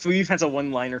here's the thing, Fuyu has a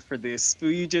one-liner for this.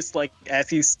 Fuyu just, like, as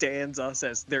he stands up,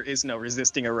 says, there is no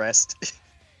resisting arrest.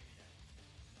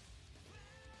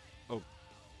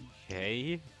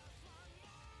 Okay.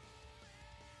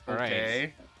 Alright.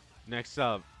 Okay. Next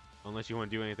up, unless you want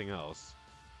to do anything else.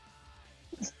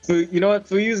 So, you know what?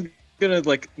 Fuyu's gonna,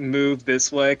 like, move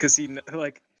this way, because he,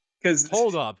 like, because...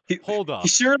 Hold up. He- Hold up. He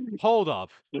surely... Hold up.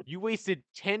 You wasted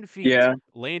 10 feet Yeah.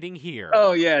 landing here.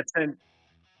 Oh, yeah, 10...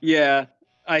 Yeah,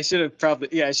 I should have probably...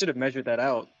 Yeah, I should have measured that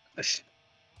out. That's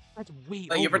way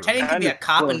But you're over. pretending to be a Kinda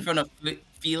cop in close. front of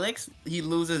Felix. He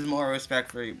loses more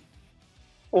respect for you.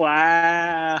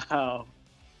 Wow.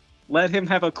 Let him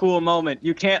have a cool moment.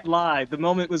 You can't lie. The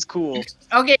moment was cool.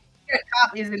 Okay, a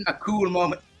cop isn't a cool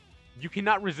moment. You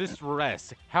cannot resist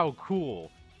arrest. How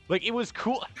cool. Like, it was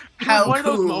cool. It How was one of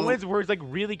those cool. moments where it's, like,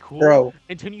 really cool Bro,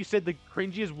 until you said the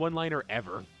cringiest one-liner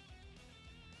ever.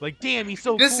 Like, damn, he's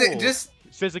so Just, cool. just,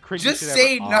 Says the cringiest just shit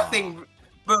say ever. nothing,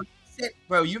 bro.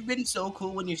 Bro, you've been so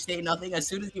cool when you say nothing. As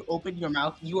soon as you open your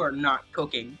mouth, you are not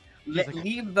cooking. He's like-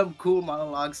 Leave the cool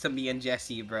monologues to me and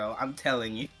Jesse, bro. I'm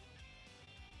telling you.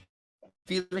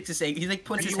 Felix is saying, he's like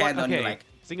puts Do his you want- hand on you okay, like,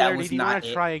 Singularity, was do you want not to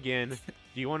it. try again?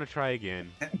 Do you want to try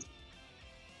again?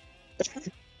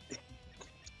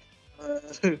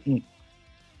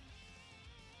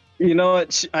 You know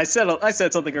what? I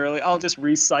said something earlier. I'll just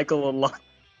recycle a line.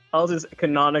 I'll just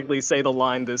canonically say the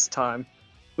line this time.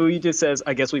 Fuyu just says,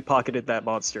 "I guess we pocketed that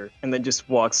monster," and then just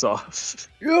walks off.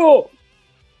 Yo!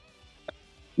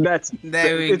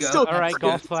 There we it's go. Still All right, That's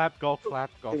golf good. clap, golf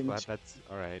clap, golf clap. That's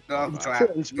all right. Golf golf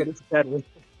clap. cringe, but it's better.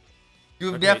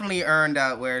 You've Okay. definitely earned,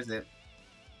 where is it?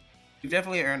 You've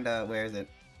definitely earned, where is it?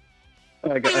 I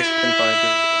can find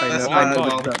it. That's I not know a you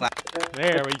golf done. clap.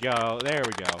 There we go. There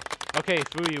we go. Okay,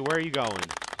 Fuyu, where are you going?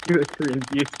 You're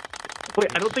cringy. Wait,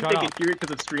 I don't think Shut they up. can hear it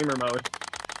because of streamer mode.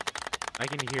 I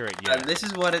can hear it. Yeah. This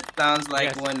is what it sounds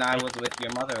like Yes. when I was with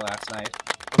your mother last night.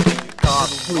 God, All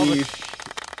the please.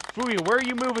 Fuyu, where are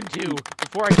you moving to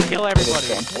before I kill everybody?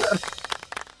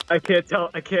 I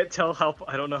can't tell how.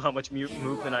 I don't know how much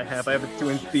movement I have. I have it 2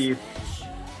 in speed.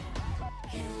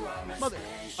 Mother.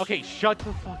 Okay, shut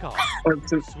the fuck up.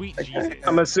 Sweet Jesus.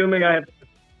 I'm assuming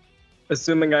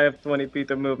I have 20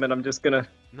 feet of movement. I'm just gonna.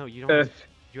 No, you don't.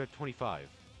 You have 25.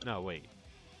 No, wait.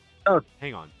 Oh.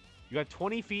 Hang on. You have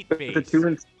 20 feet The base. 2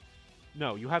 in.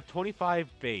 No, you have 25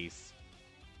 base.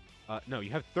 No, you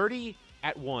have 30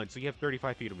 at 1, so you have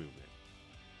 35 feet of movement.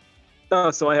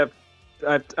 Oh, so I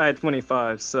had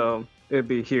 25, so it'd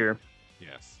be here.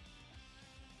 Yes.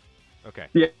 Okay.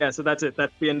 Yeah, so that's it.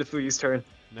 That's the end of Fuyu's turn.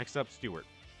 Next up, Stuart.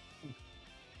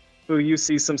 Fuyu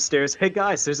sees some stairs. Hey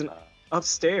guys, there's an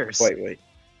upstairs. Wait.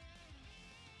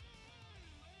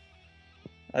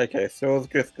 Okay, so it's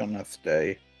just gonna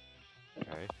stay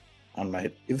Okay. on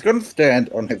my. He's gonna stand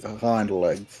on his hind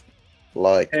legs.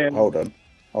 Like, hold on.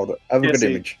 Have a good Jesse.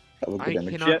 image. Have a good I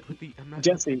image. cannot put the. I'm not gonna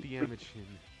Jesse. put the image in.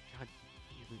 God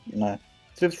damn it. No,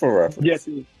 just for reference.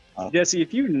 Jesse,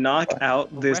 if you knock out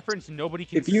For this, reference, nobody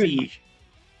can if you- see.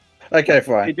 Okay, Hey,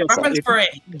 fine. Jesse, Reference if- for it,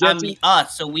 Jesse-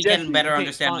 us, so we Jesse, can better okay,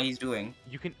 understand what fine. he's doing.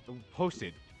 You can post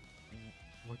it.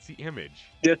 What's the image?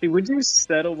 Jesse, would you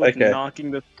settle with Okay.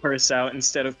 knocking the curse out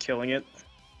instead of killing it?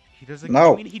 He does.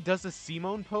 No. You mean he does the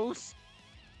Simone pose?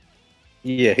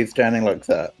 Yeah, he's standing like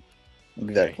that.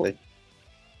 Exactly.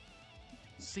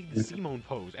 See the Simone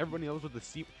pose. Everybody knows what the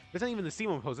Simone. That's not even the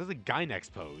Simone pose. That's a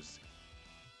Gynex pose.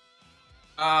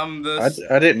 I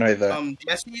didn't know that.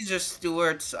 Jesse's just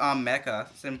Stuart's mecha.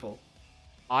 Simple.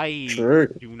 I True.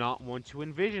 do not want to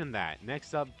envision that.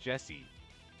 Next up, Jesse.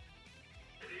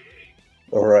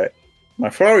 Alright. My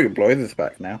flurry blows is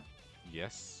back now.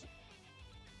 Yes.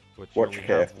 But you Watch only have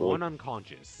carefully. one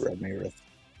unconscious. Ramirez.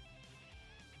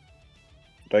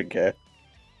 Don't care.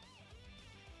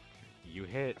 You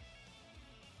hit.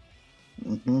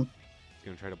 Mm-hmm. He's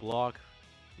gonna try to block.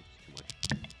 Oops,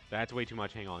 too much. That's way too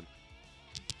much. Hang on.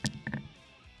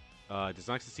 Does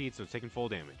not succeed, so it's taking full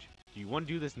damage. Do you want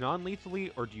to do this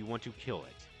non-lethally, or do you want to kill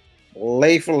it?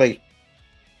 Lethally.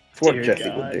 That's what Dear Jesse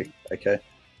God. would do. Okay.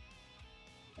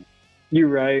 You're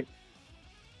right.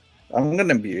 I'm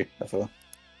gonna imbue. That's all.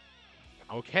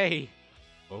 Okay.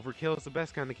 Overkill is the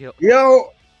best kind of kill.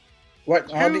 Yo!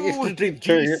 What? How do you do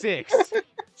two? D6.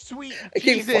 Sweet I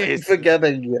keep fucking Jesus.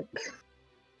 forgetting it.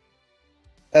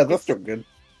 Oh, that's not good.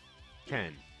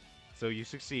 10. So you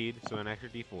succeed, so an extra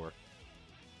D4.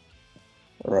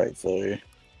 Alright, so.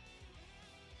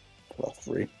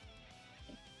 +3.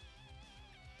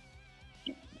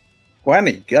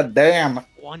 20, goddamn!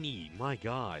 20, my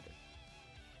god.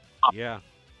 Yeah.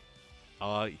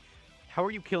 How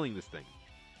are you killing this thing?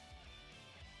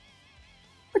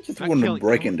 I just Not want to killing-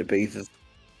 break into pieces.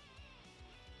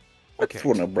 I just Okay.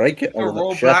 want to break it. A Or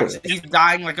the shatter Roblox. it. He's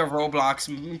dying like a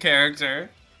Roblox character.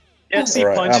 Jesse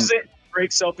Alright, punches it,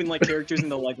 breaks open like characters in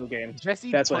the Lego game.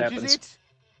 Jesse That's what punches happens.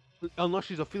 it, unless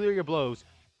she's a flurry of blows,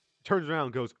 turns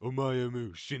around, goes,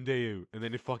 Omayamu, Shindeu, and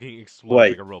then it fucking explodes Wait,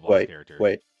 like a Roblox character.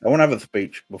 Wait, I want to have a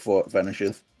speech before it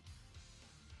vanishes.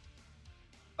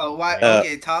 Oh, why? Uh,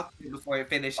 Okay, talk before it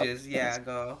finishes. Yeah,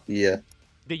 go. Yeah.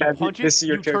 Then Yeah, you punch this it, is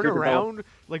your you turn character development. around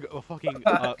like a fucking,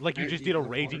 like you just did a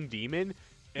raging demon,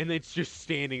 and it's just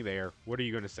standing there. What are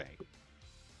you gonna say?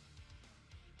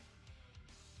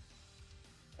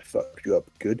 I fucked you up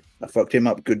good. I fucked him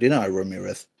up good, didn't I,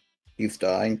 Ramirez? He's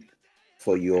dying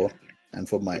for your and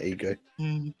for my ego.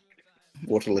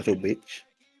 What a little bitch.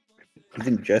 He's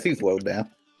in Jesse's world now.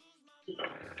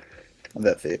 And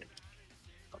that's it.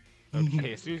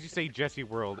 Okay, as soon as you say Jesse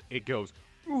World, it goes,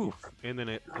 oof, and then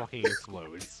it fucking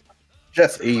explodes.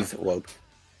 Jesse's world.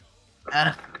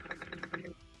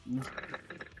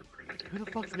 Who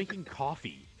the fuck's making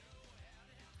coffee?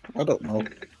 I don't know.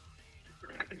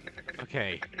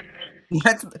 Okay.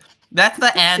 That's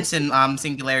the ants in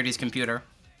Singularity's computer.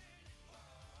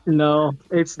 No,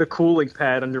 it's the cooling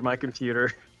pad under my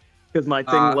computer. Because my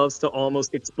thing loves to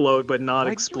almost explode, but not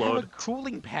Why do you have a explode.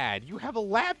 cooling pad? You have a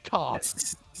laptop.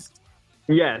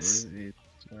 Yes.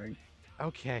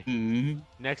 Okay. Mhm.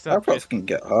 Next up, Laptops can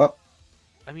get hot.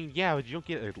 I mean, yeah, but you don't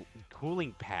get a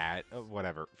cooling pad.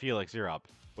 Whatever. Felix, you're up.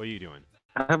 What are you doing?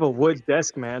 I have a wood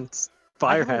desk, man. It's I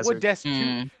fire have a wood hazard. desk too.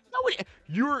 Mm. No, wait,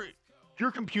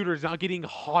 your computer is not getting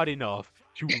hot enough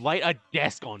to light a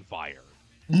desk on fire.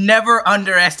 Never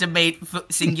underestimate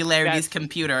Singularity's That's-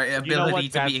 computer You know ability what? to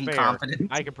That's be fair. incompetent.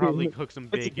 I could probably cook some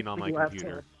It's a bacon on my gaming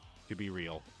computer. laptop. To be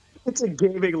real. It's a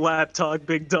gaming laptop,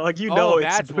 big dog. You know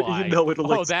it's that's why. you know it'll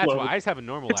Oh, explode. that's why. I just have a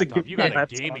normal It's a laptop. You gaming got a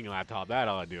laptop. gaming laptop. That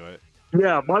ought to do it.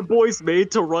 Yeah, my boy's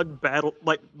made to run battle.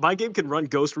 Like my game can run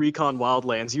Ghost Recon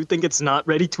Wildlands. You think it's not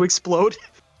ready to explode?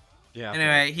 Yeah.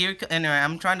 Anyway,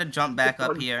 I'm trying to jump back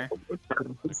up here.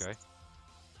 Okay.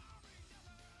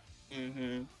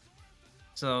 Mm-hmm.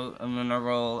 So I'm gonna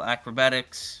roll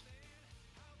acrobatics.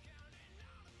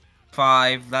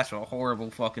 5. That's a horrible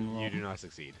fucking roll. You do not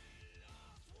succeed.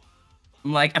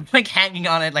 I'm like hanging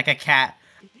on it like a cat.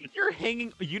 You're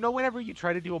hanging. You know, whenever you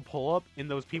try to do a pull up, and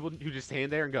those people who just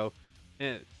stand there and go,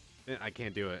 I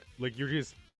can't do it. Like you're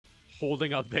just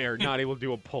holding up there, not able to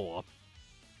do a pull up.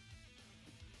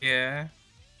 Yeah.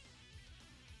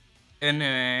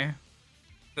 Anyway,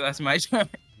 so that's my turn.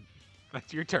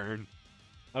 That's your turn.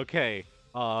 Okay.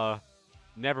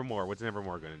 Nevermore. What's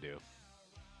Nevermore gonna do?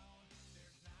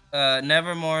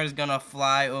 Nevermore is gonna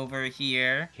fly over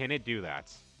here. Can it do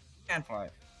that? Can't fly.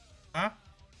 Huh?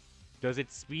 Does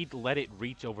its speed let it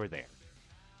reach over there?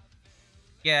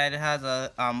 Yeah, it has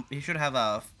a It should have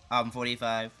a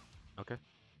 45. Okay.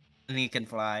 And he can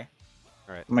fly.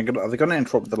 Oh my god, are they going to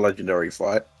interrupt the legendary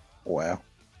fight? Wow.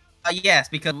 Yes,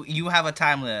 because you have a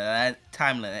time limit,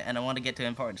 and I want to get to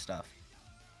important stuff.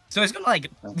 So it's gonna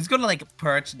like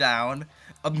perch down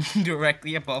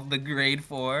directly above the grade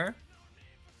 4,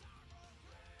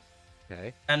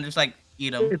 Okay. and just like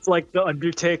eat him. It's like the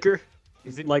Undertaker.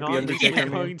 Is it Like not the Undertaker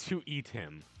going to eat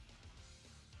him?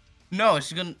 No,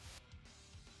 she's gonna.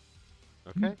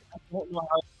 Okay.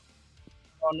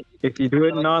 If you do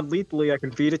it non-lethally, I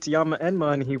can feed it to Yama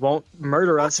Enma and he won't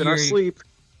murder us in our you. sleep.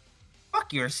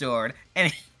 Fuck your sword.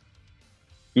 And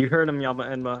You heard him, Yama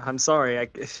Enma. I'm sorry.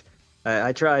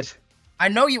 I tried. I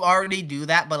know you already do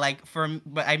that, but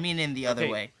but I mean in the other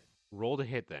Okay. way. Roll to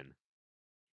hit then.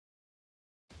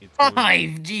 It's going,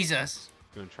 5, Jesus.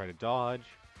 going to try to dodge.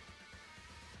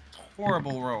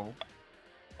 Horrible roll.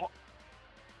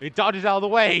 It dodges out of the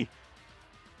way.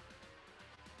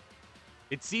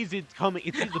 It sees it coming.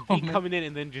 It sees the beat man. coming in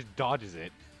and then just dodges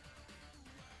it.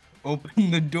 Open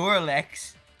the door,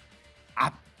 Lex.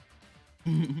 Ah.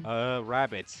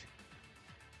 Rabbit.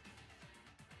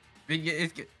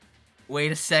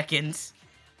 Wait a second.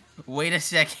 Wait a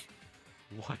second.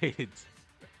 Wait.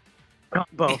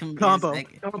 Combo. Give me a Combo.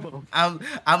 second. Combo.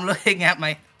 I'm looking at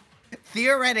my.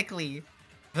 Theoretically,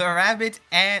 the rabbit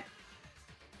and.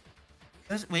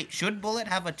 Wait, should Bullet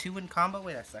have a 2 in combo?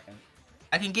 Wait a second.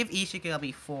 I can give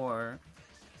Ishikabi 4.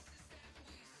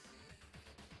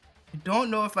 I don't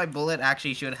know if my Bullet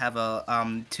actually should have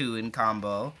a 2 in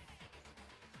combo.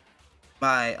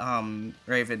 My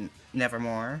Raven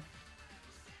Nevermore.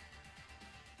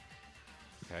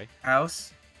 Okay.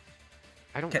 House.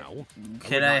 I don't know.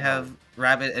 Can would I not have know.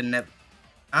 Rabbit and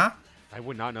Huh? I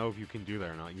would not know if you can do that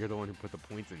or not. You're the one who put the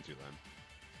points into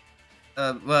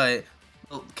them. But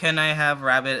can I have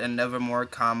Rabbit and Nevermore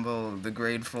combo the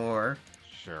grade 4?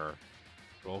 Sure.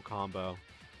 Roll combo.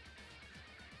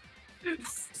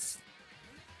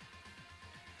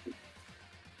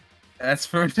 That's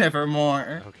for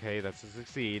Nevermore. Okay, that's a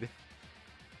succeed.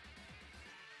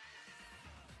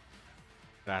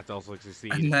 That's also a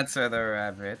succeed. And that's for the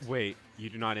rabbit. Wait, you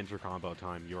do not enter combo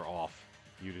time. You're off.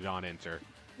 You do not enter.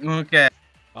 Okay.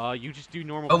 You just do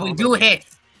normal. Oh, we combo do damage. hit.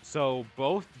 So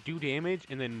both do damage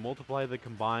and then multiply the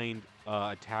combined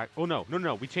attack. Oh no.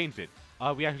 We changed it.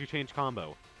 We actually changed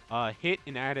combo. Hit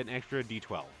and add an extra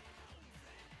d12.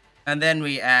 And then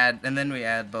we add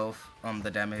both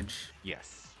the damage.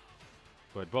 Yes.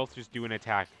 But both just do an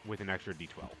attack with an extra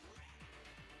d12.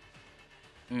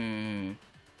 Hmm.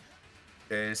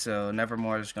 Okay, so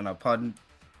Nevermore is gonna pun.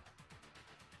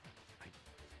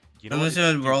 You know I'm what? just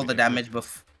gonna It's roll the stupid. damage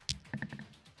before.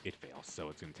 It fails, so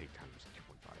it's gonna take times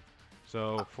 2.5.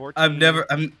 So 14.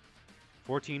 I'm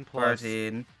 14 plus.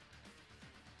 14.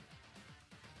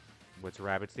 What's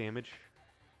rabbit's damage?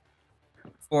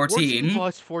 14.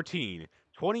 plus 14.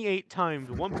 28 times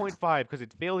 1.5 because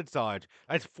it failed its dodge.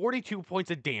 That's 42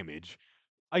 points of damage.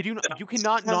 You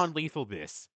cannot non-lethal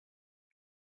this.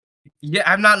 Yeah,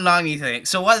 I'm not long anything.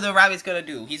 So what the rabbit's gonna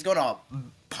do? He's gonna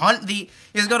punt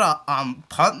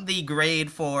the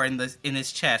grade 4 in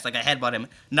his chest, like I headbutt him,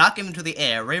 knock him into the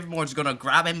air. Ravenmore's gonna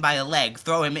grab him by a leg,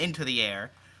 throw him into the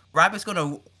air. Rabbit's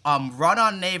gonna run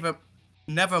on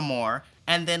Nevermore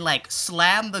and then like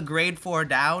slam the grade 4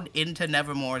 down into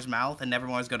Nevermore's mouth, and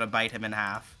Nevermore's gonna bite him in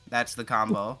half. That's the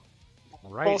combo.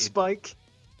 Right. Spike.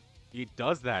 It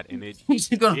does that, and it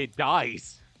Gonna- it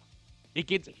dies. It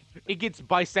gets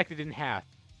bisected in half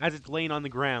as it's laying on the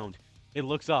ground. It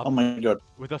looks up Oh my god.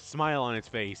 with a smile on its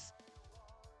face,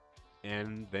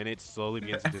 and then it slowly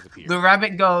begins to disappear. The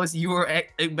rabbit goes, "You were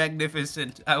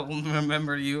magnificent. I will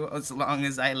remember you as long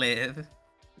as I live."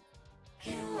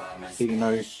 You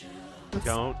know,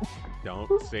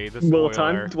 Don't say the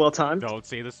spoiler. Well timed. Don't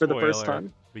say the For spoiler. the first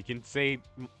time. We can say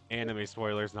anime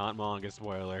spoilers, not manga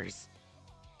spoilers.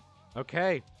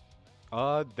 Okay.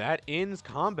 That ends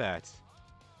combat.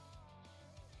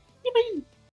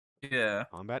 Yeah.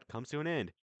 Combat comes to an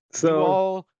end. You So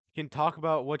all can talk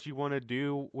about what you want to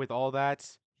do with all that.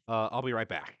 I'll be right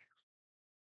back.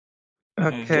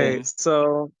 okay, Mhm.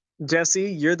 so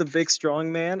Jesse, you're the big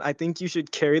strong man. I think you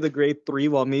should carry the grade 3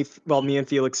 while me and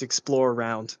Felix explore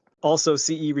around. Also,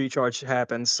 CE recharge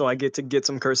happens, so I get to get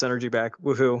some curse energy back.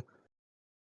 Woohoo!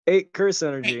 8 curse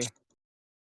energy.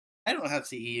 I don't have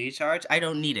CE recharge. I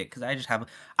don't need it because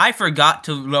I forgot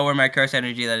to lower my curse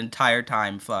energy that entire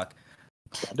time. Fuck.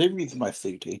 I didn't use my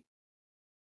CT.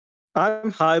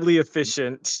 I'm highly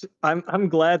efficient. I'm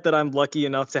glad that I'm lucky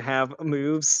enough to have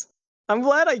moves. I'm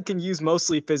glad I can use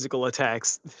mostly physical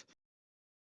attacks.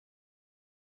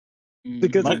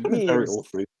 Because I it couldn't carry means all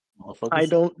three. I motherfuckers.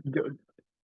 don't.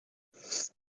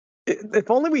 If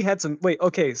only we had some. Wait,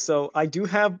 okay. So I do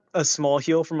have a small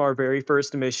heal from our very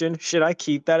first mission. Should I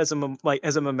keep that as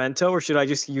as a memento, or should I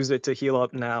just use it to heal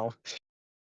up now?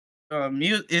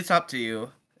 It's up to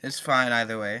you. It's fine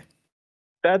either way.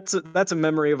 That's a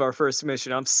memory of our first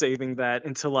mission. I'm saving that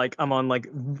until like I'm on like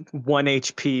 1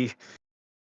 HP.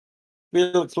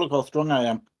 Felix, look how strong I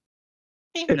am.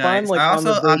 If Nice. I'm like I on the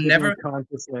also verge of never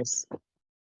consciousness,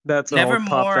 that's all pop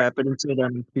Nevermore that. But until then,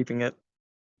 I'm keeping it.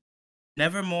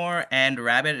 Nevermore and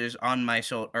Rabbit is on my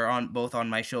shoulder, or both on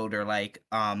my shoulder, like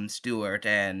Stewart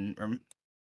and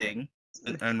thing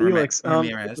and Felix,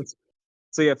 Ramirez.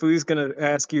 so yeah, Fui's gonna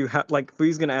ask you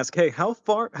Fui's gonna ask, hey, how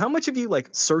much have you like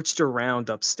searched around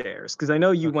upstairs? Because I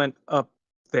know you Okay. went up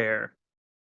there.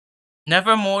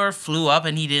 Nevermore flew up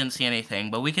and he didn't see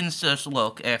anything, but we can just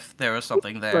look if there was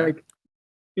something there. Like,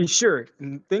 sure,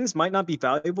 things might not be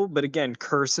valuable, but again,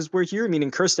 curses were here,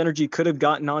 meaning cursed energy could have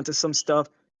gotten onto some stuff.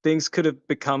 Things could have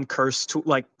become cursed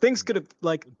to things could have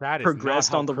like That is not progressed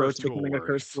how on the road curse to tool becoming a cursed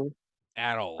works tool.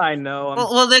 at all. I know.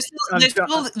 Well, I'm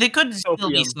there could still be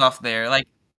Opium. stuff there. Like,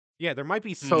 Yeah, there might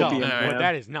be stuff, Opium, but man.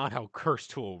 that is not how curse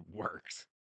tool works.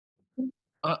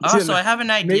 also, I have an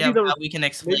idea of maybe how we can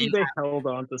explain. Maybe they held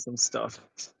on to some stuff.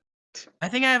 I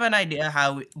think I have an idea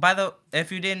how.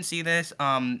 If you didn't see this,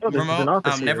 Oh, there's an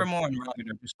office here. Nevermore and Rabbit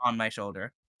are just on my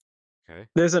shoulder. Okay.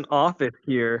 There's an office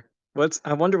here.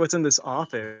 I wonder what's in this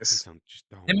office. Just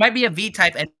don't. It might be a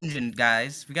V-type engine,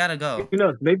 guys. We gotta go. Who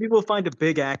knows? Maybe we'll find a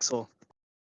big axle.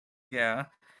 Yeah.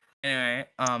 Anyway,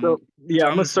 So yeah,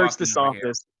 I'm gonna John's search walking this over here.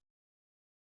 office.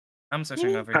 I'm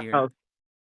searching over here. Oh,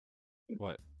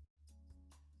 What?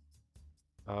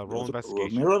 Roll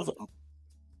investigation. Ramirez?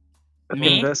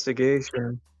 Me?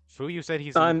 Investigation. Fu, you said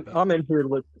he's. I'm in here.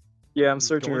 Look, yeah, I'm He's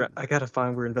searching. going- I gotta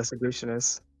find where investigation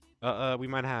is. We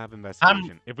might have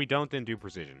investigation. If we don't, then do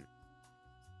precision.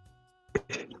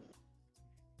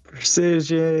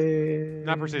 Precision.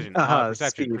 Not precision.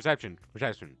 Speed. Perception.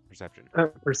 Perception.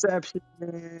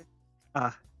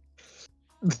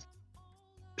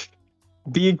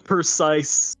 Being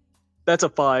precise. That's a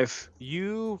 5.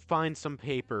 You find some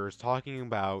papers talking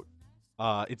about.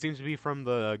 It seems to be from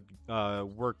the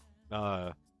work.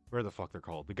 Where the fuck they're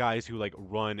called? The guys who like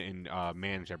run and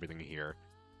manage everything here.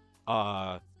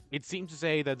 It seems to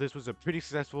say that this was a pretty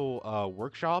successful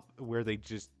workshop where they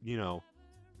just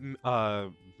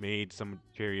made some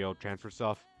material transfer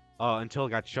stuff until it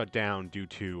got shut down due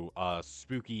to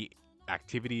spooky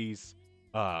activities,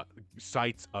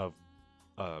 sites of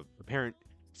apparent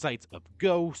sites of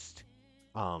ghosts,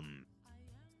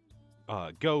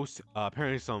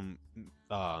 apparently some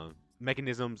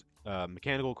mechanisms,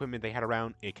 mechanical equipment they had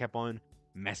around. It kept on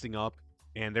messing up,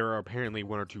 and there are apparently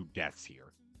 1 or 2 deaths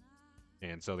here,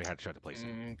 and so they had to shut the place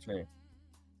down. Okay.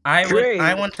 I Great.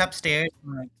 went upstairs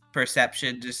for like,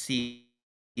 perception to see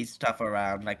stuff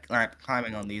around, like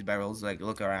climbing on these barrels, like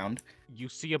look around. You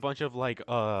see a bunch of like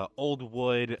old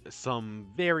wood, some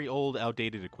very old,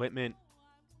 outdated equipment,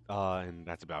 and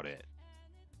that's about it.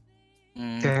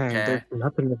 Dang, Okay. there's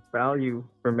nothing of value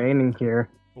remaining here.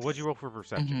 What'd you roll for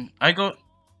perception? I go.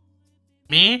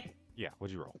 Me? Yeah,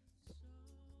 what'd you roll?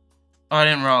 Oh, I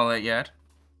didn't roll it yet.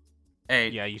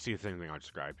 8. Yeah, you see the same thing I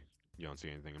described. You don't see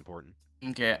anything important.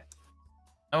 Okay.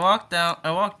 I walk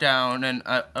down and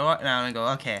I walk down and go,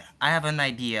 okay, I have an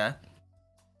idea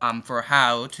for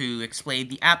how to explain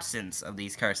the absence of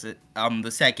these curses.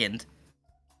 The second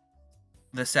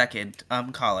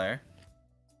color.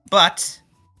 But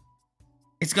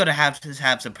it's gonna have to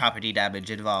have some property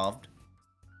damage involved.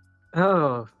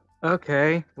 Oh,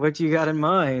 okay. What you got in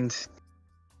mind?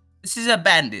 This is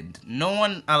abandoned. No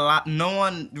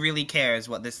one really cares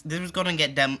what this was gonna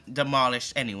get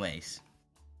demolished anyways.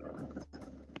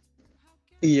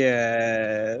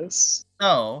 Yes.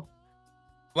 So,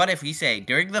 what if we say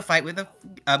during the fight with the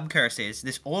curses,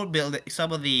 this old building,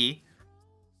 some of the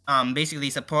basically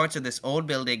supports of this old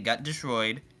building got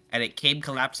destroyed, and it came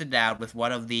collapsing down with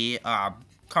one of the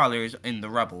collars in the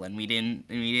rubble, and we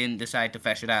didn't decide to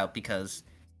fetch it out because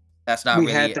that's not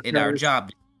really in our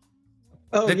job.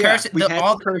 Oh, The yeah, curse- we the- had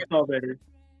all the the- curse already.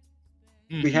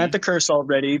 We Mhm. had the curse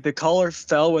already. The collar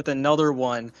fell with another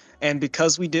one, and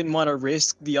because we didn't want to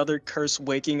risk the other curse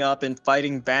waking up and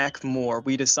fighting back more,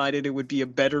 we decided it would be a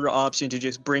better option to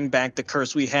just bring back the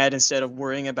curse we had instead of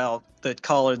worrying about the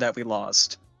collar that we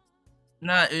lost.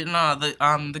 No. When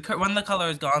the color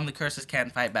is gone, the curses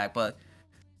can't fight back. But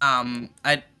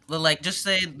just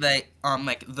say that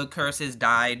the curses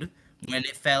died when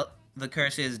it fell. The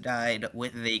curses died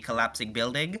with the collapsing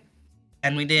building,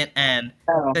 and we didn't. And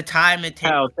How? the time it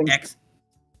How? takes.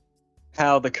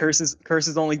 How the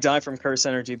curses only die from curse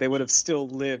energy. They would have still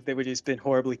lived. They would have just been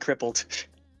horribly crippled.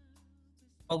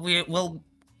 Well,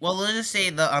 let's just say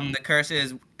the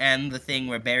curses and the thing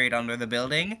were buried under the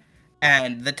building,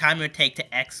 and the time it would take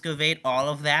to excavate all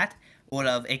of that would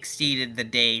have exceeded the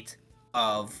date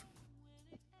of.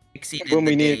 When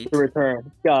we needed to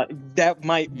return. God, that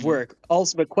might Mhm. work.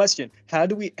 Also, but question: how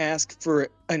do we ask for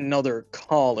another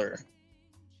collar?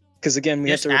 Because again, we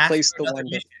Just have to ask replace for the another one.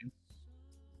 mission.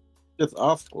 Just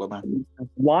ask Lemon.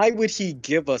 Why would he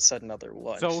give us another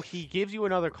one? So he gives you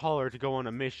another color to go on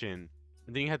a mission,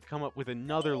 and then you have to come up with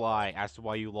another lie as to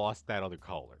why you lost that other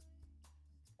color.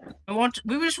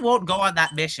 We just won't go on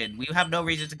that mission. We have no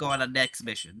reason to go on the next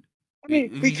mission. I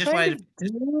mean, we just kind wanted of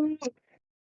do.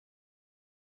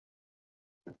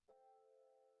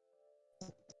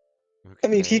 I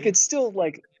mean, he Okay. could still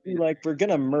like be like, we're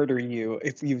gonna murder you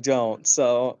if you don't.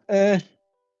 So, and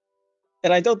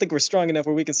I don't think we're strong enough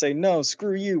where we can say no,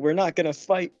 screw you, we're not gonna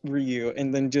fight Ryu,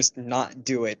 and then just not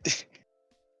do it.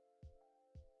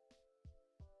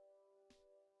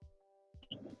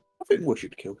 I think we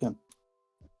should kill him.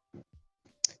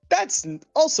 That's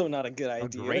also not a good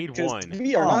idea. grade because 1.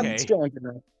 we are Okay. not strong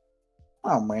enough.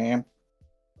 Oh man.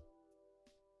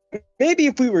 Maybe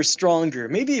if we were stronger,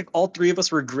 maybe if all three of us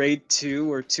were grade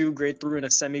 2 or 2 grade 3 and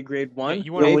a semi-grade 1,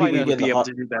 you wanna maybe fight we a- would be able hot-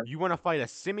 to do that. You want to fight a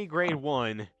semi-grade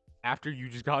 1 after you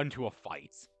just got into a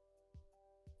fight.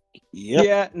 Yep.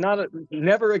 Yeah,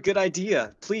 never a good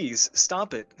idea. Please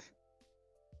stop it.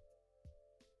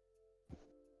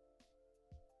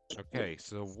 Okay,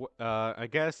 so I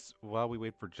guess while we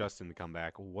wait for Justin to come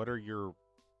back, what are your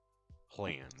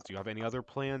plans? Do you have any other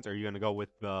plans? Or are you going to go with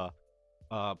the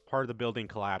part of the building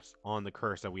collapsed on the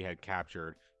curse that we had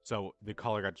captured, so the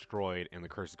color got destroyed and the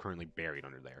curse is currently buried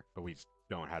under there, but we just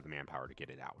don't have the manpower to get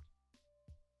it out?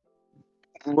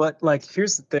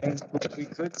 Here's the thing. We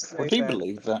could say Would he that.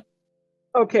 believe that?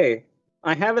 Okay,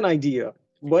 I have an idea.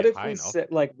 What get if high we enough. say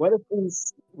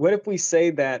what if we say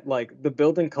that like the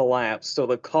building collapsed, so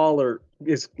the collar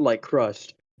is like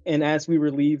crushed, and as we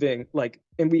were leaving,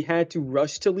 and we had to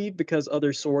rush to leave because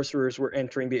other sorcerers were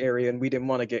entering the area and we didn't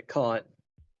want to get caught.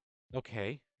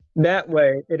 Okay. That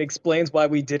way, it explains why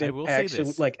we didn't will say actually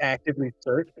this. actively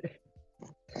search.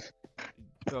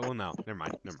 Oh, well, no. Never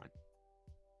mind.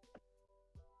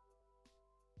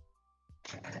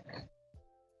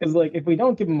 Because if we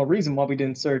don't give him a reason why we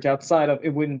didn't search outside of it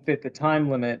wouldn't fit the time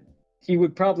limit, he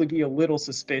would probably be a little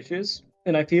suspicious.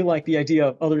 And I feel like the idea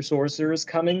of other sorcerers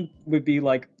coming would be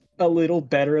a little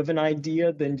better of an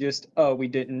idea than just, oh, we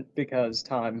didn't because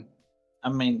time. I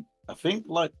mean, I feel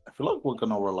like we're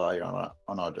gonna rely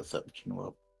on our deception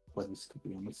weapons, to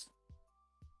be honest.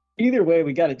 Either way,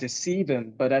 we got to deceive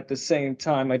him, but at the same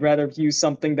time, I'd rather use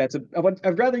something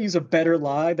I'd rather use a better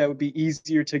lie that would be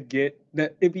easier to get.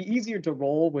 That it'd be easier to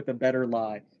roll with a better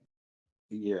lie.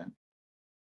 Yeah.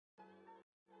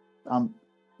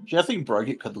 Jesse broke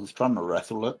it because he was trying to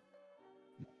wrestle it.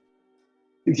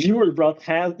 You were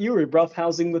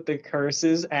roughhousing with the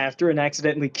curses after and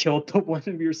accidentally killed the one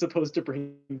we were supposed to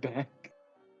bring back.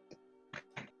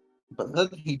 But then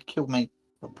he'd kill me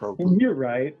Appropriate. You're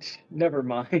right. Never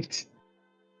mind.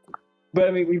 But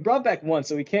I mean, we brought back one,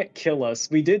 so he can't kill us.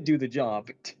 We did do the job.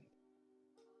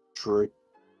 True.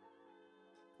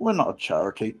 We're not a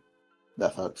charity.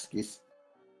 That's our excuse.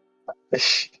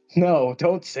 No,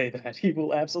 don't say that. He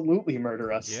will absolutely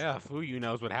murder us. Yeah, Fuyu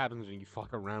knows what happens when you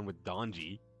fuck around with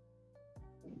Donji.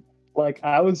 Like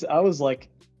I was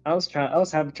trying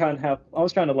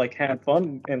to like have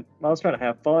fun, and I was trying to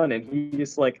have fun, and he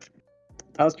just like,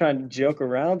 I was trying to joke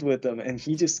around with him, and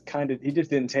he just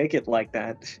didn't take it like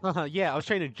that. Yeah, I was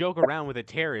trying to joke around with a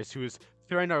terrorist who has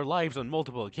threatened our lives on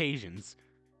multiple occasions.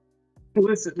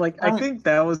 Listen, like I think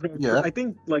that was, yeah. I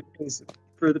think like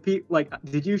for the people, like,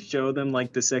 did you show them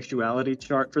like the sexuality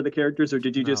chart for the characters, or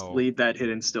did you just No. leave that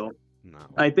hidden still? No.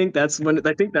 I think that's one of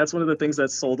the things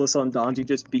that sold us on Donji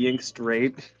just being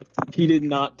straight. He did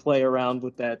not play around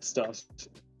with that stuff.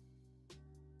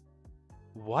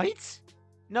 What?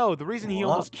 No, the reason he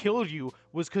What? almost killed you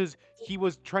was because he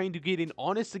was trying to get an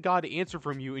honest-to-God answer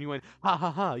from you, and you went, ha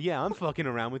ha ha, yeah, I'm fucking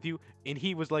around with you. And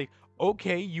he was like,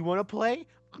 okay, you want to play?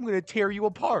 I'm going to tear you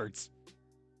apart.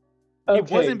 Okay,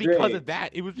 It wasn't because great. of that.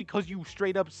 It was because you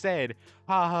straight up said,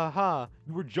 ha ha ha.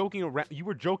 You were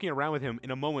joking around with him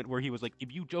in a moment where he was like,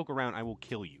 if you joke around, I will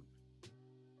kill you.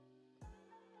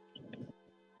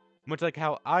 Much like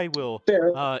how I will,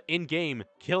 Fair. in-game,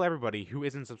 kill everybody who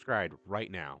isn't subscribed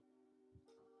right now.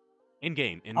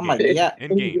 In-game, Oh my in-game, God.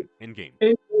 in-game, in-game.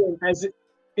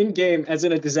 In game, as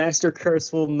in a disaster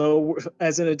curse will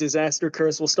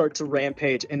start to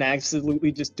rampage and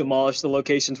absolutely just demolish the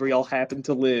locations where y'all happen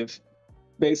to live,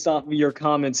 based off of your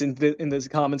comments in this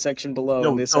comment section below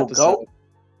in this episode.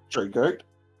 Joe Goat.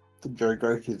 The Joe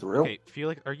Goat is real. Okay,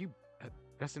 Felix, are you,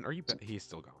 Dustin? Are you? He's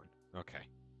still going. Okay.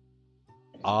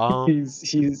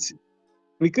 He's.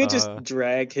 We could just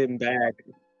drag him back.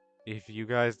 If you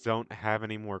guys don't have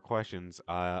any more questions,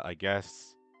 I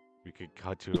guess we could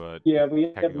cut to a Yeah, we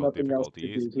have technical nothing else to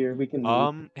difficulties. do here. We can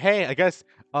leave. Hey, I guess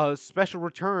a special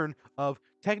return of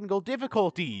technical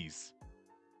difficulties.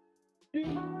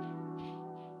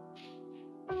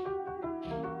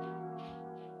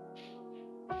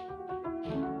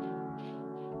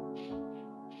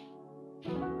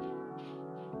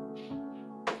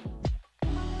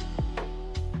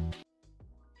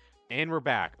 And we're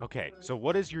back. Okay, so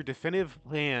what is your definitive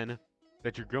plan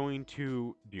that you're going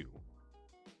to do?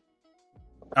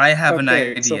 I have an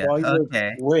Okay, idea. so while you were-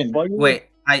 Okay. Win. While you were Wait,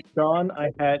 gone,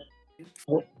 I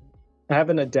have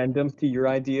an addendum to your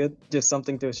idea, just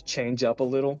something to change up a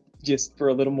little, just for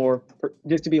a little more,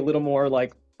 just to be a little more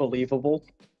like believable.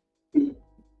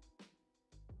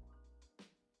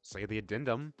 Say the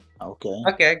addendum. Okay.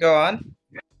 Okay, go on.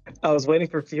 I was waiting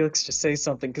for Felix to say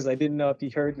something because I didn't know if he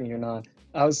heard me or not.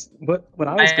 What I was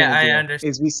going I to do understand.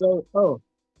 is we saw,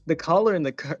 the collar and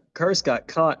the curse got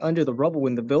caught under the rubble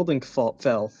when the building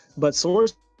fell, but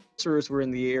sorcerers were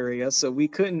in the area, so we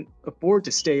couldn't afford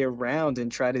to stay around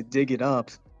and try to dig it up.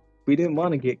 We didn't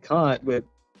want to get caught with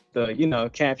the,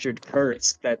 captured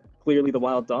curse that clearly the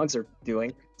wild dogs are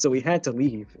doing, so we had to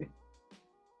leave.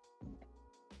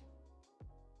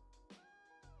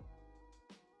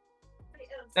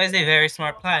 That is a very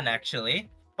smart plan, actually.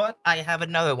 But I have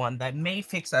another one that may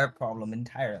fix our problem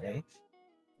entirely.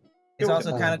 It's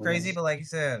also kind of crazy, but like I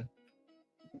said.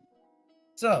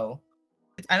 So,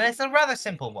 and it's a rather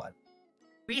simple one.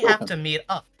 We have to meet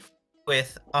up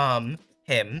with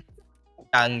him,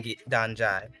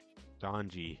 Danjai.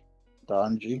 Donji.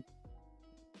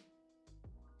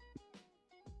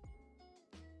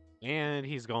 And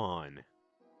he's gone.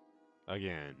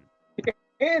 Again.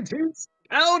 And who's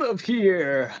out of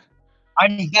here?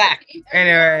 I'm back.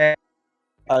 Anyway.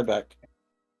 I'm back.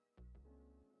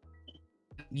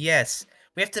 Yes,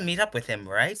 we have to meet up with him,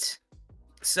 right?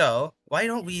 So, why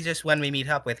don't we just, when we meet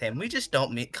up with him, we just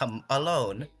don't come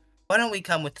alone? Why don't we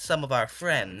come with some of our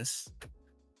friends?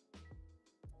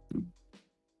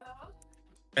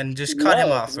 And just cut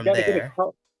him off from there.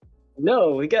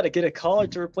 No, we gotta get a collar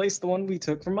to replace the one we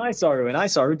took from Isaru, and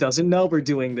Isaru doesn't know we're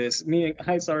doing this. Meaning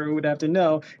Isaru would have to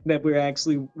know that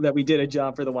we did a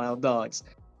job for the wild dogs.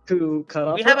 Who cut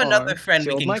off We her have another arm, friend we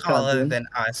killed can my call other cousin. than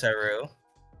Isaru.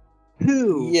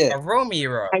 Who? Yeah. A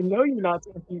Romero. I know you're not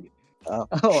talking. Oh,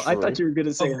 I thought you were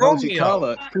gonna say Romeo.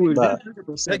 Hoshikawa, who would But-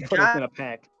 100% The put us guy- in a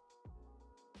pack.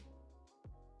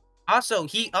 Also,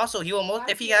 he will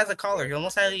if he has a collar, he'll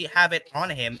most likely have it on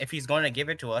him if he's going to give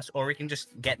it to us, or we can just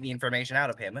get the information out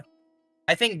of him.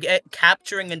 I think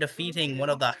capturing and defeating one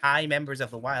of the high members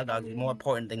of the Wild Dogs is more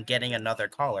important than getting another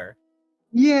collar.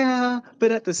 Yeah,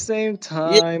 but at the same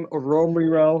time,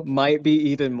 Romero might be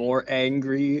even more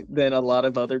angry than a lot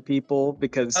of other people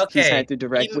because he's Okay, had to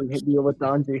directly deal with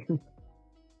Donji.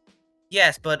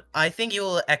 Yes, but I think you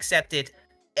will accept it.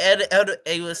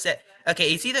 It will say,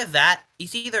 okay, it's either that,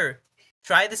 it's either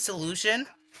try the solution,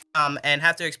 and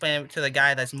have to explain it to the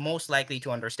guy that's most likely to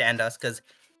understand us, because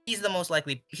he's the most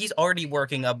likely. He's already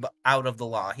working out of the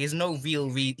law. He has no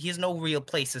real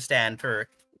place to stand for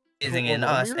using in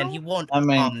us, and he Romero? won't I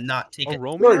mean, not take A it. very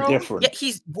Romero? different. Yeah,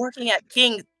 he's working at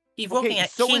King. He's working Okay,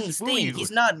 at so is King's thing. Fuyu.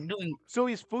 He's not doing. So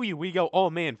is Fuyu. We go, oh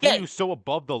man, Yeah. Fuyu's so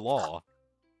above the law.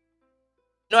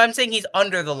 No, I'm saying he's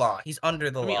under the law. He's under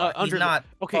the law. He's under the- not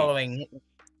okay. following.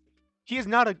 He is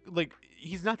not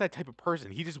he's not that type of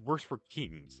person. He just works for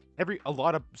kings. A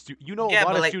lot of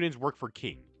students work for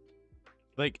king.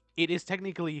 Like, it is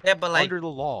technically Yeah, but like, under the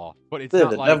law, but it's They're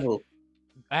not the like devil.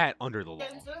 at under the law.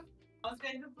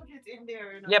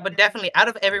 yeah, but definitely out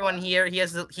of everyone here,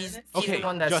 he's Okay, the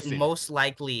one that's Justin. most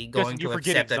likely going you're to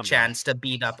forgetting accept a something. chance to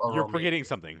beat up a You're Romeo. forgetting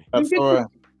something. That's alright.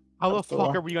 How the That's fuck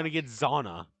alright. are we gonna get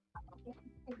Zana?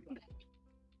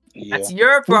 Yeah. That's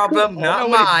your problem, not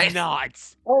no, mine. it's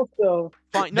not. Also,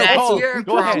 Fine. No, That's call your him.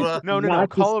 Go ahead. problem. No. Not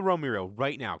Call a Romero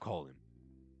right now. Call him.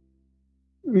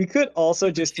 we could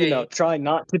also just, Okay. try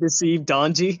not to deceive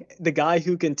Donji, the guy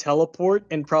who can teleport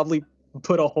and probably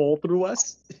put a hole through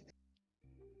us.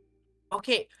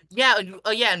 Okay, yeah,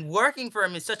 and working for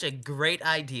him is such a great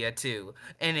idea too.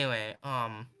 Anyway,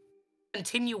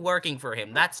 continue working for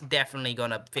him. That's definitely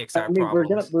gonna fix our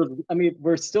problems.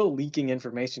 We're still leaking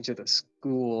information to the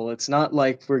school. It's not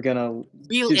like we're gonna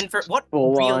What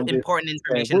full real on just important say,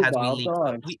 information "We're has we wild leaked?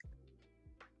 dogs."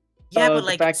 Yeah, but the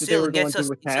like fact that they still were going gets to us.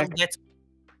 Still attack. gets.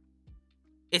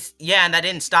 It's and that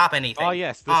didn't stop anything. Oh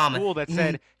yes, the school that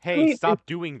said, "Hey, mean, stop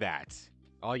doing that."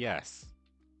 Oh yes.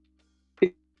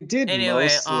 It did Anyway,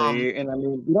 mostly, and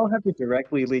we don't have to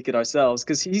directly leak it ourselves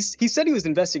because he said he was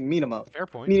investing Minamo. Fair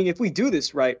point. Meaning, if we do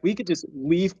this right, we could just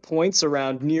leave points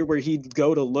around near where he'd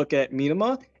go to look at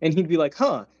Minama, and he'd be like,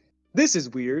 "Huh, this is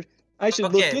weird. I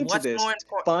should look Okay, into what's this, more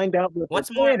important? find out what What's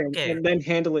they're more- planning, okay. and then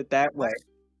handle it that way."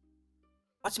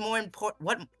 What's more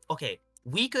important? Okay,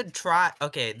 we could try.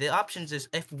 Okay, the options is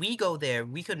if we go there,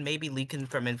 we could maybe leak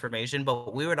from information,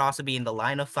 but we would also be in the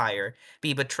line of fire,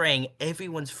 be betraying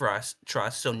everyone's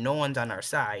trust, so no one's on our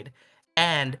side,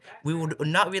 and we would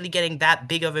not really getting that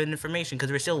big of information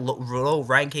because we're still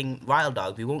low-ranking wild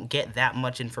dogs. We won't get that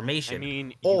much information. I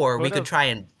mean, or we could try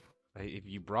and. If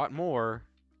you brought more.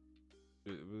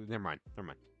 Never mind.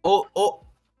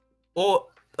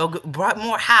 Brought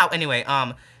more. How? Anyway,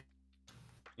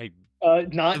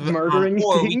 Not murdering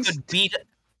or things. we could beat.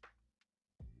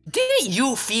 Didn't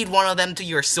you feed one of them to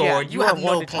your sword? Yeah, you you have are no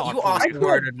one to point. talk You to also me.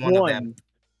 murdered one of them.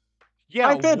 Yeah,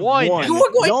 I said one. one. You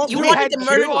were going. Y'all- You We wanted had to two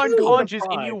murder unconscious,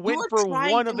 five. and you You went were for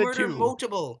trying one to of the murder two.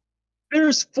 multiple.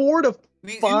 There's 4 to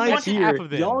You 5 want here. half of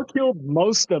them. Y'all killed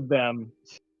most of them.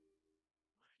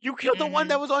 You killed the one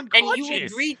that was and unconscious. you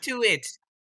agreed to it.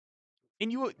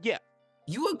 And you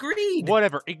You agreed.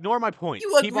 whatever. Ignore my point. You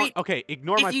Keep on. agreed. Okay,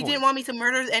 ignore my If you point. didn't want me to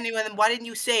murder anyone, then why didn't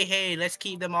you say, "Hey, let's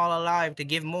keep them all alive to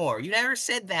give more"? You never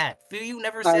said that. You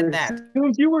never I said that.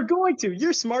 assumed you were going to.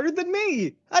 You're smarter than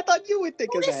me. I thought you would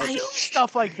think of that.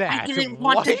 Stuff like that. I didn't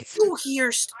want to What? do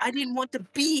here. I didn't want to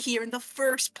be here in the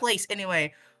first place.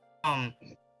 Anyway,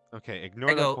 Okay,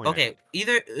 ignore the point.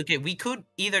 okay, we could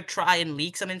either try and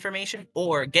leak some information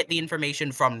or get the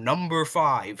information from number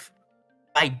 5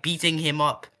 by beating him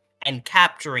up and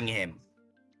capturing him.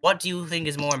 What do you think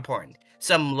is more important?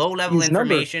 Some low-level He's number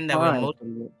information that will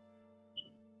 5.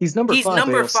 He's number He's 5.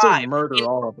 number but he'll still 5. murder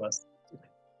all of us.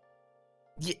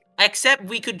 Except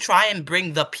we could try and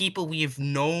bring the people we've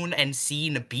known and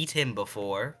seen beat him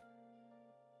before.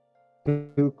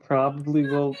 Who probably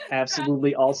will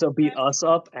absolutely also beat us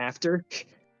up after.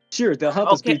 Sure, they'll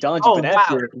help us Okay. beat Donji, Oh, but wow.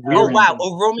 after. Oh we're wow!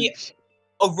 in.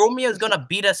 Romeo's gonna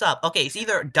beat us up. Okay, it's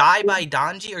either die by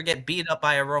Donji or get beat up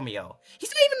by a Romeo. He's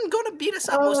not even gonna beat us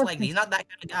up, most likely. He's not that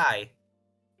kind of guy.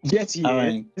 Yes, he I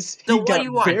mean- is. So He what do got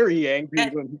you want? very angry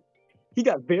when he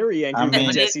got very angry I when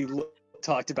mean- Jesse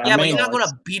talked about Yeah, the but he's not dogs.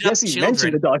 gonna beat up Jesse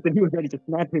mentioned the children. dogs and he was ready to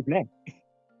snap his neck.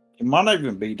 It might not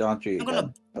even be Donji I'm gonna-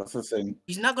 again. That's the thing.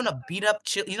 He's not gonna beat up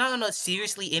He's not gonna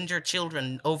seriously injure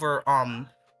children over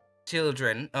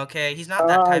children. Okay, he's not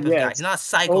that type of guy. yes. He's not a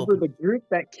psycho. Over the group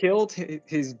that killed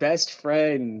his best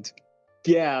friend.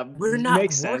 Yeah, We're not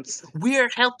makes sense. We're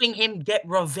helping him get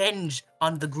revenge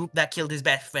on the group that killed his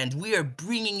best friend. We are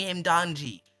bringing him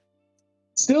Donji.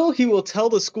 Still, he will tell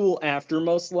the school after,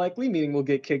 most likely, meaning we'll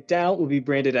get kicked out, we'll be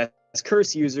branded as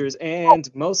curse users, and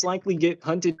most likely get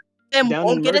hunted Them down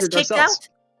won't and get us murdered kicked ourselves. out.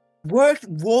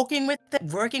 Working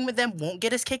with them won't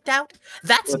get us kicked out.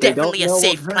 That's Well, they don't definitely a know what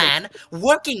safe hurt. plan.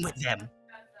 Working with them.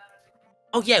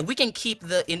 Oh yeah, we can keep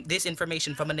this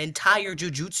information from an entire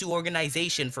Jujutsu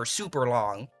organization for super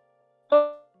long.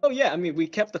 Oh yeah, I mean, we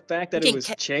kept the fact that We it can was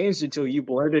ke- changed until you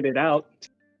blurted it out.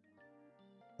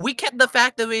 We kept the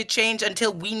fact that it changed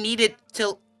until we needed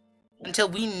to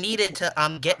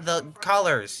get the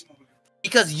colors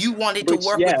because you wanted to Which,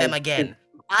 work with yeah, them again.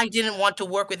 I didn't want to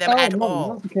work with them oh at no, all.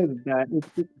 not because of that.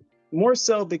 It's more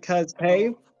so because,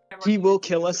 hey, he will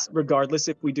kill us regardless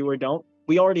if we do or don't.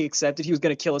 We already accepted he was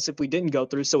going to kill us if we didn't go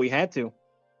through, so we had to.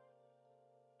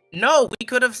 No, we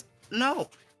could have. No,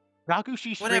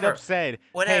 Rakushi straight whatever. up said,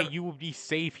 Whatever. "Hey, you will be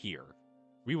safe here.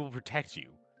 We will protect you."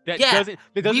 That Yeah, doesn't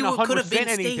we 100% could have been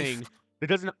anything. safe. That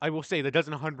doesn't. I will say that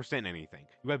doesn't 100% anything.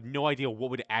 You have no idea what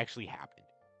would actually happen.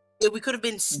 We could have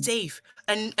been safe,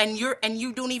 and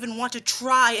you don't even want to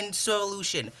try in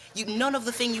solution. None of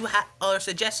the thing you are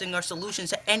suggesting are solutions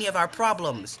to any of our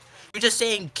problems. You're just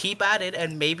saying keep at it,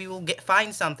 and maybe we'll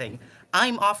find something.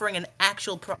 I'm offering an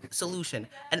actual solution,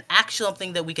 an actual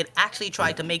something that we could actually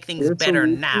try to make things Your better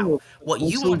solution now. will What you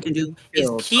eventually want to get do us is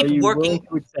killed. keep Are you willing working.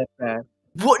 to accept that?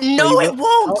 What? Are No, you it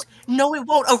won't. No, it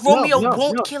won't. A No, Romeo no,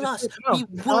 won't no, kill us. no,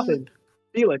 We stop it.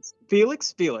 won't.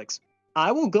 Felix,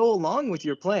 I will go along with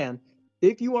your plan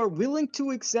if you are willing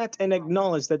to accept and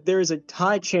acknowledge that there is a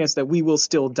high chance that we will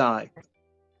still die.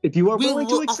 If you are We willing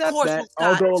to will, of accept course, that, we'll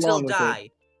I'll die. go Still along with it.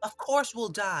 die. Of course, we'll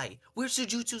die. We're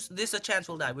Jujutsu. There's a chance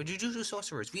we'll die. We're Jujutsu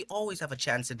sorcerers. We always have a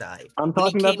chance to die. I'm When he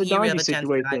talking about came the here, we have Donji a chance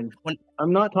to die. situation. When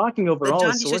I'm not talking the overall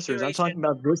as Donji sorcerers. I'm talking situation,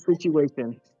 about this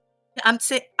situation.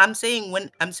 I'm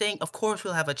saying, of course,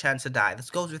 we'll have a chance to die.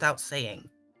 This goes without saying.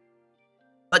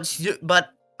 But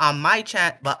on my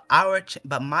chat, but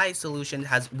my solution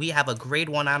we have a grade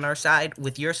 1 on our side.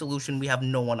 With your solution, we have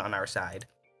no one on our side.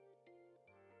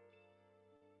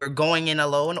 You're going in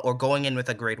alone or going in with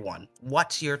a grade 1.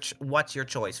 What's your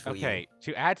choice for you? Okay,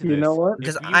 to add to You this, know what?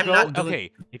 Because if you I'm go, not doing.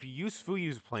 okay, if you use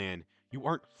Fuyu's plan, you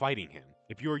aren't fighting him.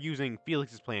 If you are using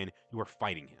Felix's plan, you are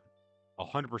fighting him.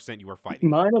 100% you are fighting.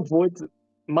 Mine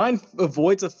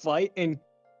avoids a fight and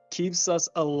keeps us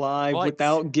alive But-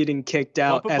 without getting kicked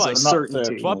out but- as a but-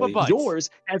 certainty. But- Yours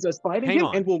has us fighting Hang him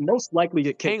on. and will most likely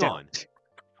get kicked Hang out. on.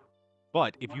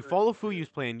 But if you follow Fuyu's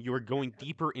plan, you are going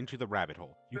deeper into the rabbit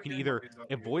hole. You can either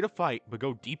avoid a fight but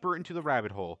go deeper into the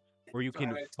rabbit hole, or you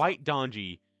can fight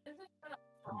Donji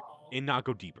and not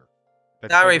go deeper.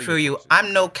 That's Sorry, both of your Fuyu. choices.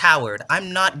 I'm no coward.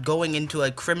 I'm not going into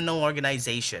a criminal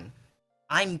organization.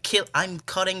 I'm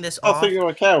cutting this I off thought you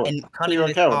were a coward. and cutting you're a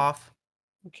this coward. off.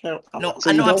 Okay. No, So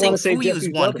I you know. I'm don't saying wanna save Fuyu's Jesse's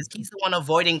one brother? because he's the one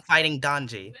avoiding fighting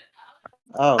Donji.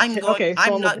 Oh, I'm going. Okay, so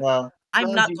I'm not. well,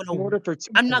 I'm not Donji, in gonna. order for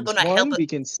two I'm not things. gonna help One, it. we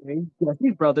can save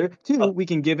Jesse's brother. Two, we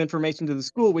can give information to the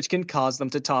school, which can cause them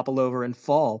to topple over and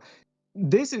fall.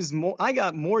 This is more. I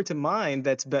got more to mine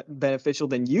that's beneficial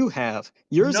than you have.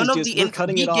 Yours None is of just the we're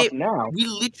cutting it off now. We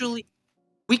literally.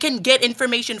 We can get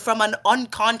information from an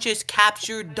unconscious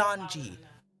captured Donji.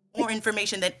 More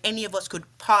information than any of us could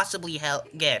possibly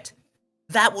get.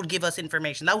 That would give us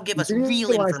information. That would give us You real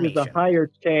realize there's information. a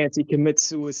higher chance he commits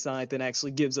suicide than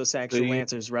actually gives us actual you-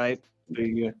 answers, right? I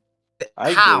agree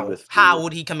How? with How you.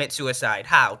 would he commit suicide?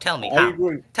 How? Tell me. I How?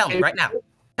 agree. Tell me right now.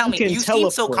 Tell He me. can You seem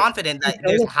so teleport. confident that He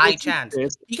there's a high teleports chance.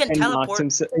 Chris He can and knocks teleport.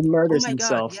 himself and Oh murders my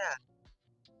himself. god!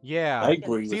 Yeah. I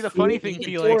agree See, with the you. funny He thing, can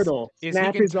Felix, portal, is he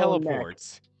snap can his own neck.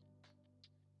 teleport.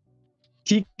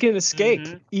 He can escape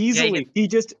Mhm. easily. He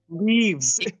just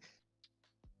leaves.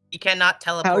 He cannot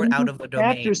How teleport do out you of the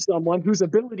capture domain. someone whose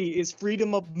ability is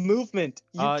freedom of movement?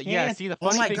 You can't. Yeah, see, the Oh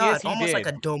funny my thing god! is he Almost did. like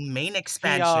a domain He,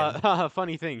 expansion.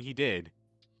 funny thing, he did.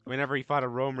 Whenever he fought a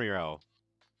Romero,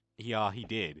 he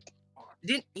did.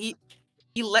 Didn't he?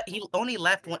 He only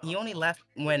left when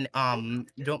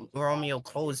Romeo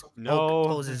closed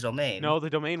his domain. No, the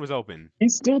domain was open.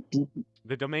 He's still.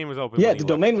 The domain was open. Yeah, when he the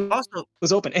left. domain Also,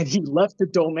 was open, and he left the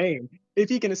domain. If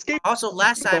he can escape last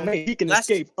the time, domain, he can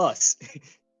escape us.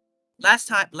 last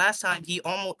time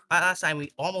we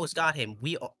almost got him.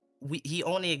 He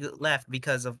only left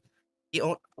because of he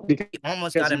almost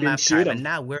got you him didn't last shoot time, him. and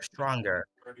now we're stronger.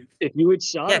 If you had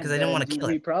shot Yeah, him, 'cause I didn't then wanna kill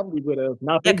we him. probably would have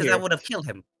not Yeah, been because here. I would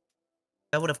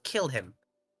have killed him.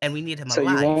 And we need him So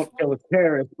alive. you won't kill a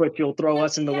terrorist, but you'll throw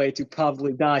us in the way to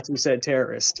probably die to said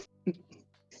terrorist.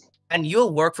 And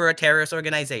you'll work for a terrorist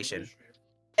organization.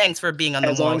 Thanks for being on the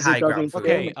As long moral as it high ground. doesn't for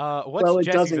Okay, me. what's Well, it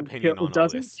Jesse's doesn't opinion kill. on It all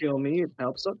doesn't this? kill me. It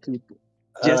helps up people.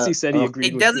 Jesse said he agreed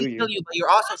It with doesn't you. kill you, but you're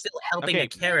also still helping Okay, a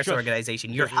terrorist shush.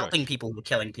 organization. You're Shush. helping people with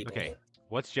killing people. Okay,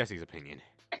 what's Jesse's opinion?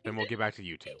 Then we'll get back to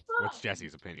you two. What's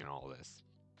Jesse's opinion on all this?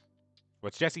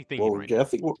 What's Jesse thinking Well, right now?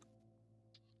 Jesse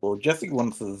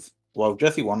wants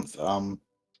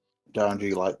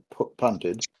Donji like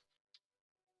punted.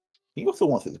 He also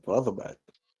wants his brother back.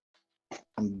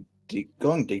 And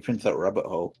going deep into that rabbit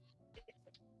hole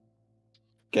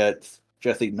gets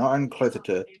Jesse not only closer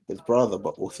to his brother,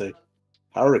 but also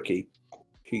Haruki,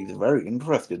 he's very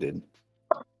interested in.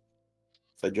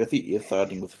 So Jesse is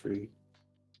siding with Free.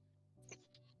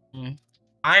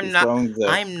 I'm not.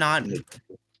 I'm not.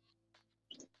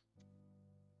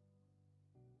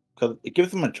 Because it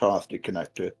gives him a chance to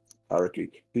connect to Haruki.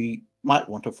 He might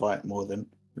want to fight more than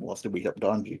he wants to beat up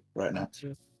Danji right now.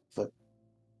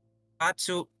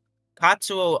 So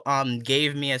Katsuo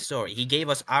gave me a story. He gave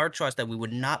us our trust that we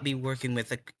would not be working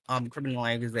with a criminal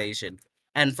organization.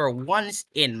 And for once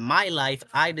in my life,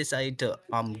 I decided to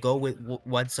go with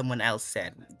what someone else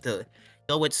said. To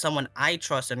go with someone I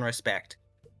trust and respect.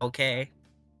 Okay?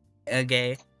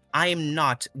 Okay? I am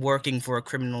not working for a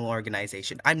criminal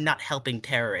organization. I'm not helping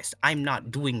terrorists. I'm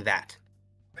not doing that.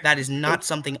 That is not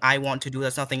something I want to do.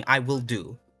 That's nothing I will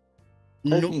do.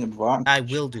 No, I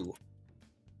will do.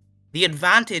 The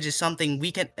advantage is something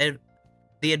we can.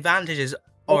 The advantages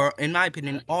are, in my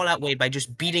opinion, all outweighed by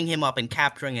just beating him up and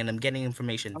capturing him and getting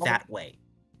information that way.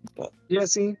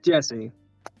 Jesse,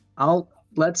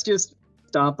 let's just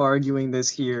stop arguing this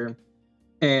here.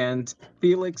 And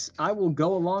Felix, I will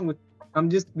go along with.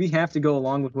 We have to go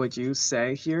along with what you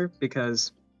say here,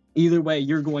 because either way,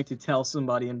 you're going to tell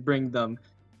somebody and bring them.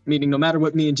 Meaning, no matter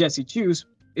what me and Jesse choose,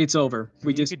 it's over.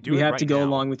 We have to go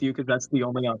along with you because that's the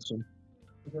only option.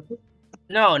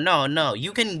 No.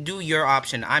 You can do your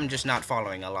option. I'm just not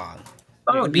following along.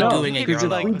 Oh, be doing it your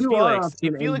like, alone.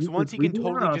 If Felix wants, he can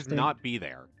totally just not be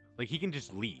there. Like, he can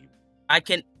just leave. I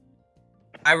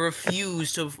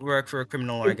refuse to work for a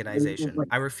criminal organization.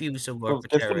 I refuse to work for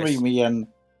terrorists.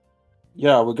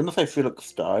 We're gonna say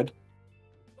Felix died.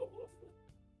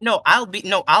 No, I'll be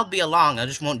along. I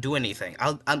just won't do anything.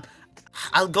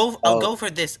 I'll go for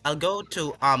this. I'll go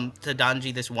to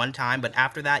Danji this one time, but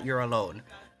after that you're alone.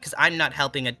 Because I'm not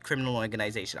helping a criminal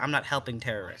organization. I'm not helping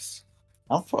terrorists.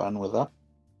 I'm fine with that.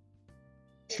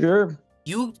 Sure.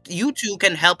 You two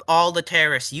can help all the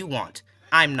terrorists you want.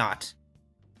 I'm not.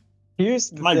 Here's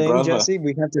the thing, Jesse.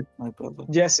 We have to.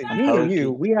 Jesse, me and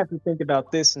you, we have to think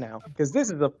about this now, because this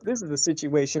is a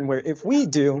situation where if we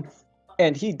do,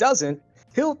 and he doesn't,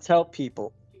 he'll tell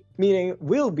people. Meaning,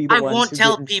 we'll be the ones who I won't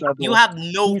tell get in people. trouble. You have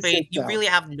no faith. You really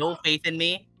have no faith in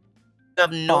me.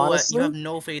 Honestly, you have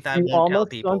no faith. I won't tell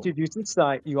people.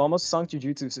 You almost sunk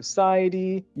Jujutsu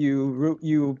Society.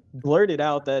 You blurted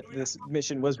out that this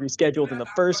mission was rescheduled in the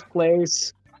first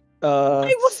place.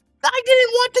 I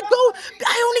didn't want to go.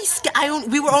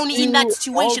 We were only in that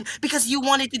situation because you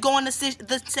wanted to go on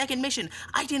the second mission.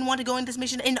 I didn't want to go in this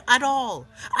mission at all.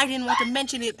 I didn't want to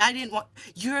mention it.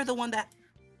 You're the one that.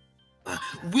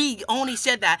 We only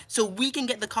said that so we can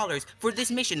get the colors for this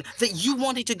mission that you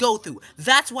wanted to go through.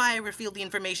 That's why I revealed the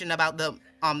information about the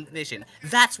mission.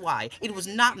 That's why. It was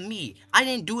not me. I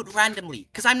didn't do it randomly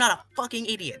because I'm not a fucking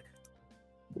idiot.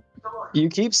 You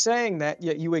keep saying that,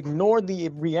 yet you ignore the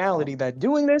reality that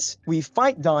doing this, we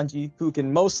fight Danji, who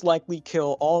can most likely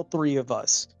kill all three of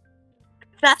us.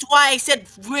 That's why I said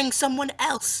bring someone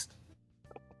else.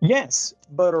 Yes,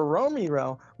 but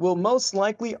Romero will most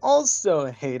likely also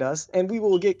hate us, and we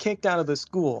will get kicked out of the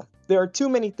school. There are too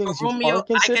many things you are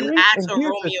considering. I can ask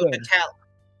Romeo to tell.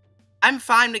 I'm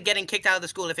fine with getting kicked out of the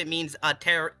school if it means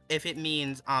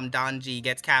Danji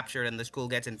gets captured and the school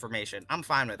gets information. I'm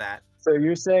fine with that. So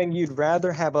you're saying you'd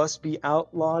rather have us be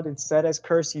outlawed and set as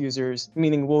curse users,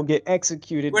 meaning we'll get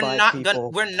executed by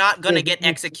people. We're not gonna get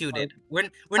executed. We're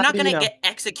not gonna get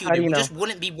executed. We just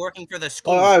wouldn't be working for the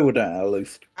school. I wouldn't, at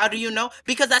least. How do you know?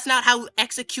 Because that's not how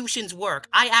executions work.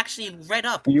 I actually read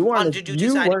up on Jujutsu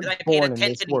Society because I paid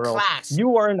attention in class.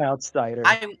 You are an outsider.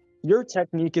 Your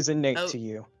technique is innate to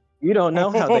you. You don't know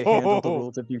how they handle the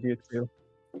rules of Jujutsu.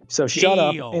 So shut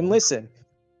up and listen.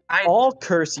 All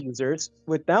curse users,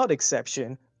 without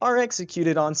exception, are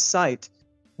executed on sight.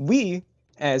 We,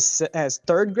 as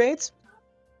third grades,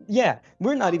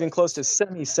 we're not even close to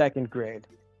semi-second grade.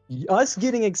 Us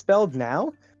getting expelled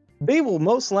now, they will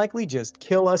most likely just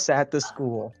kill us at the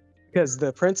school. Because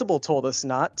the principal told us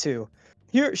not to.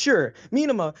 Sure,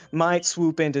 Minima might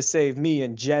swoop in to save me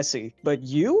and Jesse, but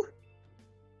you?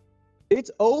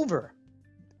 It's over.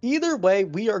 Either way,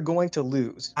 we are going to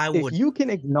lose. If you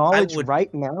can acknowledge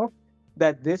right now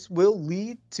that this will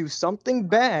lead to something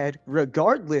bad,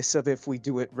 regardless of if we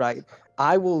do it right,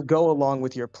 I will go along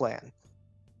with your plan.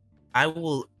 I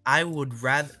would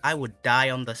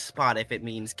die on the spot if it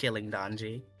means killing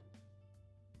Danji.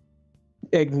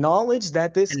 Acknowledge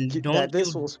that this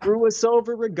will screw us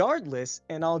over regardless,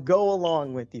 and I'll go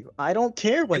along with you. I don't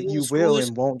care what you will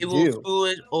and won't do. It will screw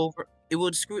it over. It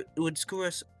would screw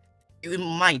us. It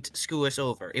might screw us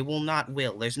over. It will not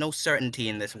will. There's no certainty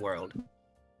in this world.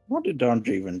 What did Danji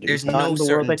even do? There's not no in the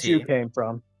certainty. world that you came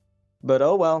from. But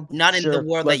oh well. Not in the sure.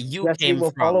 world Let that you Jesse came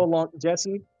will follow from. along.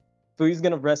 Jesse, Fui's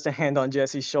gonna rest a hand on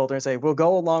Jesse's shoulder and say, "We'll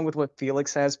go along with what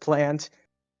Felix has planned.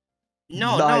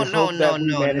 No, I no, no, hope no, that we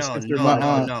no, manage no, to no, survive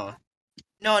no, this." Nuh-uh. no.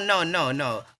 No, no, no,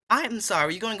 no. I'm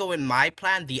sorry, you're gonna go with my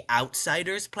plan, the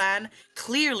outsider's plan?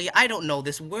 Clearly, I don't know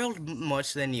this world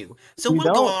much than you. So You we'll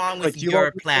go don't, along with but you won't your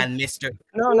listen. plan, Mister.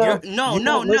 No, You're, no, no, you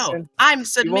no, won't no. listen. I'm You won't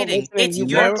submitting. listen, and It's you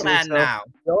your want No. to. plan So now.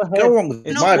 go ahead. Go on with It's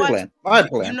You know my yours. what? plan. My You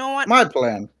plan. know what? My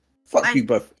plan. Fuck I- you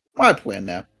both. My plan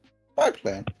now. My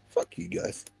plan. Fuck you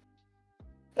guys.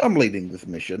 I'm leading this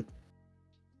mission.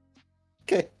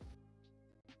 Okay.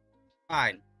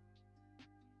 Fine.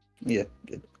 Yeah,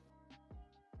 good.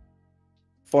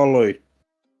 Follow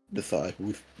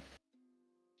disciples.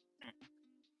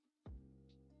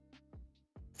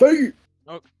 Fire!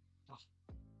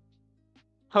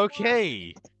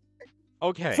 Okay.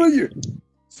 Okay. Fire!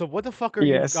 So what the fuck are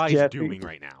you Yes, guys Jesse. doing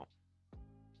right now?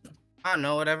 I don't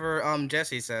know, whatever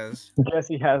Jesse says.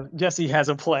 Jesse has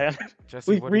a plan.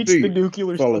 Jesse, We've what are you reached the Dude,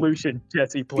 nuclear follow. solution.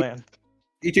 Jesse plan.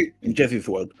 You two in Jesse's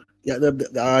world. Yeah,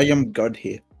 I am God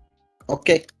here.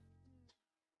 Okay.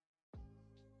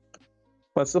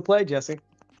 What's the play, Jesse?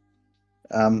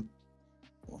 Well,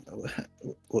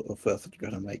 first I'm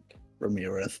gonna make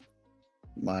Ramirez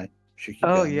my Shikigami.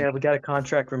 Oh yeah, we gotta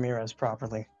contract Ramirez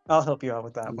properly. I'll help you out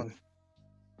with that one.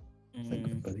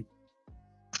 Thanks, buddy.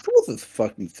 What's this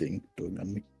fucking thing doing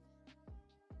on me?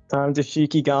 Time to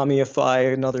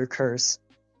Shikigami-ify another curse.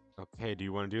 Okay, do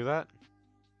you want to do that?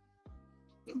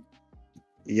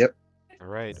 Yep.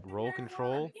 Alright, roll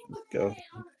control. Let's go.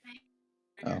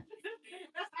 Oh.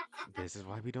 This is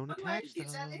why we don't attach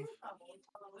stuff.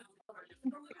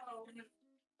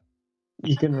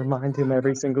 You can remind him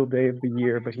every single day of the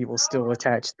year, but he will still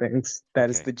attach things. That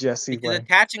is Okay. the Jesse Because way.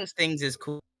 attaching things is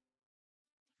cool.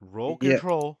 Roll Yeah.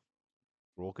 control.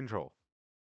 Roll control.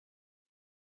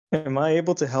 Am I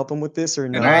able to help him with this or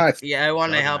And no? Nice. yeah, I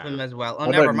want to Doesn't help matter. him as well. Oh, I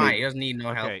never don't mind. need- He doesn't need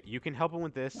no help. Okay, you can help him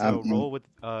with this, so Um, roll with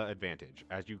advantage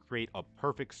as you create a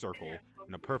perfect circle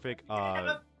and a perfect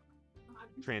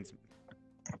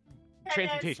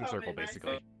transmutation circle,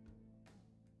 basically.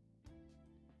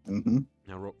 Mm-hmm.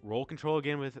 Now roll control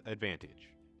again with advantage.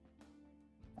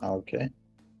 Okay.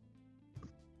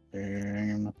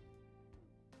 Wait,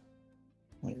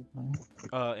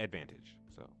 what? Advantage.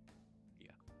 So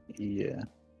Yeah.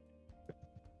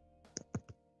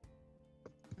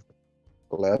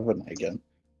 11 again.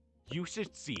 you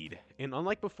succeed, and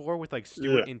unlike before with like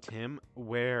Stuart and Tim,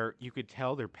 where you could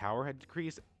tell their power had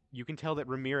decreased, you can tell that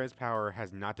Ramirez's power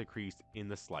has not decreased in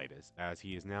the slightest, as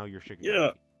he is now your Shikigami.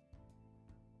 Yeah.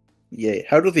 Yeah.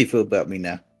 How does he feel about me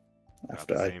now? About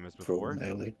the same as before.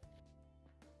 early.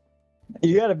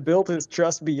 You gotta build his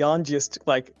trust beyond just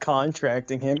like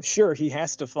contracting him. Sure, he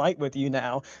has to fight with you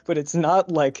now, but it's not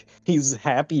like he's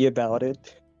happy about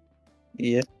it.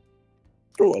 Yeah.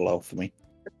 He will allow for me.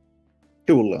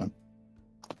 He will learn.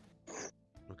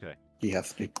 Okay. He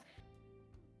has to.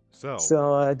 So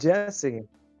So, Jesse,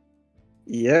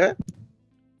 Yeah.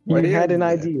 you Why had an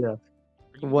is that? idea. are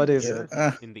you What is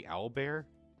interested it? in the owl bear?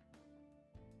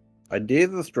 Idea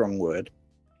is a strong word.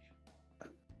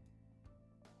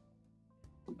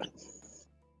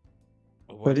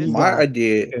 What is is My that?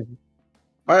 idea.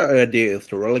 My idea is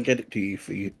to relegate it to you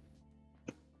for you.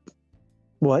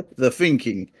 What? The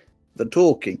thinking, the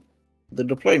talking, the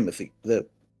diplomacy, the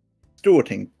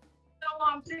stewarding.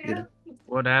 You know,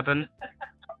 What happened?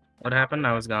 What happened?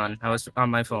 I was gone. I was on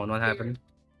my phone. What happened?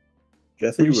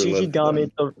 Jesse We realized,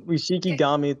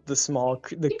 Shikigami the small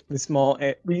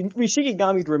we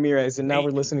Shikigami Ramirez, and now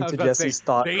we're listening I was to about to say, Jesse's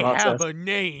thought they process. have a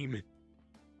name.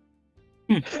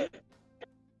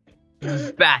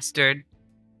 Bastard.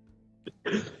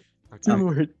 Okay.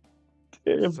 Stuart.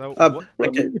 Damn. So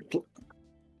okay.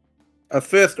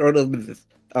 First order of business.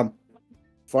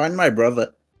 Find my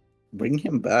brother, bring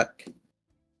him back.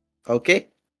 Okay.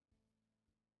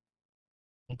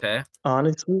 Okay.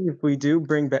 Honestly, if we do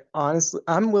bring back, honestly,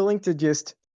 I'm willing to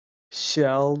just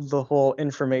shell the whole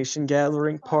information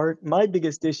gathering part. My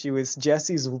biggest issue is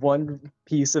Jesse's one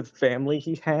piece of family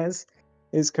he has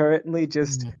is currently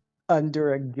just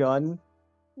under a gun,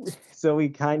 so we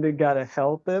kind of gotta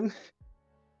help him.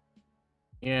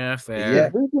 Yeah, fair. Yeah.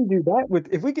 If we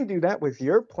can do that with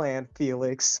your plan,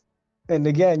 Felix, and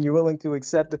again, you're willing to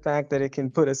accept the fact that it can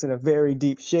put us in a very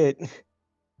deep shit,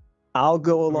 I'll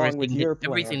go along with your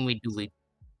plan. Everything we do,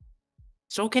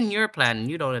 so can your plan.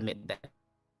 You don't admit that.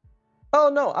 Oh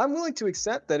no, I'm willing to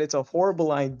accept that it's a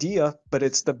horrible idea, but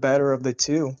it's the better of the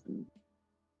two.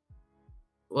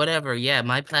 Whatever. Yeah,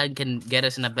 my plan can get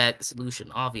us in a bad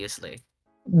solution, obviously.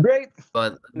 Great.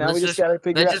 But Now let's we just gotta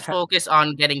figure let's out just focus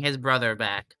on getting his brother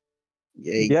back.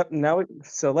 Yay. Yep.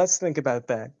 So let's think about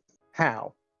that.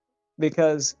 How?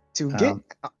 Because to get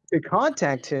to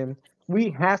contact him, we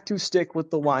have to stick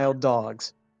with the wild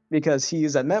dogs because he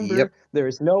is a member. Yep. There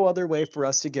is no other way for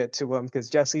us to get to him because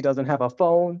Jesse doesn't have a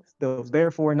phone, so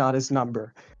therefore not his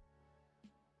number.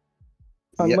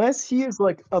 Yep. Unless he is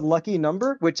like a lucky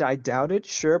number, which I doubt it.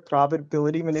 Sure,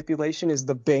 probability manipulation is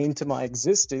the bane to my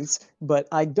existence, but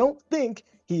I don't think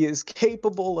he is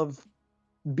capable of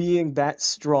being that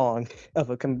strong of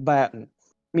a combatant.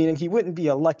 Meaning he wouldn't be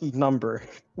a lucky number,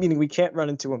 meaning we can't run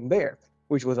into him there,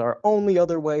 which was our only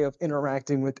other way of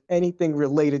interacting with anything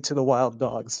related to the wild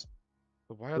dogs.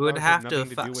 The We wild would dogs have have to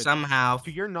nothing to do with. somehow.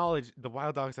 To your knowledge, the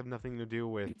wild dogs have nothing to do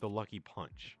with the lucky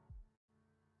punch.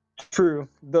 True.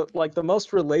 The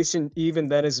most relation even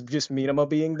then is just Minama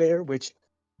being there, which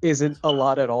isn't a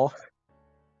lot at all.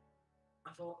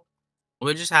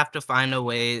 We just have to find a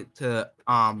way to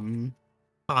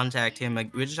contact him.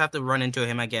 We just have to run into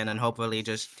him again and hopefully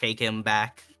just take him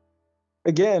back.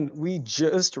 Again, we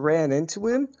just ran into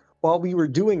him while we were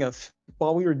doing a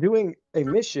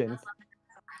mission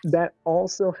that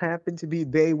also happened to be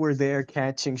they were there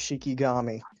catching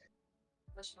Shikigami.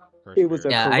 It was a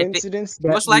Yeah, I think coincidence that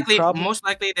most we likely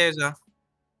there's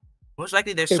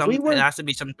if we there were has to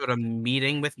be some sort of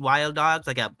meeting with wild dogs,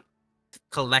 like a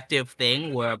collective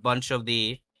thing where a bunch of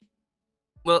there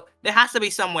has to be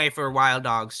some way for wild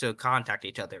dogs to contact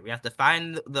each other. We have to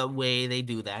find the way they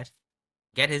do that,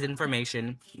 get his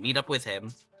information, meet up with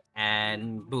him,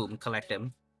 and boom, collect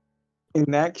him. in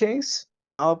that case,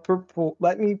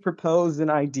 let me propose an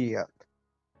idea.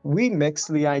 We mix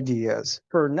the ideas.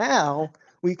 For now,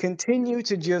 we continue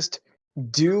to just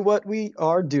do what we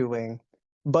are doing,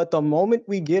 but the moment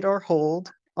we get our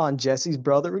hold on Jesse's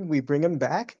brother and we bring him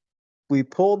back, we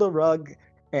pull the rug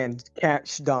and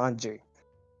catch Donji.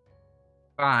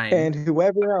 Fine. And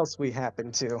whoever else we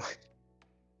happen to.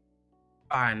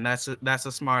 Fine, that's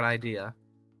a smart idea.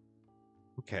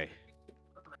 Okay.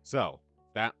 So,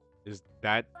 that is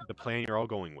that the plan you're all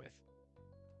going with?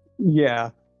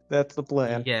 Yeah, that's the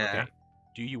plan. Yeah. Okay.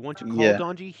 Do you want to call Yeah.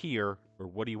 Donji here, or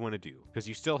what do you want to do? Because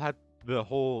you still had the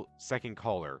whole second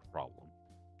caller problem.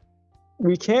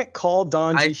 We can't call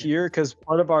Donji here because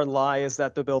part of our lie is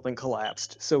that the building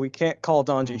collapsed. So we can't call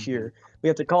Donji here. We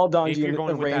have to call If Donji you're and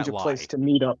going with arrange that a place lie. to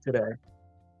meet up today.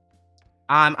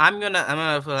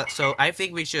 So I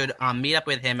think we should meet up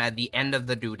with him at the end of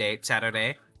the due date,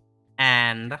 Saturday,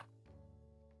 and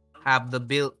have the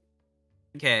bill.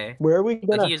 Okay. Where are we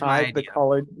gonna here's my hide the idea.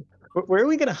 collar? Where are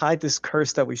we gonna hide this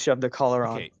curse that we shoved the collar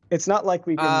on? Okay. It's not like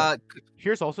we can.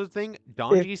 Here's also the thing.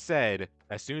 Donji said,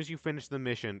 as soon as you finish the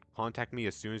mission, contact me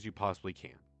as soon as you possibly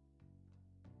can.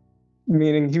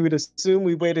 Meaning he would assume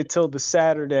we waited till the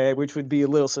Saturday, which would be a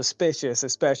little suspicious,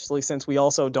 especially since we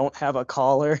also don't have a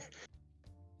collar.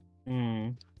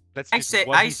 That's I just say,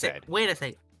 what he said. wait a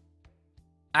second.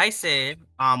 I say,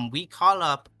 we call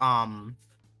up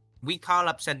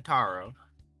Centauro,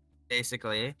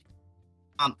 basically.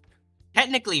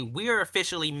 Technically, we're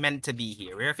officially meant to be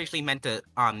here. We're officially meant to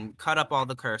cut up all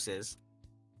the curses.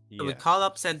 So we call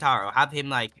up Centauro, have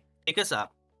him pick us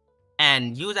up,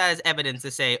 and use that as evidence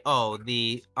to say, oh,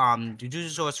 the Jujutsu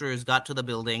sorcerers got to the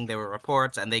building. There were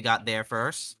reports, and they got there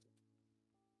first.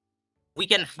 We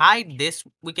can hide this.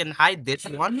 We can hide this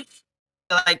one.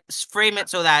 Frame it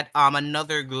so that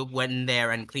another group went in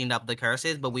there and cleaned up the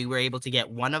curses, but we were able to get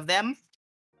one of them.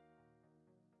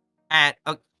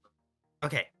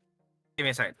 Okay, give me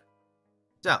a second.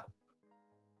 So,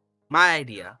 my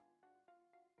idea.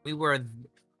 We were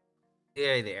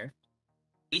there.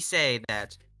 We say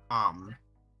that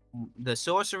the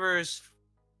sorcerers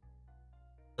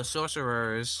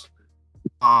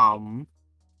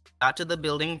got to the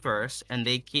building first and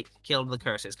they killed the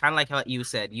curses, kind of like how you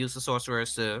said, use the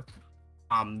sorcerers to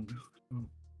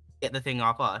get the thing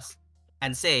off us,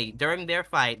 and say during their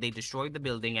fight they destroyed the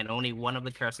building and only one of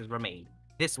the curses remained,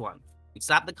 this one. We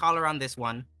slap the collar on this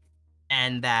one,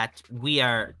 and that we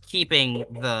are keeping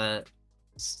the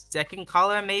second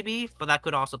collar maybe, but that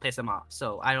could also piss him off.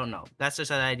 So I don't know. That's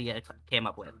just an idea I came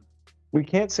up with. We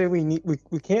can't say we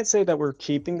can't say that we're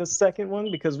keeping the second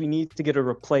one because we need to get a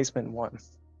replacement one.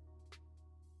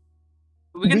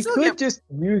 We could just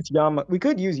use Yama. We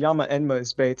could use Yama Enma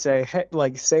as bait. Say, hey,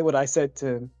 say what I said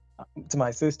to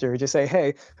my sister. Just say,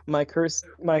 hey, my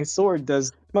sword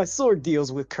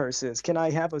deals with curses. Can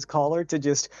I have a collar to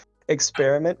just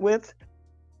experiment with?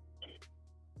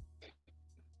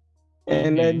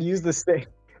 And then use the same.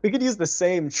 We could use the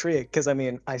same trick because I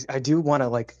mean, I do want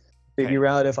to figure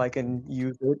out if I can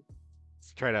use it.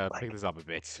 Let's try to pick this up a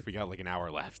bit. We got an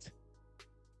hour left.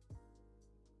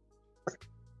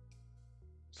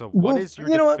 So what is your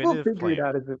you know what? We'll definitive figure it plan?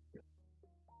 out as it.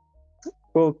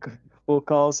 We'll we'll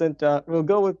call we'll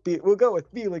go with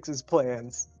Felix's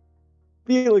plans.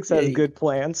 Felix has Yay. good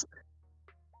plans.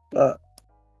 But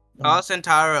Call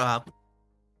Centauro up.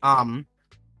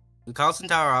 We call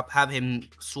Centauro up, have him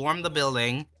swarm the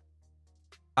building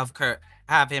of Kurt,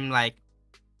 have him like,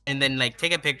 and then like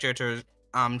take a picture to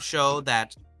show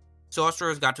that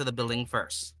sorcerers got to the building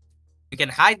first. We can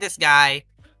hide this guy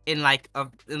in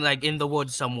in the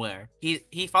woods somewhere. He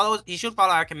should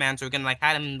follow our command, so we can like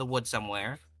hide him in the woods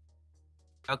somewhere.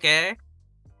 Okay?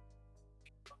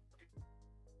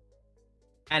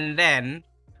 And then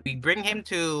we bring him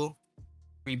to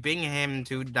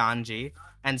Donji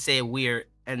and say we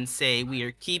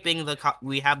are keeping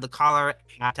we have the collar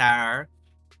at our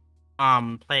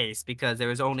place because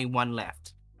there is only one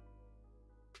left.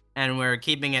 And we're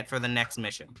keeping it for the next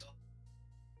mission.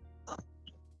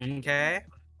 Okay?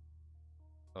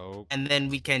 Oh, And then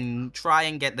we can try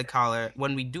and get the collar.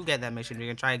 When we do get that mission, we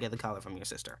can try and get the collar from your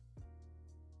sister.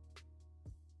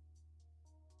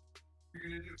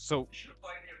 so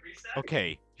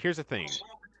okay. Here's the thing.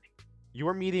 You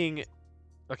are meeting.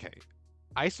 Okay,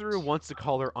 Isuru wants the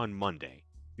collar on Monday.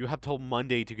 You have till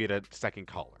Monday to get a second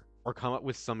collar, or come up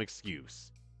with some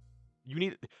excuse.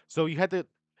 You had to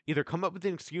either come up with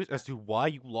an excuse as to why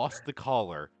you lost the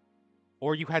collar,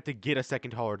 or you had to get a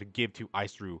second collar to give to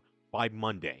Isuru by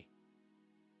Monday.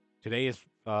 Today is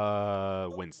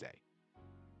Wednesday.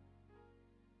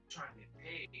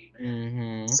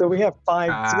 So we have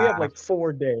So we have like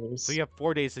 4 days. So you have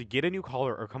 4 days to get a new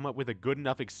collar or come up with a good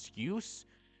enough excuse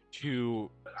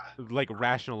to like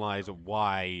rationalize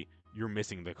why you're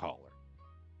missing the collar.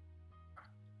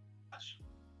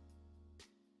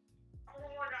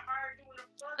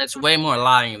 It's way more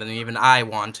lying than even I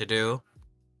want to do.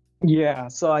 Yeah,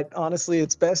 so honestly,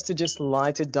 it's best to just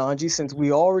lie to Donji since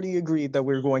we already agreed that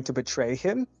we were going to betray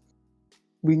him.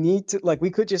 We need to,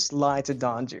 we could just lie to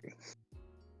Donji.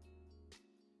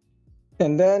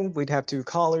 And then we'd have 2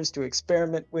 collars to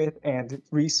experiment with and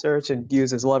research and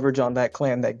use as leverage on that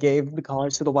clan that gave the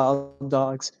collars to the wild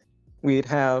dogs. We'd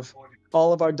have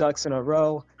all of our ducks in a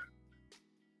row.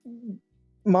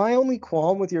 My only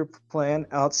qualm with your plan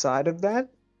outside of that,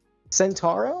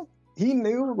 Centauro, he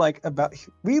knew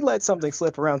we let something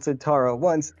slip around Centauro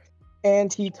once,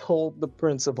 and he told the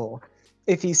principal.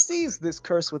 If he sees this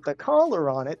curse with the collar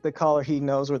on it, the collar he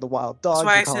knows where the wild dogs,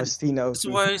 the collars he knows.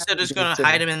 That's why I said it's gonna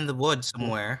hide him in the woods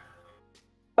somewhere.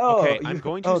 Oh, Okay, I'm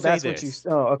going to say that's this.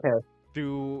 What you. Oh,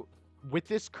 okay. With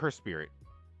this curse spirit,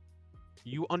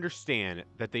 you understand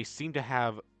that they seem to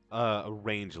have a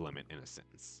range limit in a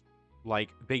sense.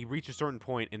 Like they reach a certain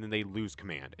point and then they lose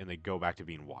command and they go back to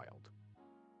being wild.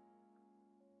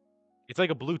 It's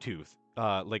like a Bluetooth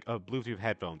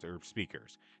headphones or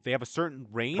speakers. They have a certain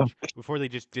range before they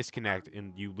just disconnect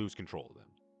and you lose control of them.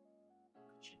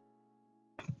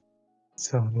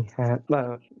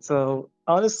 So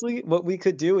honestly, what we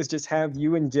could do is just have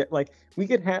you and we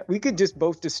could just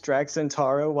both distract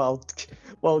Centauro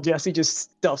while Jesse just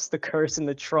stuffs the curse in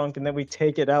the trunk and then we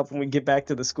take it out when we get back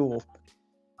to the school.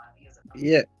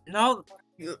 yeah. No,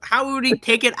 how would he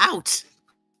take it out?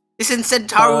 It's in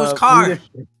Centauro's car.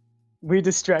 We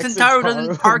distract Centauro Centauro.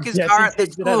 doesn't park his car at the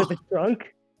takes it out of the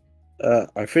trunk.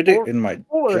 I fit it in my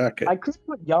jacket. I could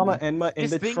put Yama Enma in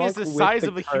This the thing trunk is the with size the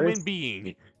of a curse. human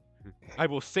being. I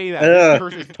will say that. This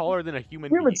curse is taller than a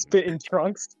human being. Humans fit in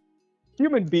trunks.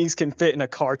 Human beings can fit in a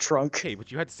car trunk. Okay,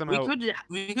 but you had to somehow...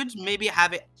 We could maybe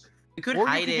have it. We could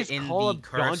hide it in the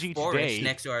cursed forest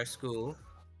next to our school.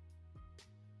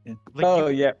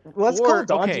 Yeah. Let's call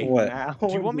Donji now.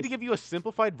 Do you want me to give you a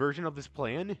simplified version of this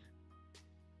plan?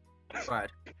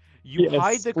 What? You Yes,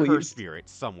 hide the please. curse spirit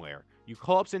somewhere. You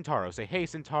call up Centauro, say, hey,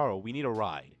 Centauro, we need a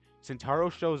ride. Centauro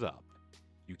shows up.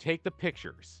 You take the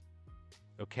pictures.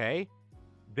 Okay?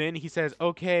 Then he says,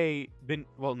 okay, then...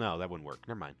 Well, no, that wouldn't work.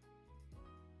 Never mind.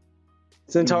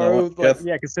 Centauro,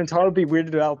 because Centauro would be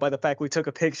weirded out by the fact we took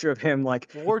a picture of him,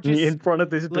 in front of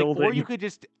this building. Or you could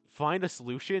just find a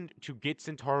solution to get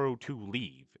Centauro to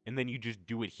leave, and then you just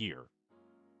do it here.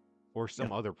 Or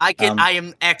some other place. I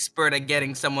am expert at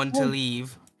getting someone to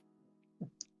leave.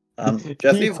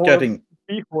 Jesse's getting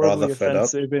rather fed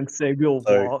up. And say we'll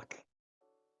walk.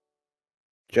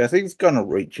 Jesse's gonna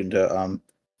reach into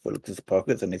Felix's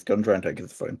pockets and he's gonna try and take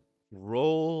his phone.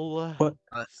 Roll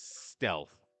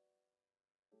stealth.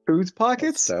 Whose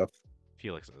pockets? Stealth.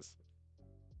 Felix's.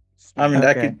 I mean,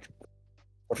 I could.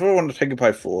 What if I want to take it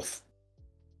by force?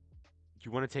 You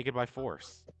want to take it by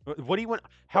force? What do you want?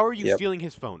 How are you stealing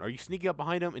his phone? Are you sneaking up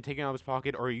behind him and taking it out of his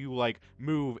pocket, or are you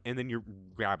move and then you're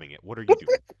grabbing it? What are you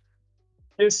doing?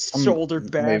 Just I'm shoulder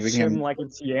bash moving him him. like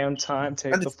it's yam time.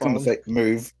 Take I'm the just gonna phone. say,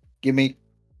 move. Give me.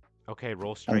 Okay,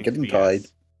 roll I'm strength getting VS. tired.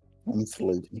 I'm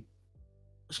sleepy.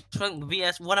 Strength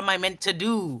VS, what am I meant to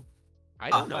do? I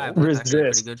don't know. Five. That's actually a pretty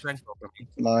Resist. good strength roll for me.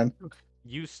 9.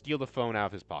 You steal the phone out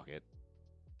of his pocket.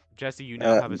 Jesse, you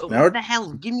now have his Oh, phone. now- what the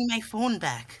hell? Give me my phone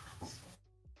back.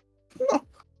 No.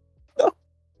 No.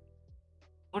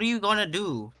 What are you gonna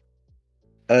do?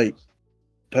 Hey,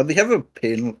 does he have a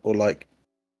pin or like?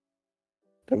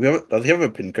 Does he have a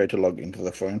pin code to log into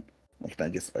the phone? Or can I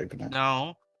just open it?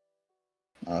 No.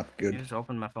 Ah, You good. just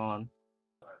open my phone.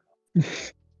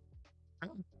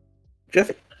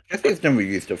 Jesse's never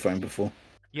used a phone before.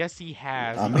 Yes, he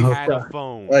has. Um, He Oh, had a God.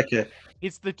 phone. Okay.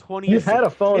 It's the 20th. You had a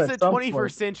phone It's at the some 21st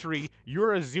point. century.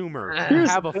 You're a Zoomer. You Here's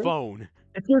have the a thing. phone.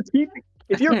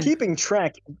 If you're keeping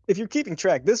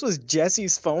track, this was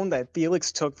Jesse's phone that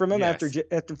Felix took from him after Yes.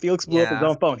 after Felix blew up his Yeah.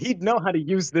 own phone. He'd know how to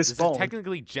use this This phone. is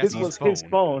technically This Jesse's was phone. his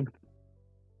phone.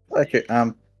 Okay.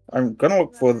 I'm gonna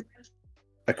look for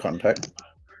a contact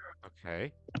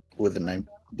Okay. with the name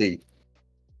D.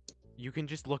 You can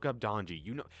just look up Donji.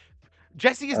 You know,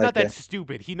 Jesse is not Okay. that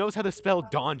stupid. He knows how to spell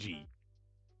Donji.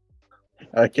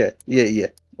 Okay. Yeah.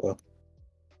 Well,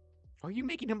 Are you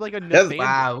making him like a Yes. Nathaniel?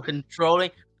 Wow,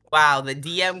 controlling. Wow, the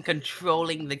DM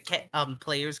controlling the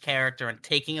player's character and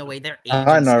taking away their agency.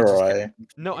 I know, just right?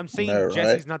 No, I'm saying No,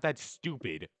 Jesse's right? not that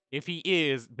stupid. If he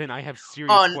is, then I have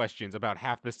serious On- questions about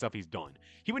half the stuff he's done.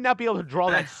 He would not be able to draw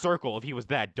that circle if he was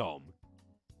that dumb.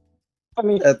 I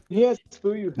mean, Uh, he has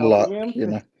Fuyu Luck, helping him. you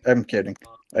know. I'm kidding.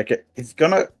 Okay, he's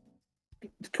gonna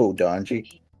call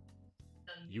Donji.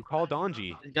 You call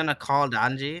Donji. I'm gonna call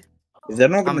Danji. Is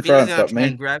anyone gonna I'm try and gonna stop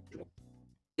me? grab.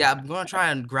 Yeah, I'm gonna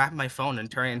try and grab my phone and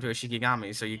turn it into a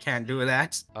Shikigami, so you can't do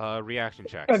that. Reaction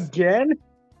checks. Again?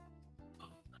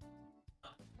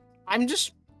 I'm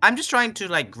just trying to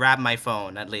like grab my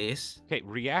phone at least. Okay,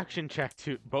 reaction check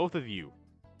to both of you.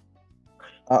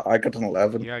 I got an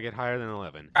 11. You gotta get higher than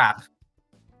 11. Crap.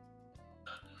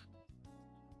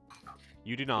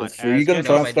 You do not. So you As gonna Jesse-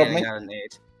 try No, and I stop did. I me? got an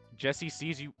 8. Jesse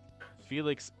sees you.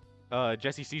 Felix,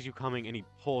 Jesse sees you coming and he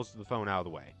pulls the phone out of the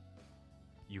way.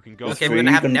 You can go. Okay, So we're gonna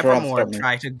you have can try and Nevermore stop me.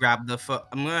 try to grab the phone.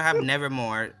 I'm gonna have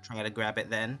Nevermore try to grab it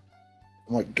then.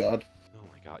 Oh my god. Oh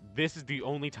my god. This is the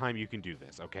only time you can do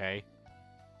this, okay?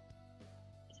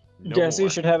 No Jesse more.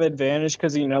 should have advantage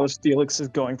because he knows Felix is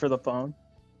going for the phone.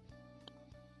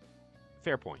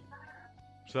 Fair point.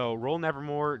 So roll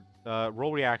Nevermore,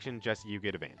 roll reaction, Jesse, you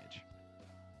get advantage.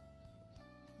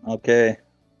 Okay.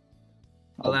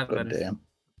 Oh, 11. god damn.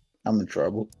 I'm in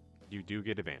trouble. You do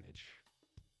get advantage.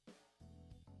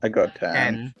 I got 10.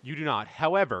 10. You do not.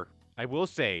 However, I will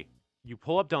say, you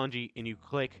pull up Donji and you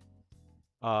click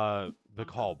the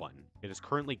call button. It is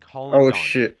currently calling Oh Donji,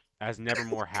 shit. as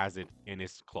Nevermore has it in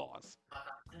his claws.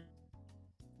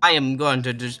 I am going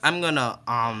to just. I'm gonna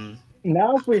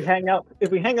Now if we hang out, he's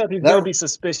No. gonna be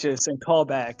suspicious and call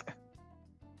back.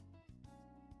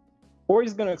 Or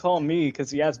he's gonna call me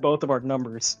because he has both of our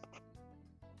numbers.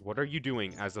 What are you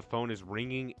doing as the phone is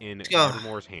ringing in Ugh.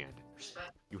 Nevermore's hand?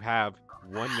 You have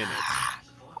 1 minute.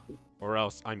 Or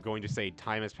else I'm going to say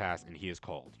time has passed and he is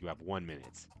called. You have 1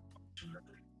 minute.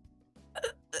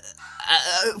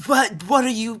 What are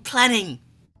you planning?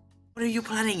 What are you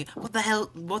planning? What the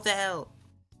hell? What the hell?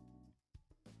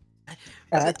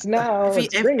 Act now. If we,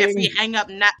 It's if ringing. we hang up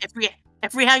now,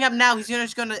 if we hang up now, he's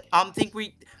just gonna think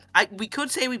we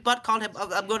could say we butt called him.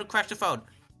 I'm gonna crash the phone.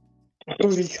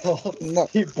 Booty call. No.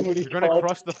 He booty You're gonna called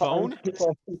crush the phone?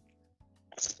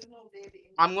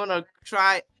 I'm gonna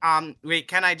try. Wait,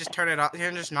 can I just turn it off?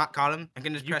 Can I just not call him? I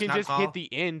can just You press can not just call. hit the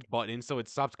end button so it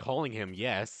stops calling him,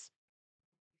 yes.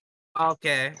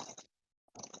 Okay.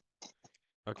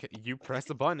 Okay, you press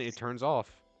the button, it turns off.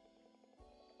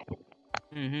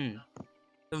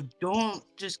 So don't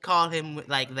just call him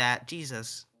like that,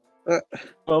 Jesus.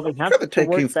 Well, they have Gotta to take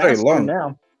work him so faster long.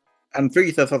 now. And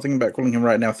Free said something about calling him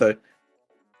right now, so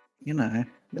you know.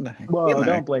 Well,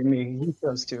 don't blame me. He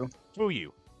chose to.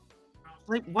 Fuyu.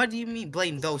 Like, what do you mean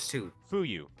blame those two?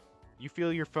 Fuyu. You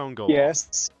feel your phone go off.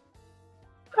 Yes.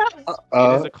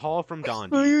 It is a call from Donji.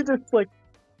 Fuyu just like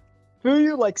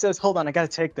Fuyu like says, "Hold on, I gotta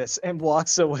take this," and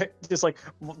walks away. Just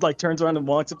like turns around and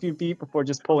walks a few feet before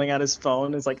just pulling out his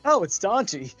phone. It's like, "Oh, it's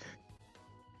Donji."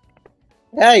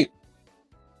 Hey.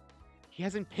 He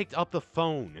hasn't picked up the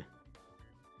phone.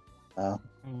 Oh.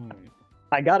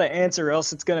 I gotta answer, or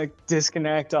else it's gonna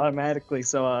disconnect automatically.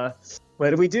 So, what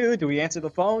do we do? Do we answer the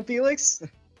phone, Felix?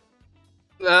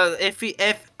 If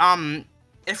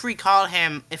we call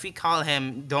him,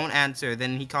 don't answer,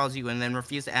 then he calls you and then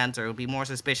refuse to answer. It'll be more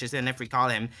suspicious than if we call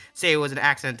him. Say it was an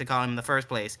accident to call him in the first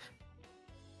place.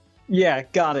 Yeah,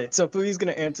 got it. So Fui's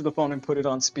gonna answer the phone and put it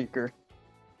on speaker.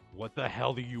 What the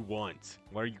hell do you want?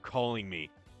 Why are you calling me?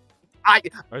 I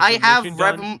Is the have mission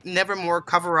done? Nevermore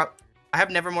cover up. I have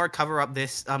Nevermore cover up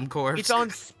this corpse. It's on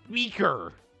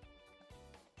speaker.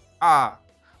 Ah.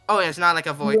 Oh, it's not like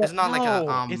a voice. It's not like a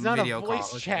No, it's not a video voice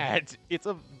call. Okay. chat. It's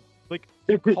a like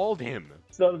you called him.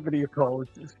 It's not a video call.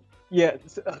 Yeah.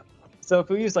 So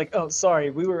Fui's like, oh,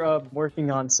 sorry, we were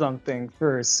working on something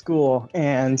for school,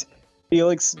 and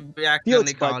Felix We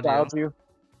accidentally butt called dialed you.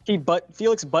 you.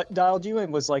 Felix butt dialed you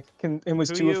and was like, and was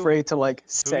too Fuyu. afraid to like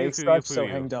say Fuyu, stuff, so Fuyu.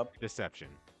 hanged up. Deception.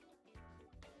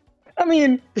 I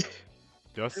mean,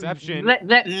 Deception.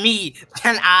 Let me.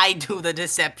 Can I do the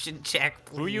deception check,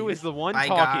 please? Fuyu is the one My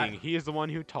talking. God. He is the one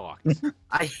who talks.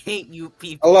 I hate you I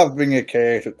people. love being a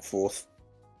chaotic force.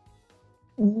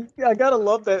 I gotta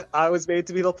love that I was made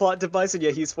to be the plot device, and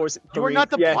yet he's forced. You are not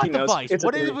the yeah, plot he knows. device. It's a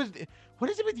What is three.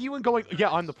 it with you and going? Yeah,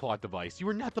 I'm the plot device. You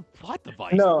are not the plot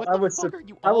device. No, what I the was. fuck are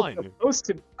you I was on? supposed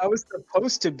to. I was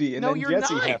supposed to be, and No, then you're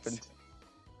Jesse not. happened.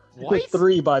 What? It's a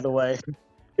 3, by the way.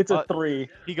 It's a Uh, 3.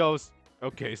 He goes,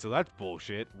 okay, so that's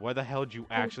bullshit. Why the hell did you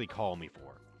actually call me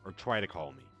for? Or try to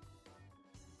call me?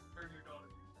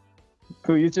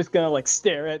 Who you're just gonna like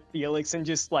stare at Felix and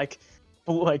just like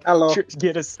Hello.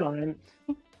 get a sign.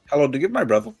 Hello, do you get my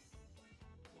brother?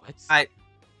 What?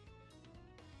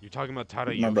 You're talking about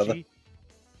My brother. Tadayoshi?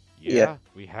 Yeah.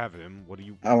 We have him. What do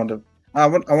you... I want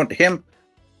him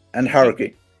and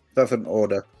Haruki. That's an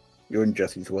order. You're in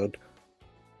Jesse's world.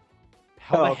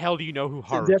 How the Oh. hell do you know who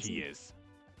So Haruki is?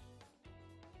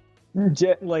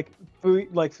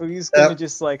 Fui's gonna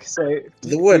just like say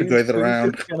The word Fui's goes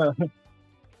around. just gonna-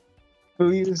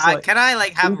 Fui's like, Can I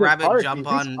like have Who's Rabbit Haruki? jump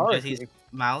Who's on Haruki? Jesse's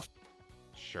mouth?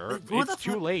 Sure. Who the It's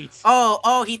too fuck- late.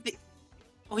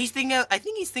 He's thinking of. I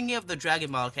think he's thinking of the Dragon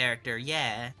Ball character.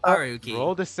 Yeah, Uh, Haruki.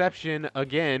 Roll deception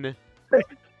again.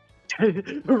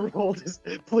 roll this,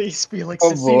 please, Felix,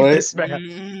 Oh, to see boy. this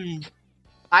man.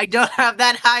 I don't have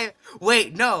that high.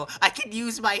 Wait, no. I can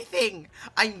use my thing.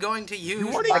 I'm going to use. You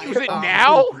want my, to use it um,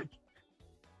 now?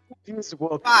 He's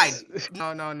woke. Fine.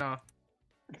 No.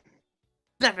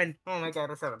 7. Oh my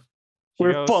god, a 7. He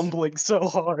We're goes, fumbling so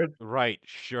hard. Right,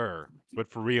 sure. But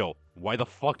for real, why the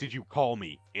fuck did you call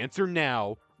me? Answer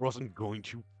now, or else I'm going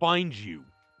to find you.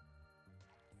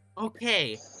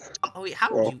 Okay. Oh wait,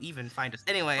 how Well, would you even find us?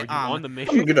 Anyway, Are you on the I'm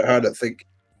mission? good at how to think.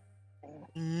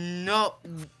 No.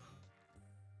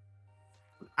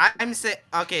 I'm saying,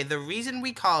 okay, the reason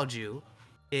we called you,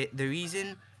 is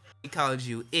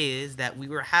that we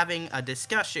were having a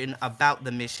discussion about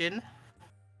the mission,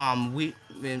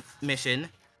 mission,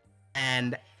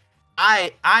 and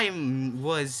I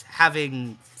was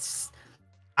having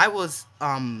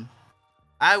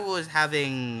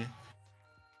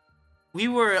we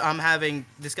were having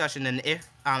discussion and if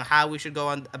how we should go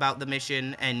on about the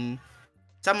mission, and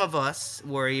some of us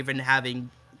were even having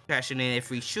questioning if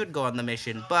we should go on the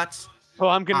mission, but Well,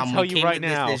 I'm gonna we tell you came right to the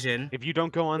now, decision- if you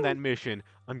don't go on that mission,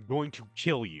 I'm going to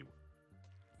kill you.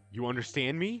 You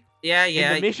understand me? yeah,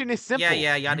 And the mission is simple.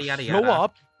 yeah, yada, You yada, show yada.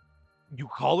 up, you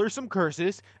call her some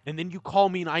curses, and then you call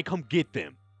me and I come get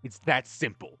them. It's that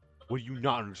simple. Will you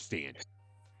not understand?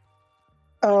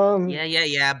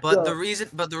 Yeah. But Yeah. the reason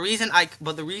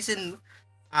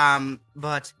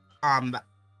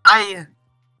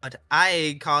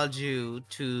I called you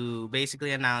to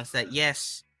basically announce that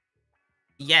yes,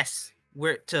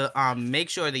 we're to make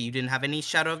sure that you didn't have any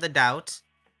shadow of the doubt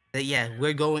that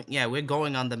we're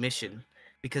going on the mission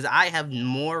because I have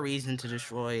more reason to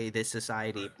destroy this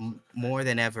society more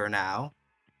than ever now.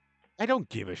 I don't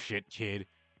give a shit, kid.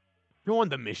 Go on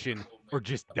the mission or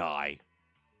just die.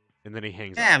 And then he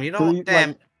hangs up. Damn, you don't. Wait,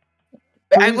 Damn.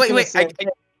 Fui's Wait. gonna say-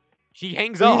 He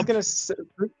hangs Fui's up. gonna say,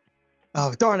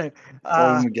 oh darn it!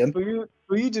 Call him again.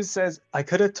 Fui just says I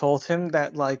could have told him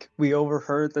that like we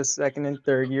overheard the second and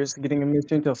third years getting a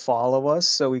mission to follow us,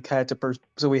 so we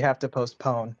have to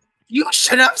postpone. You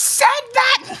should have said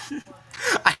that.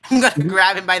 I'm gonna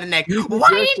grab him by the neck. Why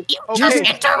didn't you just Okay.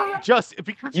 interrupt? Just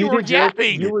because you were did your-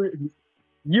 yapping.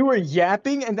 You were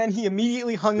yapping, and then he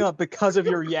immediately hung up because of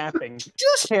your yapping.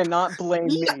 Just Cannot blame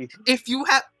me. if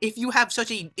you have such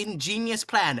an ingenious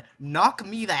plan, knock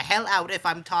me the hell out if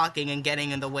I'm talking and getting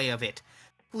in the way of it,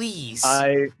 please.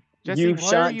 Jesse, You've why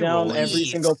are shot you down rolling? every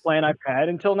single plan I've had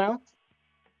until now.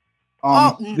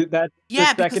 That's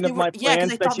yeah, the because second they of were, my yeah,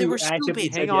 plans because I that thought they you were actively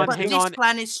stupid. said Hang on, but yes hang this on.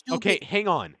 plan is stupid. Okay, hang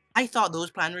on. I thought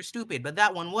those plans were stupid, but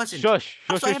that one wasn't. Shush,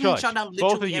 So shush, I shush, haven't shush. shut down Both of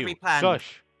literally you, every plan.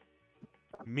 shush.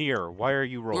 Mir, why are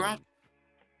you rolling?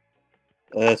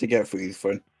 To get through his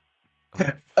phone. Oh,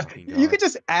 fucking You God. could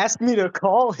just ask me to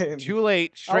call him. Too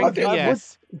late. Strength I would-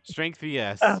 VS. Strength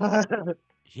VS.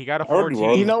 He got a I already 14.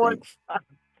 rolled You know what?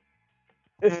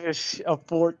 strength. A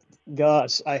fort.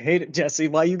 Gosh, I hate it, Jesse.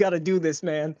 Why you gotta do this,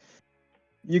 man?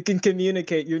 You can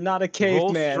communicate. You're not a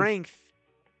Roll caveman. strength.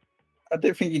 I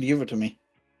didn't think you'd give it to me.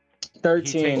 13.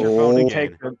 He takes your phone Oh.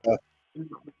 again.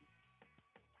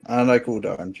 And I called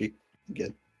RNG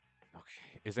again.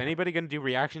 Okay. Is anybody gonna do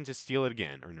reaction to steal it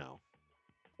again or no?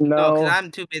 No, because No.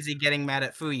 I'm too busy getting mad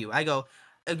at Fuyu. I go,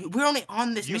 we're only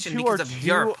on this You mission two because are of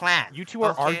your plan. You two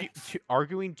are okay?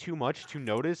 arguing too much to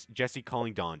notice Jesse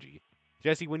calling Donji.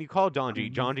 Jesse, when you call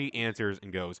Donji, Donji answers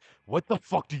and goes, "What the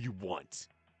fuck do you want?"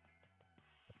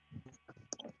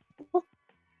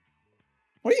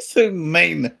 What are you so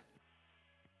mean?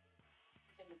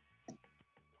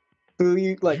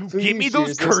 Fuyu, like, You Fuyu give me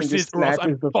those hears this and just curses or else I'm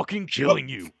snatches the- fucking killing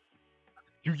you.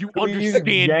 Do you Fuyu understand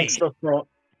me? yanks the phone.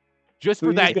 Just for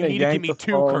Fuyu's that, you gonna need to give yank me the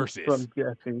 2 phone curses. from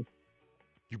Jesse.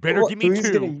 You better What? give me Fuyu's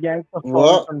gonna 2. yank the phone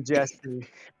What? from Jesse. Fuyu's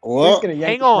What? gonna yank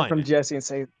Hang the phone on. from Jesse and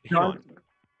say, Hang on.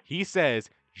 He says,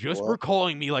 just for What?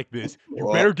 calling me like this, you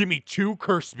What? better give me 2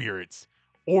 curse spirits,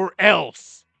 or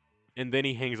else. And then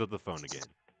he hangs up the phone again.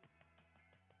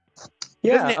 He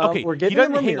doesn't Yeah, okay, we're he getting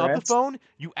doesn't him hang up the Ramirez. phone.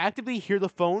 You actively hear the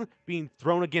phone being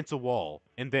thrown against a wall,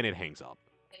 and then it hangs up.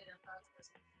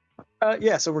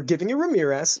 Yeah, so we're giving you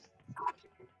Ramirez.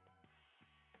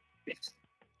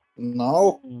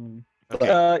 No.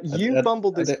 Okay. You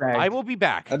fumbled this bag. I will be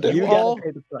back. I don't You think- gotta all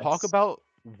pay the price. talk about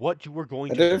what you were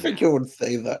going I to do. don't think now. you would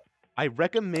say that. I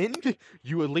recommend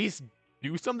you at least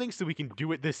do something so we can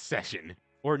do it this session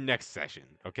or next session,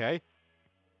 okay?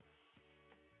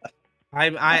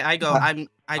 I go, I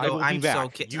will be I'm so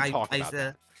back. You talk about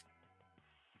that.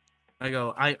 I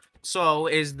go, so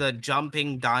is the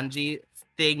jumping Donji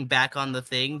thing back on the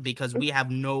thing because we have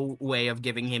no way of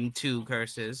giving him 2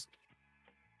 curses.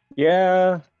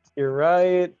 Yeah, you're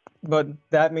right. But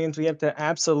that means we have to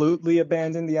absolutely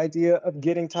abandon the idea of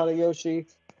getting Tadayoshi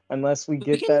unless we We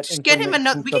get can that just get him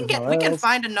another. information We somehow can else.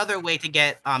 find another way to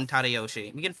get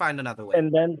Tadayoshi. We can find another way.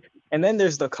 And then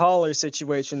there's the collar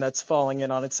situation that's falling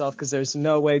in on itself because there's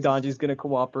no way Donji's gonna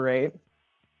cooperate.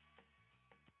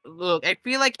 Look, I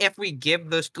feel like if we give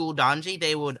the school Donji,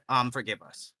 they would forgive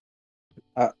us.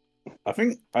 I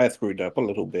think I screwed up a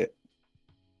little bit.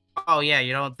 Oh yeah,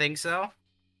 you don't think so?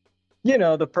 You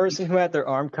know, the person who had their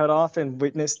arm cut off and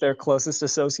witnessed their closest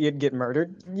associate get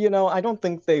murdered, you know, I don't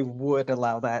think they would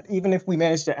allow that, even if we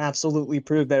managed to absolutely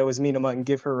prove that it was Minama and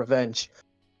give her revenge.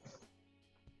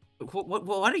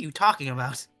 What are you talking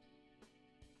about?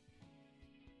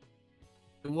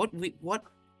 What the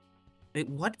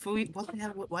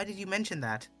hell? Why did you mention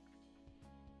that?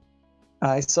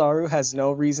 Isaru has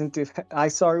no reason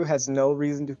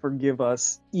to forgive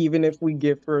us, even if we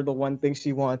give her the one thing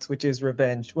she wants, which is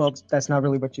revenge. Well, that's not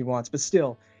really what she wants, but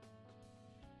still.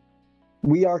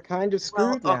 We are kind of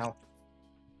screwed now.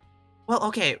 Well,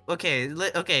 okay.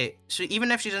 So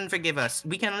even if she doesn't forgive us,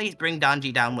 we can at least bring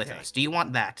Donji down with us. Do you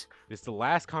want that? This is the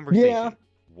last conversation. Yeah.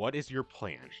 What is your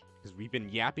plan? Because we've been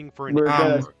yapping for an We're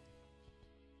hour.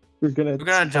 gonna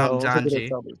jump Donji.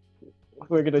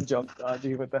 We're gonna jump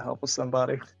Donji with the help of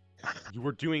somebody. You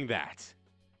were doing that.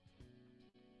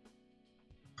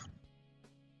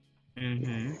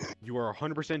 Mm-hmm. You are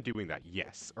 100% doing that.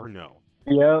 Yes or no?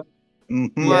 Yep.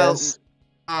 Mhm. Well, Yes.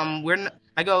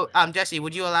 I go, Jesse,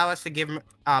 would you allow us to give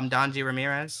Donji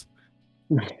Ramirez?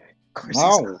 Of course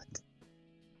No. he's not.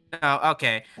 Oh,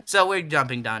 okay. So we're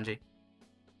jumping Donji.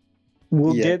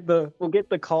 We'll Yeah. get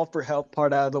the call for help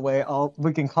part out of the way.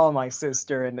 We can call my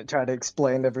sister and try to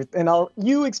explain everything. And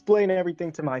you explain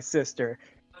everything to my sister.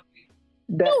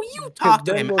 No, you talk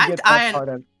to him. We'll get that part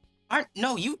out.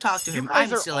 No, you talk to him. You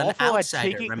guys I'm are still an awful at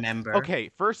outsider, taking- remember? Okay,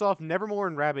 first off, Nevermore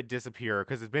and Rabbit disappear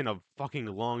because it's been a fucking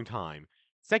long time.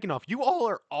 Second off, you all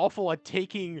are awful at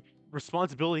taking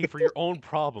responsibility for your own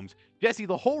problems. Jesse,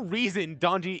 the whole reason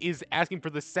Donji is asking for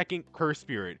the second curse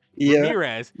spirit, Yeah.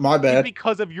 Ramirez, My is bad.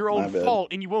 because of your My own bad. fault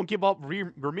and you won't give up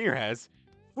Ramirez.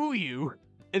 Fuyu,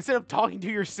 instead of talking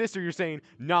to your sister, you're saying,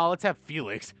 nah, let's have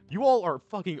Felix. You all are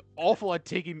fucking awful at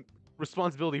taking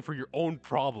responsibility for your own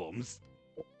problems.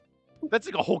 That's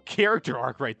like a whole character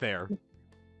arc right there.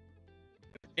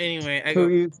 Anyway, I go,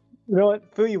 You know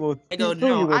what? Fuyu will. no,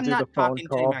 Fuyu will I'm do not the phone talking to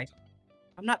call.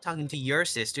 I'm not talking to your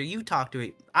sister. You talk to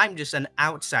it. I'm just an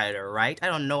outsider, right? I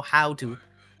don't know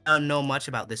much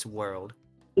about this world.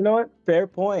 You know what? Fair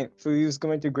point. Fuyu's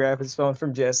going to grab his phone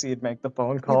from Jesse and make the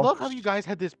phone I call. love how you guys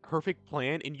had this perfect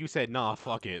plan and you said, nah,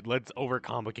 fuck it. Let's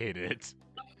overcomplicate it.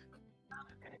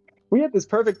 We had this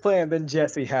perfect plan, then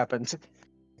Jesse happened.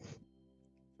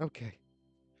 Okay.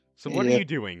 So what are Yeah. you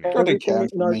doing? Got a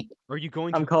chance for me. Are you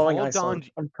going to I'm calling call Isaru.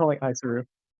 Donji? I'm calling Isaru.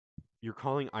 You're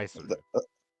calling Isaru.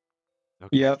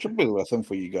 Okay. Yep. Should be a lesson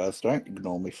for you guys. Don't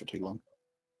ignore me for too long.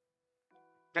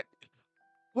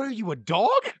 What are you, a dog?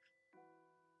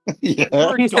 Yeah.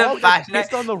 You're a He's a dog that Five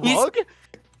pissed on the He's-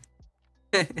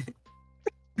 rug?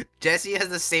 Jesse has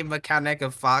the same mechanic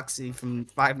of Foxy from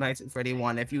Five Nights at Freddy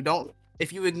 1. If you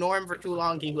ignore him for too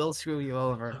long, he will screw you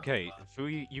over. Okay,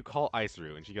 Fuyu, you call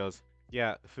Isuru, and she goes,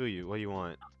 "Yeah, Fuyu, what do you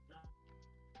want?"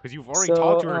 Because you've already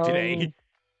talked to her today.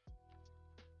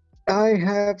 I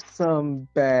have some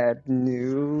bad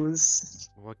news.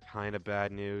 What kind of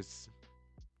bad news?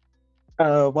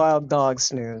 Wild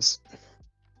dogs news.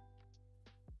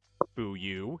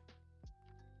 Fuyu,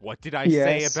 what did I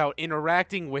say Yes. about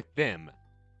interacting with them?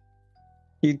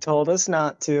 You told us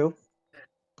not to,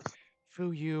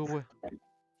 Fuyu,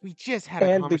 we just had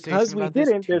a and conversation because we about this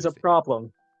didn't, there's a Tuesday.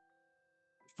 problem.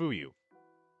 Fuyu,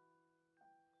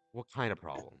 what kind of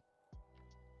problem?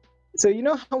 So you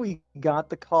know how we got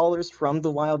the collars from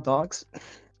the wild dogs,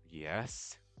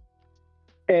 Yes.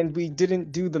 and we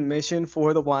didn't do the mission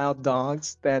for the wild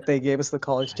dogs that they gave us the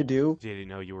collars to do? Didn't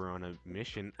know you were on a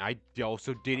mission. I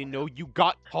also didn't know you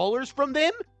got collars from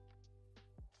them.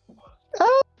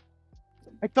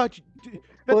 I thought you.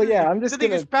 Well, yeah, I'm just they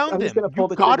gonna- just found I'm them. just gonna pull you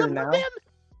the got trigger them from now. them?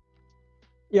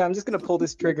 Yeah, I'm just gonna pull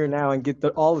this trigger now and get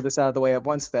all of this out of the way at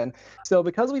once then. So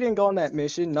because we didn't go on that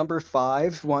mission, number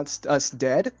 5 wants us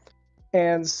dead.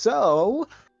 And so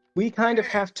we kind of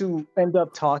have to end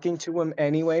up talking to him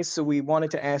anyway, so we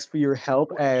wanted to ask for your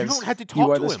help as You don't have to talk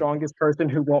you are to the him. strongest person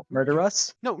who won't murder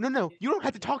us. No. You don't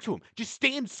have to talk to him. Just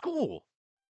stay in school.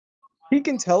 He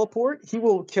can teleport. He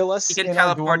will kill us He can in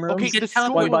our dorm teleport. rooms. Okay, He can the school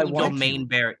teleport won't through let domain you.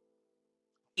 barrier.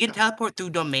 He can teleport through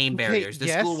domain Okay, barriers. The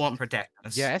school yes. won't protect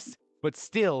us. Yes, but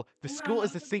still, the school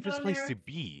is the safest place to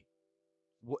be.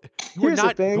 You are Here's the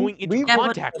not thing, going into we- Yeah, but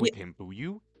contact with him,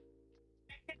 Fuyu.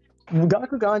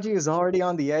 Gakuganji is already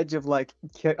on the edge of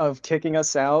of kicking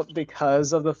us out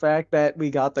because of the fact that we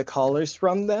got the collars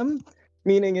from them.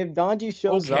 Meaning, if Ganji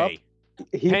shows Okay, up,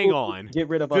 he hang will on. get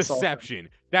rid of us all. Deception.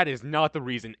 That is not the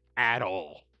reason at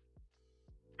all.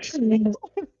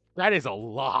 That is a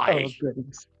lie. Oh,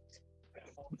 goodness.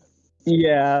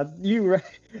 Yeah, you right.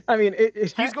 I mean,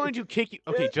 He's going to kick you.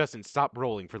 Okay, Justin, stop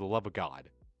rolling for the love of God.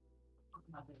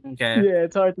 Okay. Yeah,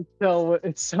 it's hard to tell.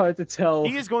 It's hard to tell.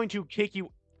 He is going to kick you.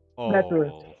 That's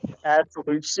right. Oh,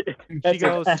 Absolute shit. she That's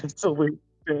goes, an absolute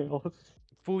fail.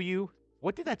 Fuyu,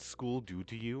 what did that school do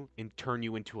to you and turn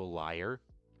you into a liar?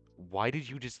 Why did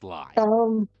you just lie?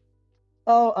 Oh,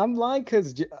 I'm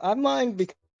lying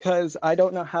because I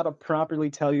don't know how to properly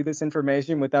tell you this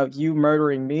information without you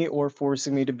murdering me or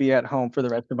forcing me to be at home for the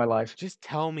rest of my life. Just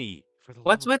tell me. For the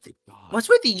What's love with of God. What's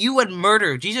with you and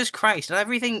murder? Jesus Christ! Not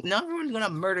everyone's gonna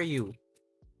murder you.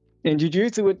 In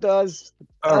Jujutsu, it does.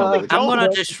 Oh, I'm don't. gonna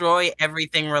but- destroy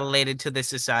everything related to this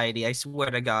society. I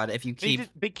swear to God, if you They, keep.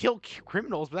 they kill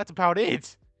criminals, but that's about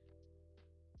it.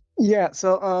 Yeah,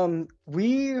 so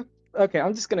okay,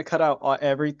 I'm just gonna cut out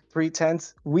every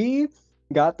pretense. We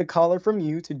got the collar from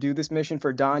you to do this mission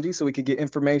for Donji so we could get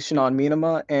information on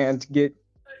Minama and get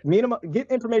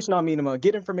information on Minama,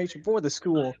 get information for the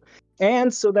school,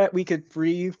 and so that we could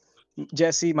free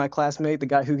Jesse, my classmate, the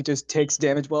guy who just takes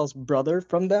Damage Well's brother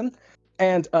from them.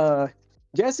 And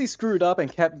Jesse screwed up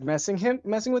and kept messing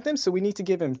with him, so we need to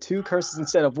give him 2 curses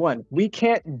instead of 1. We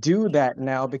can't do that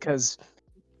now because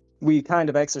we kind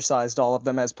of exercised all of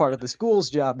them as part of the school's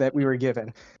job that we were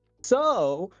given.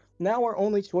 So now our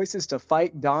only choice is to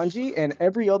fight Donji, and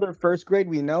every other first grade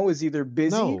we know is either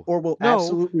busy No, or will no,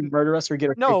 absolutely murder us or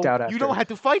get us No, kicked out after. you don't have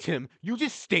to fight him. You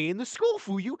just stay in the school,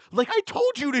 Fuyu, like I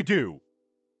told you to do.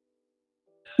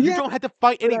 You Yeah, don't have to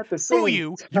fight but any at the same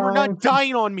Fuyu. You are time- not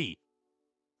dying on me.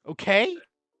 Okay?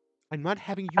 I'm not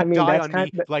having you I mean, die that's on me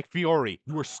kind of- like Fiore.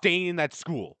 You are staying in that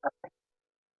school.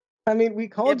 I mean, we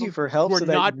called but you for help we're so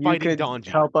that not you fighting could Donji.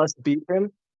 help us beat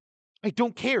him. I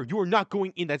don't care. You are not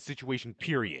going in that situation,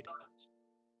 period.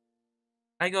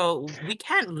 I go. We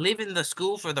can't live in the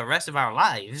school for the rest of our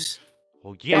lives.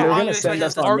 Well, And yeah. they're How long gonna you expect send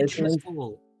us us to on live in the missions.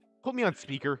 school? Put me on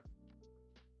speaker.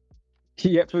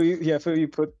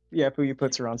 Fuyu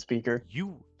puts her on speaker.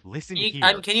 You listen Can you,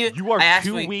 here. can you? You are I asked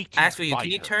too for you- weak to I asked for you. fight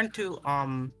Can you her. turn to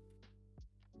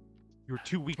You're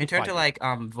too weak Can you to turn fight to her.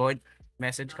 like void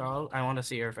message call? I want to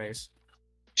see your face.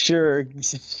 Sure,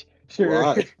 sure.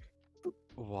 Why?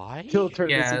 Why? He'll turn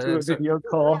Yeah, this into a that's a- video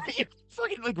call. It's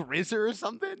fucking like RZA or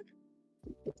something.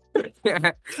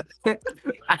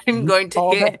 I'm going to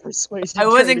All hit. that persuasion I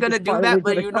wasn't training gonna is do finally that,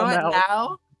 but gonna you know come what? out.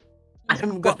 Now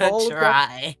I'm But gonna all of that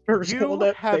try. personal You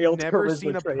that have failed never charisma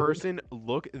seen a training. person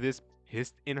look this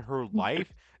pissed in her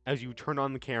life as you turn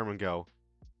on the camera and go,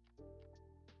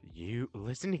 You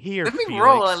listen here, Let me Felix.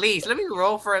 roll at least. Let me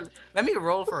roll for it. Let me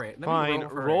roll for it. Fine,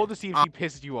 roll to see if she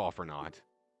pisses you off or not.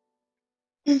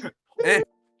 I'm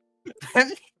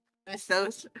so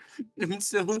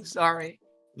sorry.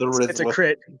 The It's a Riddler.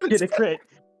 crit. Get a crit.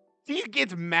 She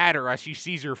gets madder as she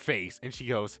sees your face, and she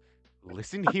goes,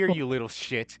 "Listen here, you little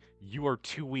shit. You are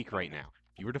too weak right now.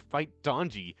 If you were to fight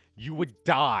Donji, you would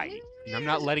die. And I'm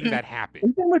not letting that happen.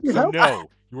 Even with your So help? no,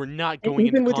 you are not going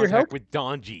Even into with your contact help? with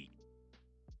Donji.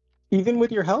 Even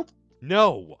with your help?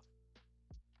 No.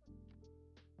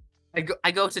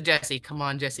 I go to Jesse. Come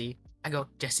on, Jesse. I go,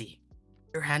 Jesse.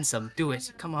 You're handsome. Do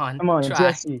it. Come on. Come on, try.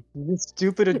 Jesse. You're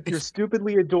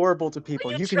stupidly adorable to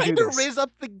people. Are You can trying do to this. raise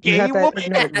up the You gay have that woman?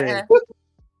 ignorant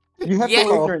giz. You have Yeah. the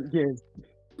ignorant giz.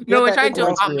 You No, have we're that trying to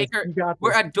ignorance giz. make her. You got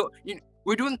We're this.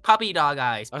 we're doing puppy dog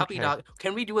eyes. Puppy Okay. dog.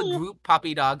 Can we do a group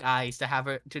puppy dog eyes to have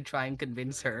her to try and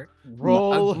convince her?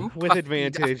 Roll group with puppy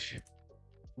advantage.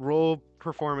 Roll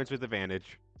performance with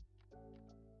advantage.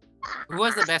 Who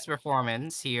was the best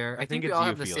performance here? I think we it's all you,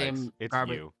 have the Felix. same It's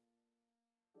garbage. you.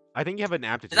 I think you have an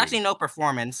aptitude. There's actually no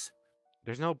performance.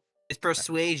 There's no. It's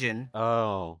persuasion.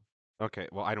 Oh. Okay.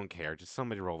 Well, I don't care. Just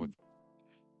somebody roll with.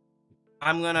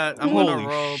 I'm gonna Holy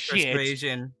roll shit.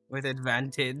 persuasion with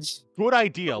advantage. Good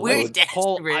idea. We're Let's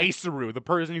call desperate. Isaru, the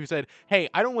person who said, "Hey,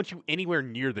 I don't want you anywhere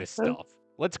near this stuff."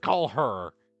 Let's call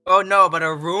her. Oh no, but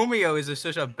a Romeo is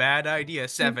such a bad idea.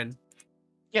 7.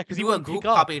 Yeah, because he Do a wouldn't group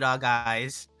pick up. puppy dog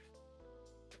eyes.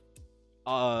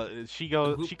 She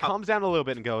goes. group She pup- calms down a little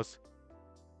bit and goes,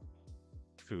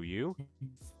 "Fuyu,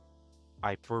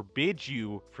 I forbid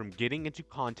you from getting into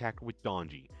contact with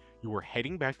Donji. You are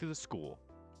heading back to the school.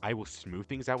 I will smooth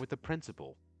things out with the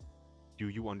principal. Do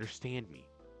you understand me?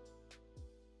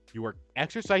 You are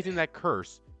exercising that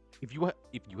curse. If you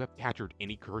have captured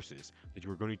any curses that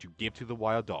you are going to give to the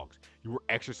wild dogs, you are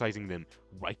exercising them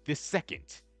right this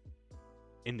second.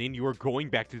 And then you are going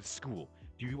back to the school.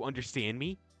 Do you understand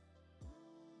me?"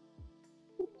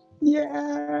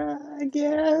 Yeah, I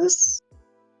guess.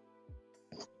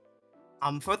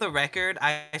 For the record,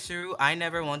 I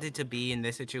never wanted to be in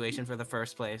this situation for the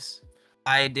first place.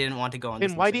 I didn't want to go on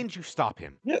this Then why mission. didn't you stop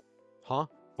him? Yeah. Huh?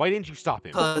 Why didn't you stop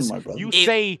him? Because my brother. You It-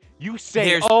 say,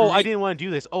 there's "Oh, I re- didn't want to do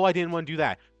this. Oh, I didn't want to do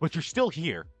that." But you're still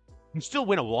here. You still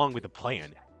went along with the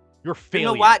plan. You're a you failure.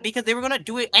 know why? Because they were gonna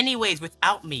do it anyways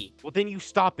without me. Well, then you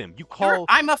stop them. You call.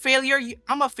 I'm a failure.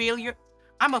 I'm a failure.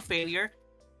 I'm a failure.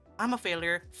 I'm a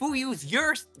failure. Fuyu's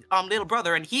your little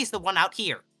brother, and he's the one out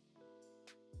here.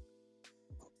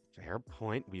 Fair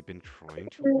point. We've been trying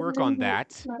to work on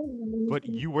that, but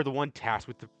you were the one tasked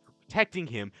with protecting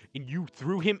him, and you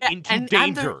threw him Yeah, into and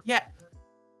danger. I'm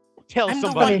Tell the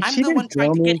somebody. one. I'm she the one didn't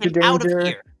trying to throw me get him into out of danger.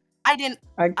 here. I didn't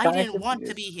kind want of-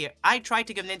 to be here. I tried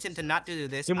to convince him to not to do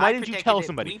this. Then why I didn't you protected tell it.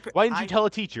 somebody? Why didn't you tell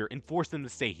a teacher and force them to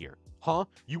stay here? Huh?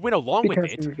 You went along with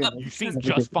Because it. we were gonna- You seemed because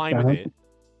we just could- fine with it.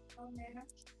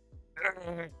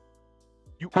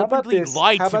 You How about openly this?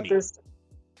 lied How to about me. this?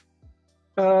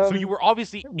 So you were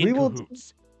obviously we in will-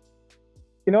 cahoots.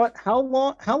 You know what? How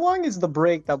long is the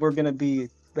break that we're gonna be?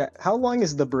 How long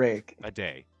is the break? A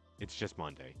day. It's just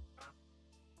Monday.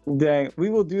 Dang, we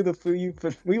will do the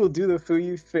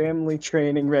Fuyu family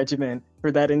training regimen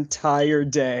for that entire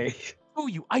day. Oh,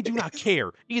 I do not care.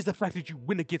 It is the fact that you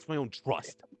went against my own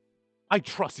trust. I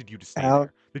trusted you to stay Ow.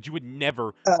 there. That you would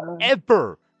never, Uh,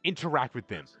 ever interact with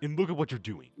them. And look at what you're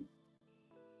doing.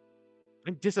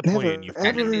 I'm disappointed in you.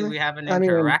 Never, Fuyu. ever. We haven't I mean,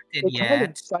 interacted they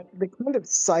yet. kind of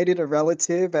cited a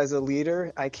relative as a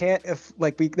leader. I can't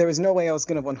there was no way I was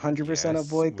gonna 100% Yes,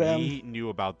 avoid them. we knew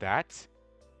about that.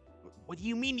 What do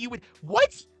you mean you would?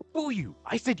 What? Fuyu,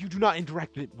 I said you do not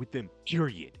interact with them,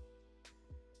 period.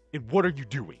 And what are you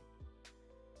doing?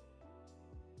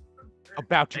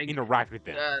 About to interact with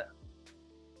them.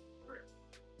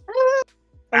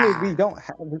 I mean, we don't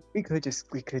have. We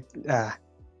could.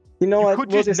 You know You what?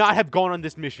 could We'll just not have gone on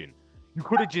this mission. You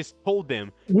could have just told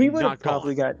them We and would have not gone.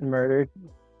 probably gotten murdered.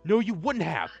 No, you wouldn't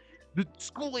have. The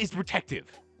school is protective.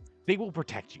 They will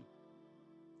protect you.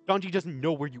 Donji doesn't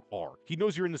know where you are. He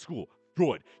knows you're in the school.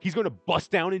 Good. He's going to bust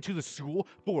down into the school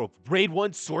full of grade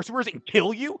 1 sorcerers and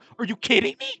kill you? Are you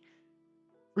kidding me?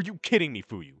 Are you kidding me,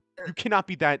 Fuyu? You cannot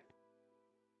be that...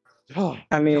 Oh,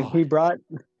 I mean, God. he brought.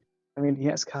 I mean, he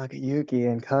has Kagayuki,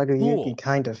 and Kagayuki Cool.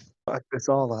 kind of fucked us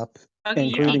all up. He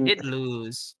Including- did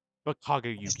lose. But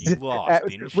Kagayuki lost,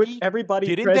 didn't with she? everybody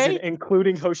Didn't present, they?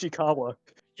 including Hoshikawa.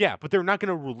 Yeah, but they're not going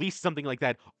to release something like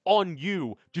that on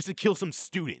you just to kill some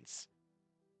students.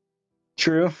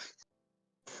 True.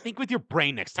 Think with your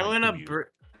brain next time, I'm gonna Fuyu.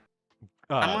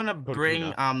 I'm gonna Kojuna.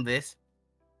 bring this.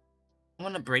 I'm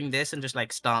gonna bring this and just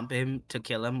like stomp him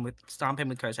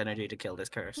with curse energy to kill this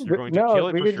curse. You're going to no, kill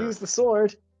it we for could sure. use the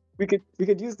sword. we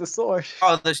could use the sword.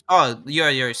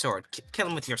 Your sword. Kill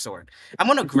him with your sword. I'm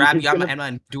gonna grab He's Yama gonna- Emma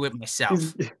and do it myself.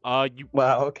 He's- You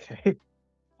Wow. Okay.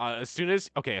 as soon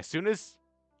as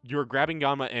you're grabbing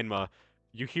Yama Enma,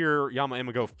 you hear Yama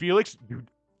Enma go, Felix,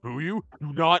 Fuyu,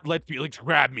 do not let Felix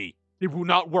grab me. It will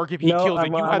not work if he No, kills it.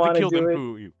 You I have to wanna kill them, do it.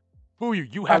 Fuyu.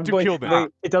 Fuyu, you have to kill them.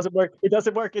 Wait, it doesn't work. It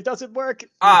doesn't work. It doesn't work.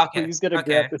 Okay, Fuyu's gonna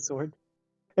okay. grab the sword.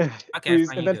 Okay, fine, And you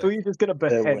then do it. Fuyu's just gonna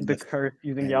behead the witness. curse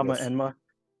using There Yama it is. Enma.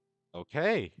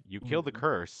 Okay, you killed the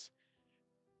curse.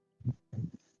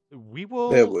 We There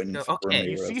will. wins okay.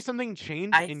 You see Ramirez. something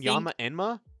change I in think- Yama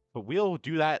Enma, but we'll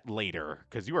do that later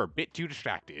because you are a bit too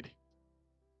distracted.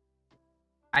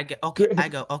 I go. Okay.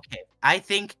 I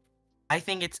think I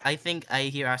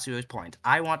hear Asuo's point.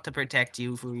 I want to protect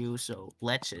you for you, so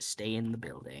let's just stay in the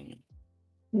building.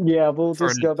 Yeah, we'll For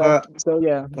just go back. So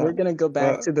yeah, we're but- gonna go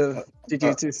back but- to the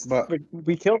Jujutsu. but-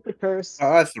 We killed the curse.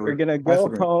 I threw. We're gonna I go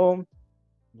threw. home.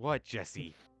 What,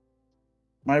 Jesse?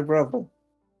 My brother.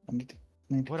 I need to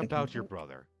What get about him your back.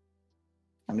 brother?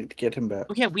 I need to get him back.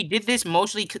 Oh yeah, we did this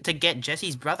mostly to get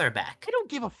Jesse's brother back. I don't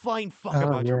give a flying fuck Oh,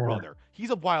 about your yeah. brother.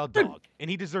 He's a wild dog, and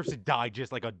he deserves to die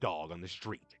just like a dog on the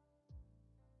street.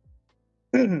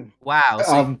 Wow.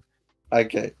 So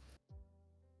Okay.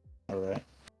 All right.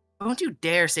 don't you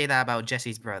dare say that about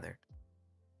Jesse's brother.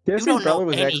 Jesse's don't know brother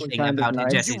was actually anything kind of about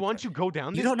nice. Do Jesse. you want to go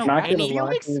down You this don't know Not path, gonna any-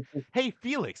 lie. Felix? Hey,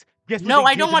 Felix, guess what No, they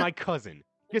I did don't to want- my cousin?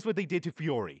 Guess what they did to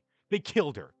Fiore? They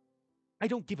killed her. I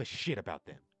don't give a shit about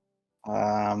them.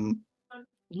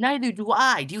 Neither do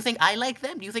I. Do you think I like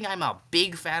them? Do you think I'm a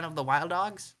big fan of the Wild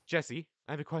Dogs? Jesse,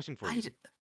 I have a question for you. I,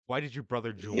 Why did your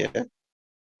brother join? Yeah.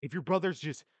 If your brother's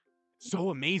just so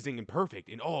amazing and perfect,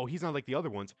 and he's not like the other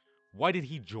ones, why did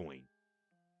he join?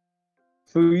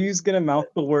 Fuyu's gonna mouth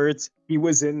the words, he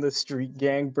was in the street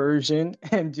gang version,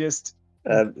 and just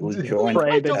We joined.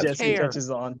 pray I that don't Jesse care. catches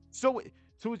on. So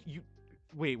you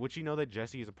wait. Would you know that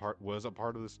Jesse was a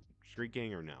part of the street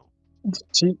gang or no?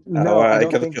 No, I I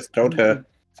don't guess I think. just told her.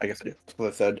 I guess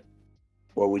I said,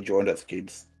 well, we joined as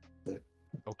kids.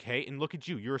 Okay, and look at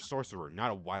you. You're a sorcerer, not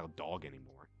a wild dog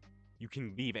anymore. You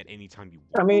can leave at any time you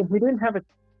want. I mean, he didn't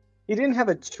have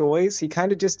a choice. He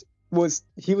kind of just was.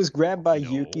 He was grabbed by No.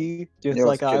 Yuki, just It was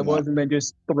like I was, kidnapped. and then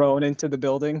just thrown into the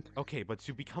building. Okay, but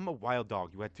to become a wild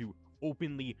dog, you had to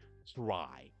openly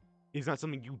try. It's not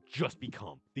something you just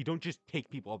become. They don't just take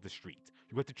people off the streets.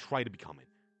 You have to try to become it,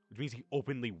 which means he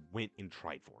openly went and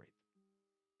tried for it.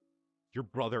 Your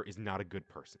brother is not a good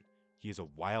person. He is a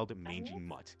wild, mangy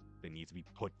mutt that needs to be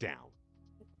put down.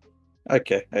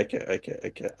 Okay. I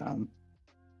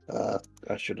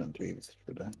shouldn't do this,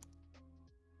 should I?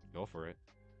 Go for it.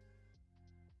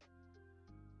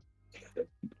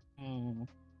 Hmm.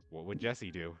 What would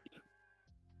Jesse do?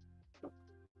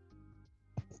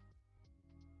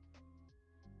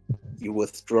 You were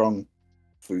strong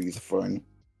through the phone.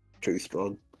 Too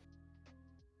strong.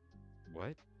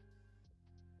 What?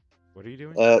 What are you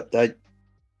doing?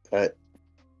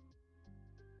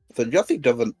 So Jesse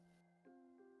doesn't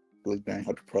really know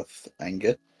how to process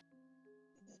anger,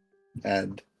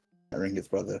 and hearing his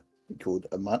brother be called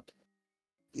a mutt,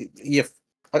 he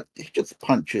just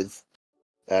punches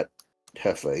at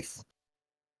her face.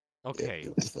 Okay.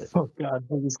 Oh God,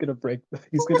 he's gonna break.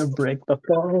 He's gonna break the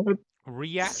phone.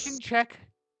 Reaction check,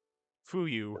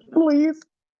 Fuyu, Please.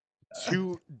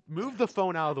 to move the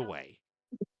phone out of the way.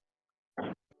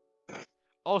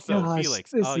 Also, Gosh,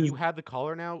 Felix, this you is- have the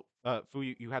collar now.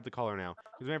 Fuyu, you have the collar now.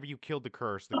 Because whenever you killed the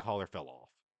curse, the collar fell off.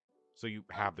 So you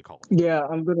have the collar. Yeah,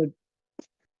 I'm gonna.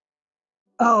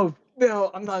 Oh no,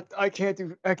 I'm not. I can't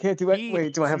do it. He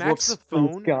Wait, do I have smacks whoops? the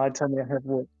Please, phone. God, tell me I have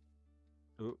whoops.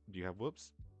 Oh, do you have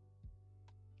whoops?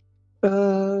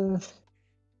 Uh,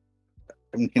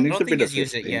 I mean, he I needs don't to be think the he's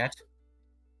used it 15. yet.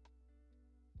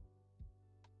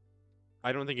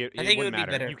 I don't think it. I It think it wouldn't would be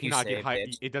matter. better You if you cannot get saved high.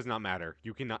 it. It does not matter.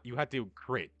 You cannot. You have to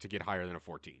crit to get higher than a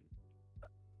 14.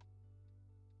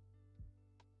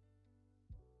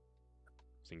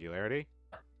 Singularity.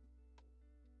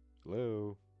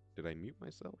 Hello. Did I mute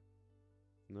myself?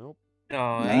 Nope.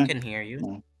 No, No. I can hear you.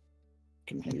 No.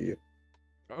 Can hear you.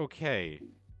 Okay.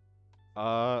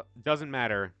 Doesn't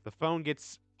matter. The phone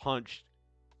gets punched.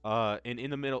 And in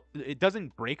the middle, it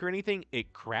doesn't break or anything.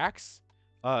 It cracks.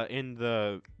 And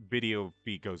the video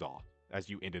feed goes off as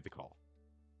you ended the call.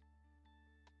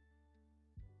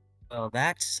 Well,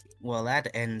 that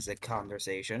ends the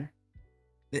conversation.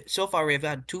 So far, we've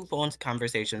had 2 phone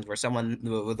conversations where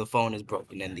the phone is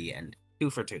broken in the end. 2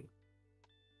 for 2.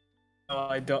 No,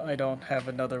 I don't have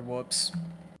another whoops.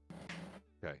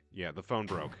 Okay. Yeah, the phone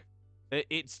broke.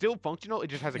 It's still functional. It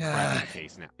just has a crack in the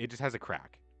case now. It just has a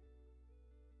crack.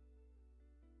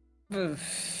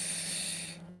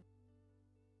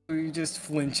 He just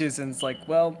flinches and it's like,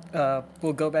 well,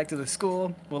 we'll go back to the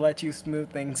school. We'll let you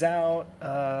smooth things out.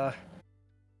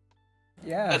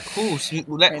 Yeah.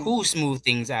 Let And- who smooth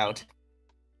things out?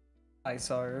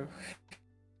 Aisaru.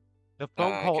 The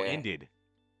phone call Okay. ended.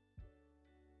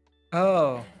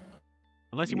 Oh,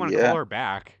 Unless you want to Yeah. call her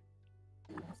back.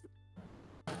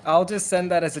 I'll just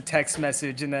send that as a text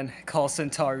message and then call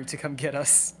Centaru to come get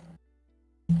us.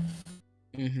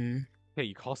 Mm-hmm. Hey,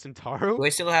 you call Centaru? Do I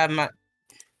still have my?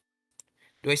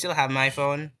 Do I still have my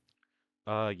phone?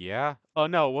 Yeah. Oh,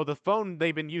 no. Well, the phone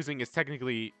they've been using is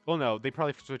technically... Well, no. They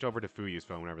probably switch over to Fuyu's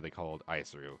phone whenever they called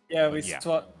Aisaru. Yeah, But we yeah.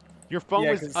 swap. Your phone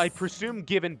Yeah, was, 'cause- I presume,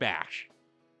 given back.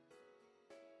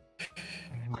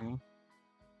 Mhm.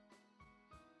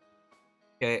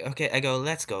 Okay, I go,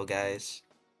 let's go, guys.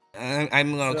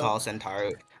 I'm gonna So- call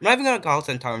Centaru. I'm not even gonna call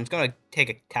Centaru, I'm just gonna take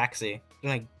a taxi. I'm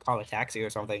gonna call a taxi or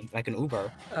something, like an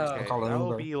Uber. Okay, call an that will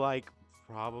Uber. be like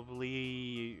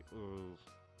probably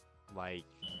like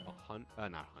not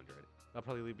 100. That'll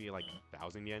probably be like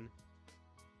 1,000 yen.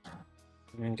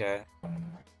 Okay.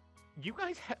 You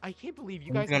guys, I can't believe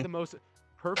you guys had the most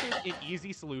perfect and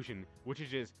easy solution, which is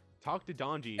just talk to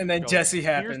Donji. And then go, Jesse Here's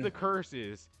happened. the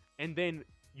curses, and then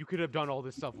you could have done all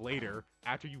this stuff later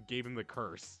after you gave him the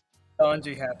curse.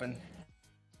 Donji happened.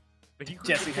 But you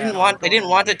Jesse could've happened. gone I didn't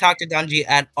want to talk to Donji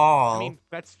at all. I mean,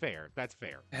 that's fair. That's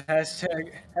fair.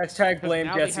 Hashtag blame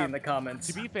now they Jesse have- in the comments.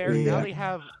 To be fair, Yeah. now they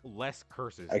have less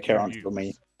curses. I to can't use. for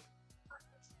me.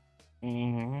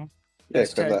 Mm-hmm. Yeah,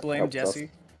 'cause Hashtag that blame helps us.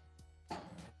 Jesse.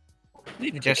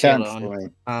 Leave It Jesse counts alone.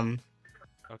 for me.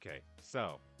 Okay,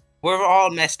 so We're all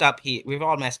messed up here. We've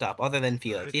all messed up, other than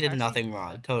Felix. The He did taxi- nothing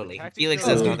wrong. Totally. taxi Felix shows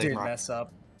does up. You nothing did wrong. mess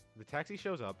up. the taxi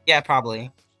shows up. Yeah,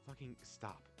 probably. Fucking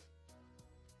stop.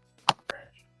 Oh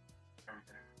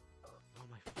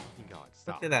my fucking god,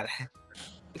 stop. Look at that.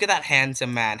 Look at that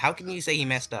handsome man. How can you say he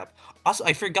messed up? Also,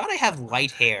 I forgot I have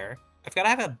white hair. I forgot I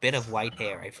have a bit of white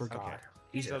hair. I forgot. Okay.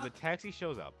 Jesus. So the taxi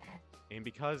shows up, and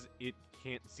because it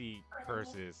can't see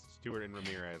curses, Stewart and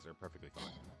Ramirez are perfectly fine.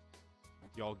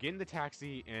 Y'all get in the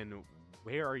taxi, and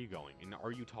where are you going? And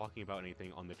are you talking about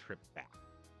anything on the trip back?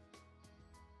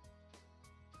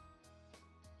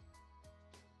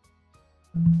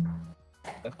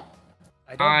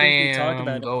 I don't think we talk am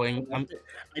about going. it.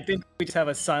 I think we just have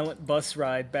a silent bus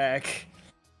ride back.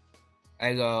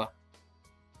 I go.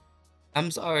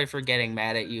 I'm sorry for getting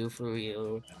mad at you,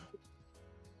 Fuyu.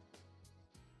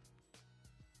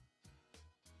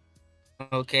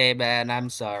 Okay, man, I'm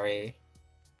sorry.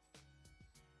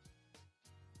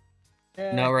 No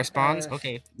Yeah, response?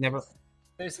 Okay, never.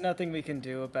 There's nothing we can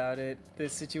do about it. The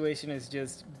situation is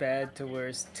just bad to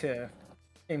worse to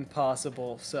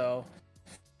impossible, so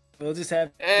we'll just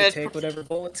have to take whatever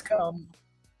bullets come.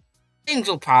 Things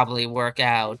will probably work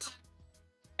out.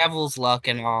 Devil's luck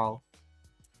and all.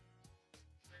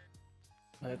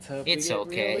 Let's hope It's we get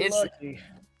okay, really it's- lucky.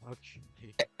 Okay.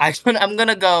 I'm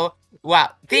gonna go.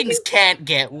 Wow, things can't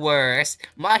get worse.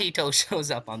 Mahito shows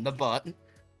up on the butt.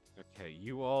 Okay,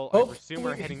 you all, I presume, are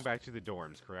Hopefully- heading back to the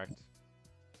dorms, correct?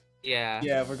 Yeah.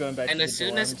 Yeah, we're going back And to as the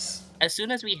soon dorms. as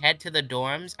soon as we head to the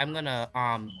dorms, I'm gonna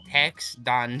text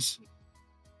Danj.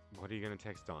 What are you gonna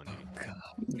text on?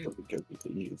 Probably go with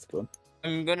the youth one.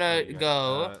 I'm gonna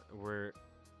go.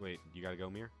 Wait, you gotta go,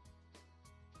 Mir?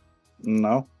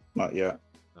 No, not yet.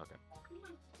 Okay.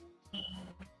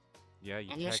 Yeah,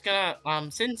 you I'm text. just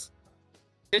gonna since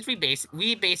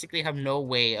we basically have no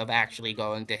way of actually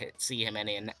going to see him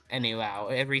anyhow.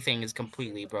 Everything is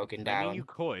completely broken I down. mean, you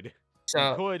could.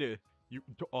 So You could. You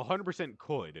 100%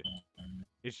 could.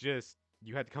 It's just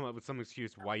you had to come up with some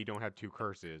excuse why you don't have two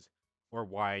curses, or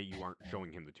why you aren't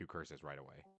showing him the two curses right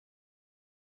away.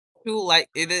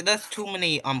 that's too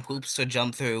many hoops to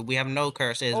jump through. We have no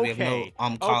curses. We have no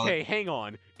Okay, okay, hang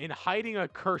on. In hiding a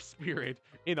cursed spirit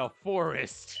in a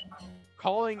forest,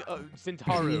 calling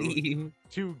Centaru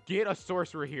to get a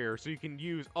sorcerer here so you can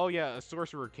use, oh yeah, a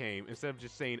sorcerer came, instead of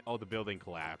just saying, oh, the building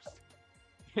collapsed.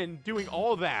 And doing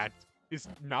all that is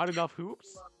not enough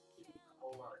hoops?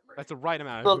 That's the right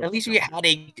amount of Well, hoops. at least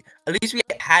we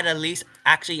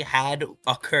actually had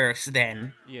a curse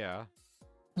then. Yeah.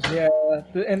 Yeah,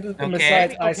 and Okay.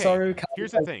 besides, Okay, Aisaru.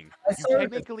 Here's the thing. You Aisaru-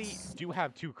 technically do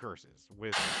have two curses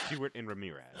with Stewart and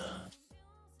Ramirez.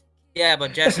 Yeah,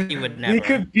 but Jesse would never. We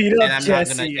could beat and up I'm not gonna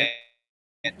Jesse.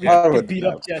 get. We I could would beat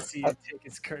never. up Jesse and take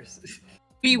his curses.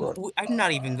 I'm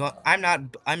not even going.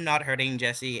 I'm not hurting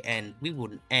Jesse, and we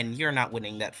wouldn't. And you're not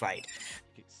winning that fight.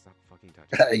 Okay, stop fucking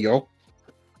touching. Hey, yo.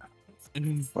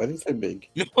 Why is it big?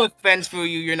 No offense for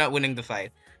you. You're not winning the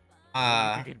fight. You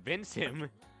can convince him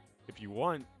if you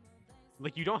want.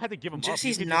 Like, you don't have to give him up.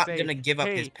 Jesse's You can not just say, gonna give up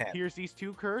hey, his pet. here's these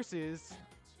two curses.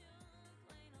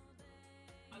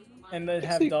 and then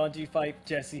have Donji fight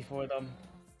Jesse for them.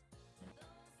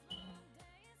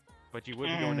 But you would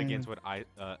be going against what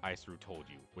Isru told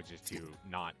you, which is to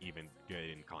not even get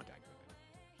in contact with him.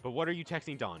 But what are you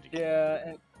texting Donji? Yeah.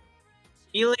 And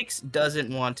Felix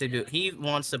doesn't want to do. He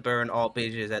wants to burn all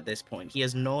bridges at this point. He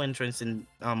has no interest in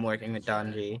working with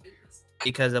Donji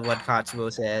because of what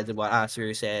Katsuo says and what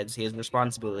Asuru says. His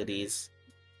responsibilities.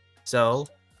 So,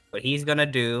 what he's gonna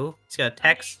do? He's gonna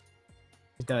text.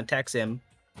 He's gonna text him.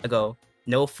 I go.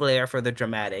 No flair for the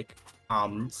dramatic.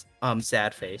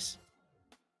 Sad face.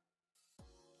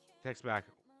 Text back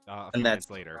a few minutes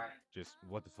later. Just,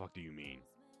 what the fuck do you mean?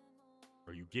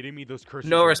 Are you getting me those curses?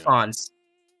 No response.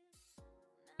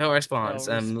 No response.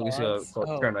 No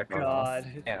Turn my phone off.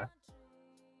 Yeah.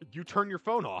 You turn your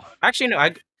phone off. Actually, no.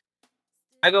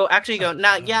 I go.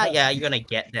 Nah. Yeah. You're gonna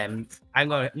get them. I'm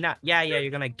going. Nah. Yeah. You're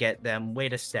gonna get them.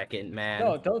 Wait a second, man.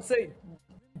 no, don't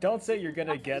say you're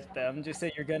gonna get them. Just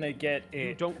say you're gonna get it.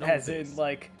 You don't know as this. in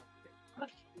like.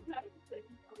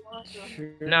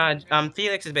 Nah.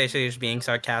 Felix is basically just being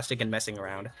sarcastic and messing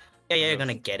around. Yeah. You're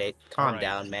gonna get it. Calm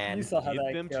down, man. You saw how Get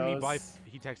that them goes. to me by.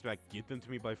 He texts back. Get them to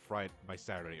me by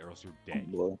Saturday, or else you're dead.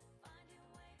 Well,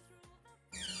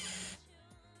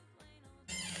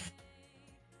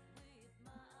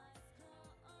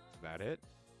 Is that it?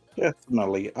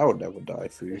 definitely, I would never die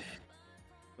for you.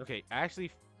 Okay, I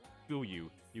actually feel you.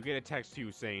 You get a text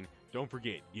too saying, "Don't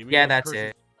forget." Give me Yeah, those that's curses.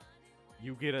 it.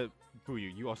 You get a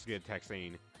Fuyu. You also get a text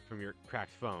saying from your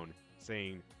cracked phone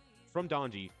saying, "From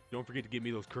Donji, don't forget to give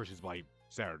me those curses by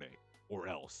Saturday, or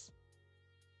else."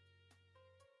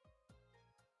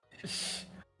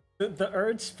 The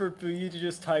urge for Fuyu to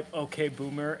just type "Okay,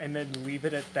 boomer" and then leave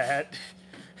it at that.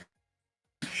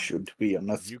 Should be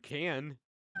honest. You can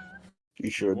You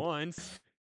should. once.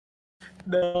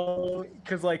 No,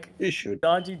 because like You should.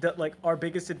 Donji, like our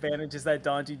biggest advantage is that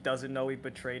Donji doesn't know we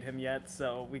betrayed him yet,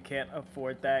 so we can't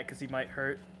afford that because he might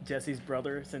hurt Jesse's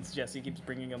brother since Jesse keeps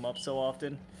bringing him up so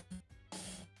often.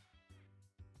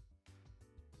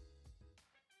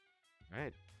 All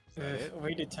right. Is that it?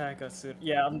 Way to attack us soon.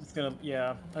 Yeah,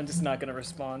 I'm just not gonna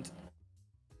respond.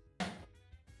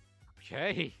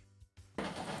 Okay.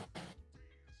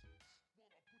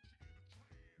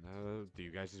 Do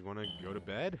you guys just want to go to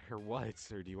bed, or what?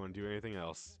 Or do you want to do anything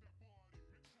else?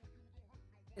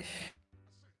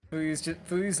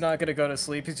 Fuyu's not gonna go to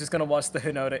sleep. He's just gonna watch the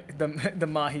Hinode, the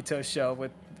Mahito show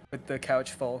with the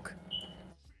couch folk.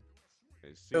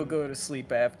 He'll go to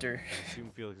sleep after. I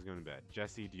assume Felix is going to bed.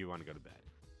 Jesse, do you want to go to bed?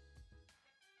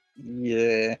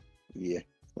 Yeah.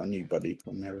 My new buddy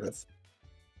from Earth.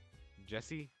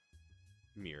 Jesse,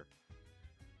 Mir,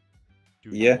 do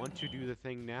Yeah. you want to do the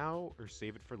thing now or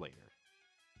save it for later?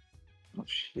 Oh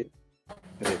shit. I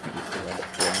don't think you still have it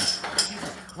for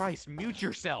Jesus Christ, mute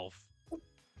yourself! me.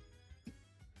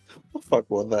 What the fuck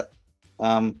was that?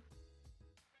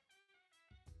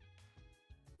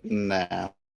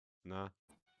 Now. Nah.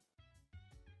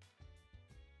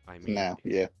 I mean, Now,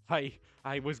 yeah.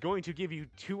 I was going to give you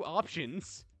two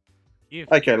options. If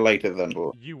Okay, later then.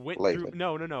 you went later. through,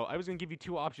 no. I was gonna give you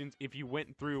two options if you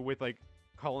went through with like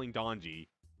calling Donji,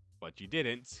 but you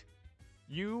didn't.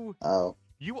 You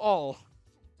all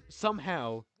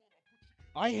somehow.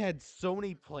 I had so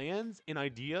many plans and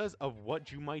ideas of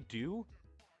what you might do.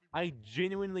 I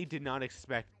genuinely did not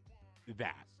expect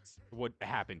that. What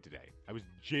happened today? I was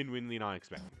genuinely not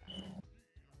expecting that.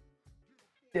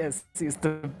 Yes,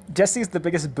 Jesse's the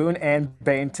biggest boon and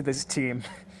bane to this team.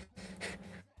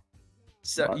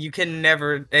 So you can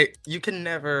never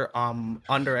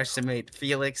underestimate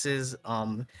Felix's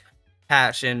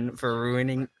passion for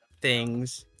ruining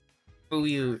things.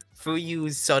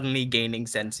 Fuyu's suddenly gaining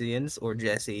sentience, or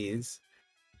Jesse's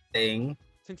thing.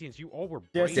 Sentience, you all were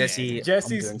Jesse's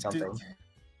doing something.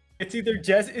 It's either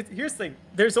Jesse. Here's the thing.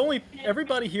 There's only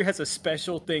everybody here has a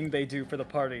special thing they do for the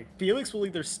party. Felix will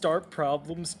either start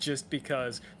problems just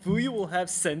because. Fuyu will have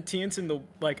sentience in the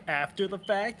after the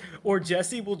fact, or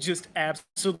Jesse will just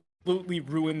absolutely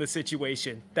ruin the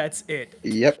situation. That's it.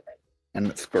 Yep. And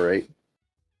it's great.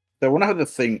 So I want to have the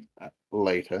thing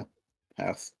later.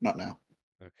 House, not now.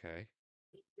 Okay.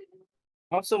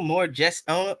 Also, more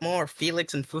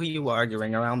Felix and Fuyu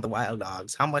arguing around the wild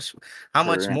dogs. How much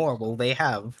Sure. more will they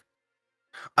have?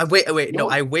 Wait. No,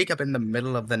 I wake up in the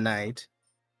middle of the night.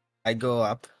 I go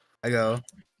up. I go.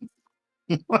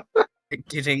 I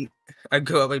didn't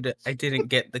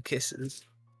get the kisses.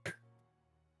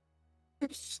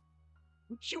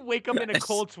 You wake up in a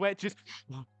cold sweat, just.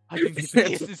 I didn't get the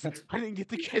kisses. I didn't get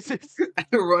the kisses. I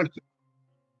run.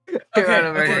 Okay,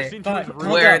 over there. Burst into his room.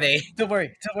 Where are they? Don't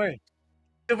worry.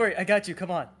 I got you.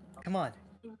 Come on.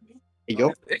 You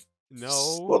go.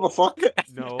 No. What the fuck?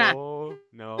 No.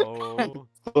 No.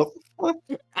 What the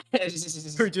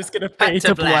fuck? We're just gonna Cut fade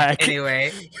to black.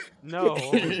 anyway. No.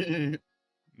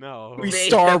 No. We Fade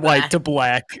star to wipe black. to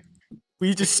black.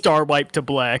 We just star wipe to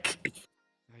black.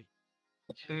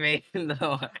 No.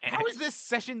 How is this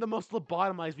session the most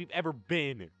lobotomized we've ever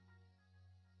been?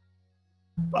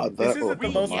 Not This that isn't the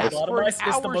We most nice. yapped for an lobotomized, it's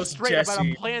the hour most straight about a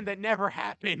Jesse. plan that never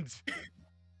happened.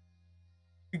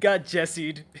 We got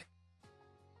Jesse'd.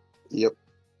 Yep.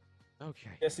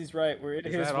 Okay. Jesse's right. We're in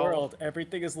Is his that all? world.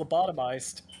 Everything is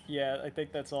lobotomized. Yeah, I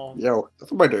think that's all. Yo,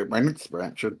 that's what I do. My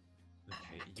expansion.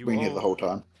 Okay. You Been here the all whole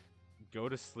time. go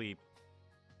to sleep.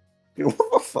 What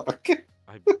the fuck?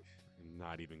 I'm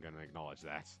not even gonna acknowledge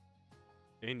that.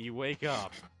 And you wake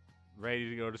up, ready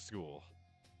to go to school.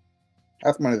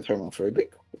 That's my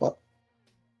homophobic. What?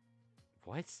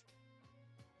 What?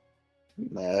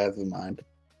 Never mind.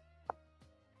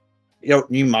 Yo,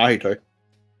 new Mahito.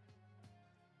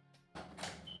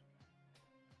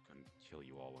 Gonna kill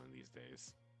you all one of these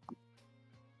days.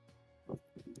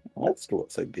 That's still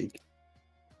so big.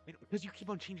 Because you keep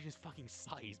on changing his fucking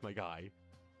size, my guy.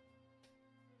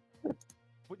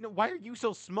 No, why are you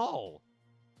so small?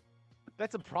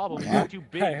 That's a problem. You're too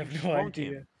big. I You have no shrunk idea.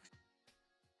 him.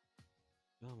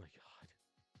 Oh my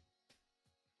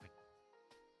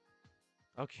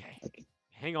god. Okay.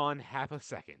 Hang on half a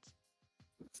second.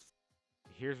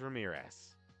 Here's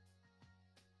Ramirez.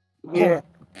 Yeah.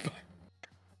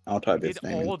 I'll I type did his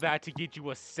name. all of that to get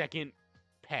you a second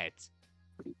pet.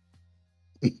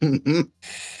 in.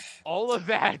 All of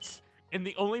that, and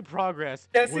the only progress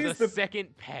Yes, was a he's the-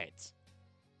 second pet.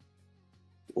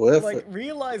 Worth Like, it.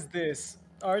 realize this.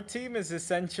 Our team is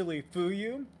essentially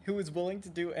Fuyu, who is willing to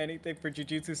do anything for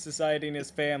Jujutsu Society and his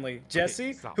family.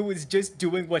 Jesse, stop. who is just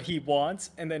doing what he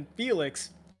wants. And then Felix,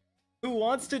 who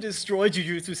wants to destroy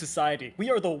Jujutsu Society.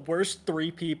 We are the worst 3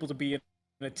 people to be in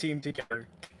a team together.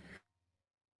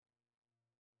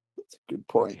 That's a good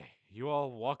point. Okay, you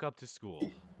all walk up to school.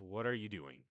 What are you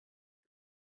doing?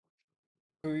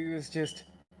 Fuyu is just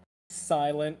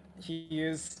silent. He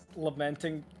is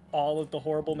lamenting all of the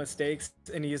horrible mistakes,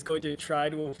 and he is going to try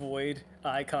to avoid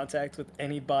eye contact with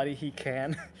anybody he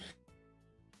can.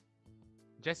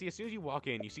 Jesse, as soon as you walk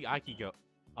in, you see Aiki go.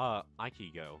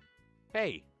 Aiki go.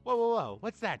 Hey, whoa, whoa, whoa!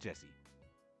 What's that, Jesse?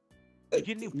 Did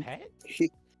you get a new pet?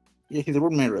 Yeah, he's a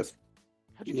Ramirez.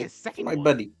 How'd you Yeah, get a second my one?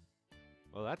 buddy.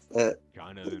 Well, that's Uh,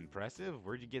 kind of impressive.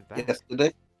 Where'd you get that? Yesterday,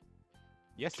 it's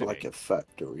Yesterday. like a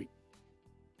factory.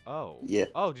 Oh. Yeah.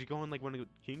 Oh, did you go on like one of the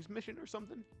King's mission or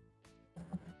something?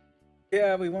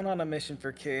 Yeah, we went on a mission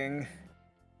for King.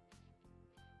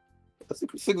 I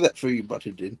think that for you, but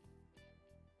it did.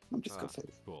 I'm just Ah, gonna say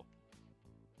that. cool.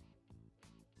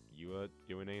 You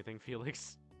doing anything,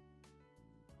 Felix?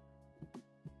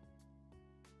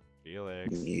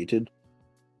 Felix. Muted.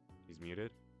 He's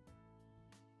muted.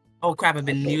 Oh crap! I've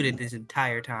been Okay. muted this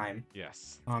entire time.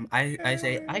 Yes.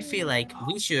 I feel like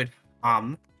we should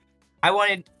I'm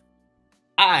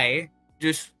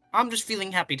just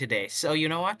feeling happy today. So you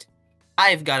know what?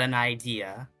 I've got an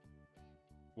idea.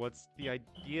 What's the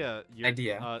idea?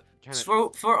 Idea. Kind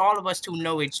of. For all of us to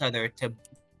know each other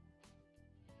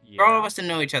Yeah. for all of us to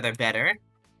know each other better,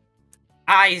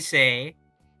 I say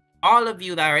all of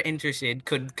you that are interested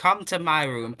could come to my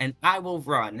room and I will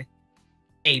run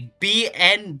a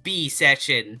BNB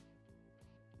session.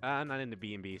 I'm not into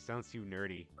B&B. Sounds too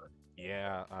nerdy.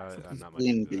 Yeah, I'm not much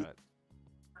into B&B. that.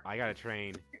 I gotta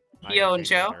train. Yo, and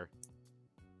Joe?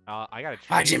 I gotta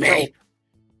train. Hajime!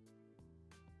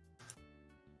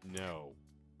 No.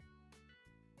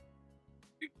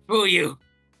 Who you?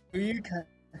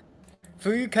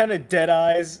 Fuyu kind of dead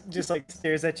eyes, just like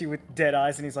stares at you with dead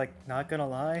eyes, and he's like, "Not gonna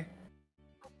lie,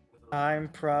 I'm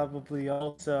probably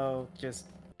also just.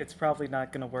 It's probably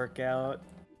not gonna work out."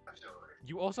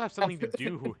 You also have something to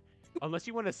do. Unless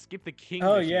you want to skip the king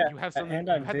Oh, mission, yeah, you have something. and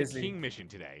You I'm have busy. the king mission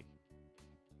today.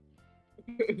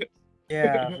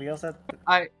 Yeah, we also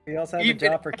have the Even-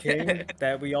 job for King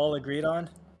that we all agreed on.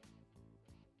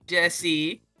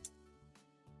 Jesse,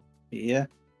 Yeah.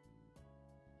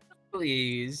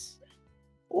 please.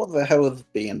 What the hell is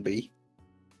B&B?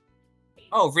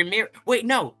 Oh, Ramirez. Wait,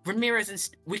 no. Ramirez and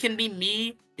we can be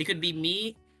me. It could be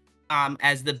me,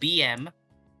 as the BM,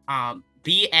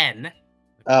 BN.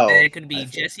 Oh. And it could be I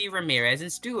see. Jesse, Ramirez,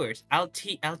 and Stewart. I'll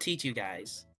teach you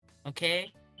guys.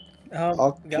 Okay.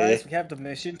 Okay. Guys, we have the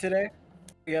mission today.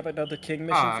 We have another King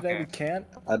mission Oh, today. okay. We can't.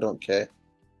 I don't care.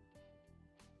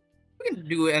 We can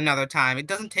do it another time. It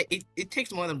doesn't take. It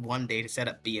takes more than one day to set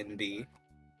up BNB.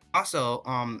 Also,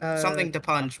 something to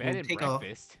punch Bed will and take a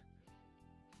breakfast.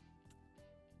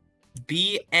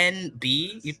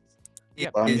 BNB. Yeah,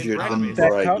 Hundreds it's and breakfast. That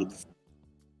dragons.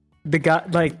 The guy,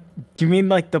 like, do you mean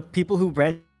like the people who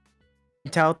rent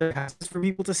out their houses for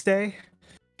people to stay?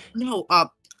 No,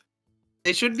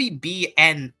 it should be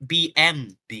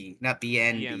BMB, not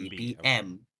BNB. BMB,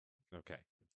 BM. Okay.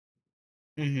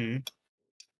 Mm-hmm.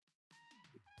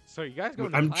 So you guys go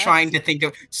to I'm class? trying to think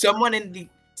of someone in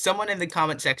the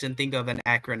comment section. Think of an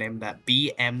acronym that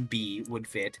BMB would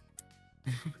fit.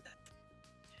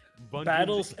 Bungeons-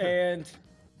 Battles and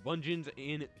Bungeons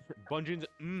in Bungeons.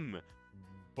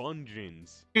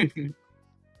 Bungeons.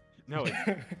 No,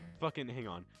 it's fucking. Hang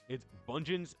on. It's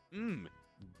Bungeons.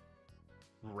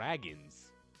 Dragons.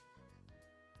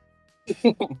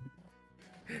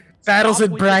 Battles Stop and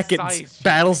with the brackets. size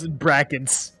Battles and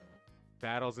brackets.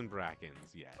 Battles and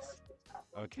Brackens. Yes.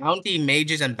 Okay. County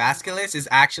Mages and Basilisks is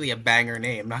actually a banger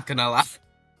name. Not gonna lie.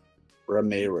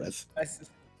 Ramirez.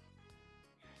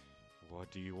 What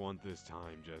do you want this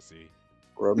time, Jesse?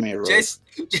 Ramirez.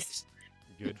 Just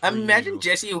Good for imagine you.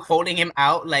 Jesse holding him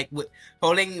out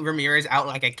holding Ramirez out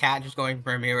like a cat, just going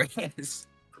Ramirez.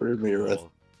 Ramirez.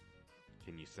 Cool.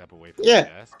 Can you step away from Yeah. the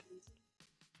desk?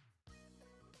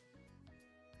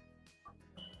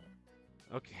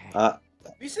 Okay.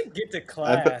 we should get to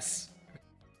class.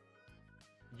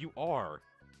 You are.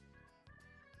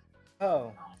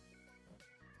 Oh,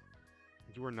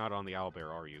 You are not on the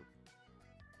owlbear, are you?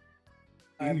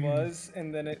 I was,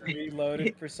 and then it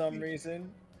reloaded for some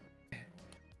reason.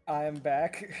 I am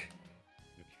back.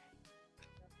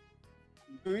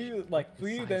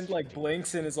 Fuyu then like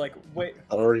blinks and is like, wait.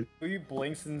 Sorry. Fuyu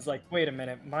blinks and is like, wait a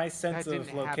minute, my sense That of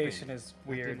didn't location happen. is That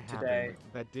weird didn't today. happen.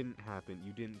 That didn't happen.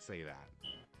 You didn't say that.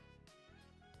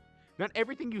 Not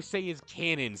everything you say is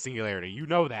canon, Singularity. You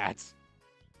know that.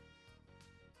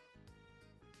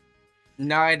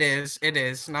 No, it is. It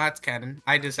is. No, it's canon.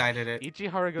 I decided it.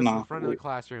 Ichihara goes to Nah, the front of the wait.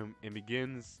 classroom and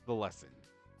begins the lesson.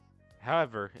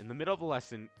 However, in the middle of the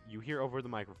lesson, you hear over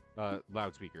the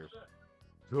loudspeaker.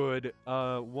 Could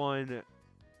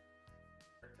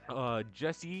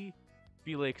Jesse,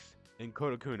 Felix, and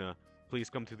Kodakuna please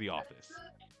come to the office?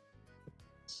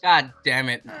 God damn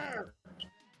it.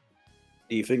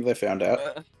 Do you think they found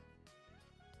out?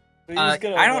 Fuyu's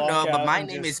gonna I don't know, walk but out my and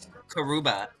name just- is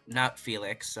Karuba, not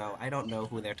Felix, so I don't know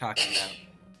who they're talking about.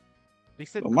 They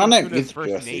said Well, my name Kodakuna's is first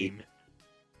Jesse. name.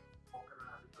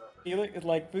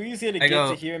 Fuyu's gonna I get go-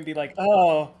 to here and be like,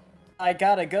 oh, I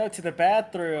gotta go to the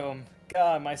bathroom.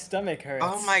 God, my stomach hurts.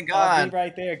 Oh my I'll God. be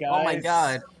right there, guys. Oh my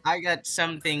god, I got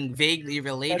something vaguely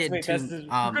related wait, to that's the- You're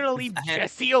gonna leave I had-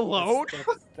 Jesse alone?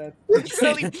 That's- You're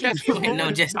gonna leave Jesse Wait, alone no,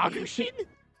 with Jesse- Zakushin?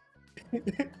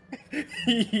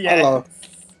 yes. Hello.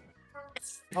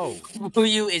 Oh.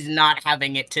 Fuyu is not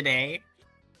having it today.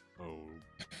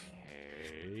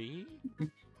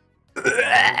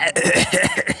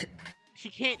 Okay. She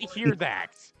can't hear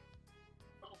that.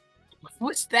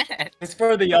 What's that? It's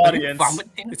for the Are you audience.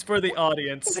 vomiting? It's for the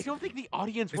audience. I don't think the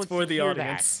audience It's wants for to the hear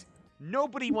audience. that.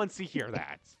 Nobody wants to hear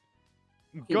that.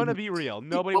 I'm gonna be real.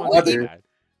 Nobody What wants to hear was that.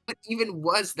 What even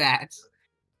was that?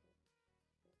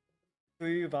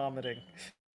 Fuyu vomiting.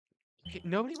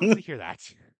 Nobody wants to hear that.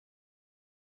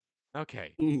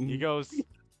 Okay. He goes,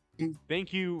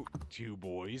 thank you, two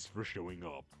boys, for showing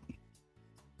up.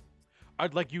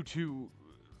 I'd like you to,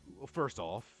 well, first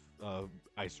off,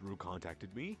 Isuru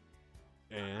contacted me,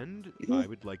 and I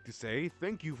would like to say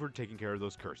thank you for taking care of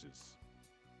those curses.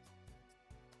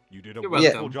 You did a You're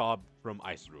wonderful welcome. job from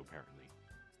Isuru, apparently.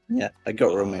 Yeah, I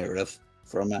got Ramirez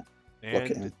from it. Look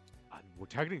at And him. well,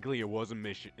 technically, it was a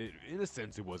mission. In a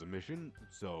sense, it was a mission.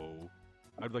 So,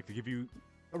 I'd like to give you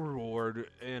a reward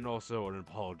and also an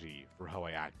apology for how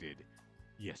I acted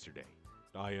yesterday.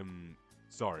 I am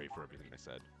sorry for everything I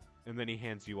said. And then he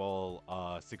hands you all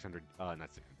 600. Not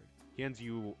 600. He hands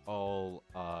you all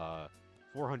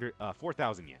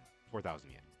 4,000 yen. 4,000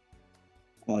 yen.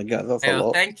 Oh my god, that's a Well,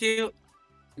 lot. thank you. He-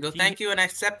 Thank you and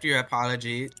accept your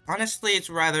apology. Honestly, it's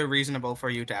rather reasonable for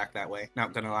you to act that way.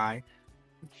 Not gonna lie.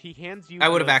 He hands you. I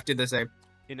would have the- acted the same.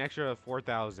 an extra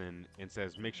 4,000 and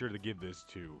says, "Make sure to give this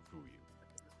to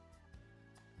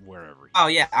Fuyu." Wherever. He Oh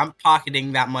is. yeah, I'm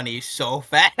pocketing that money so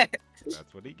fast.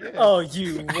 That's what he gets. Oh,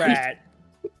 you rat.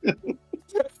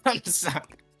 I'm sorry.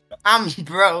 I'm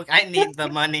broke. I need the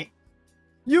money.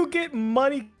 You get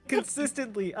money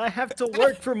consistently. I have to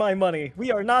work for my money.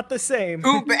 We are not the same.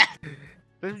 Too bad.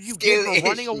 That's what you Skill get for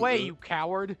running away, issue. you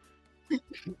coward.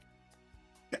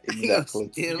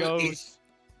 Exactly. He Still goes,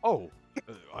 "Oh,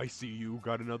 I see you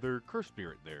got another curse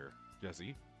spirit there,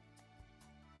 Jesse.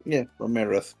 Yeah,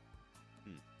 Ramirez.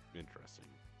 Interesting.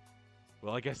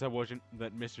 Well, I guess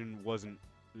that mission wasn't,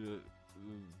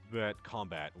 that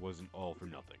combat wasn't all for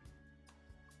nothing.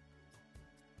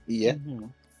 Yeah.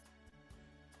 Mhm.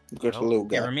 Got a Well, little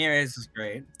Yeah, guy. Ramirez is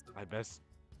great.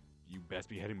 You best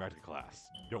be heading back to class.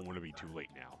 Don't want to be too late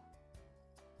now.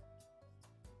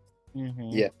 Mm-hmm.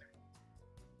 Yeah.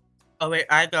 Oh wait,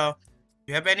 I go.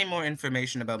 Do you have any more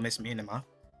information about Miss Minima?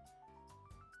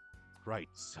 Right,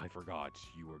 I forgot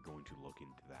you were going to look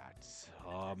into that.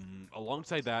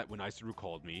 Alongside that, when Isuru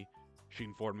called me, she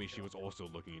informed me she was also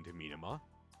looking into Minima,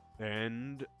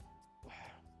 and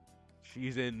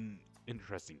she's an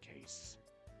interesting case.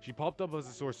 She popped up as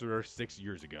a sorcerer 6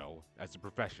 years ago, as a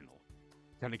professional.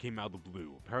 Kinda came out of the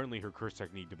blue. Apparently her curse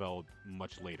technique developed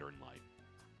much later in life.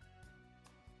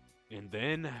 And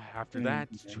then, after that,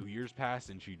 2 years passed,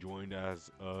 and she joined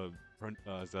as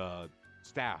a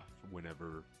staff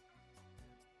whenever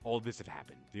all this had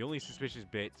happened. The only suspicious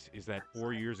bit is that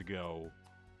 4 years ago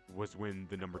was when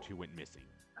the number 2 went missing.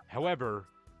 However,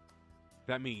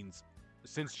 that means,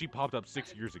 since she popped up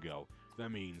 6 years ago, that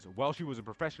means while she was a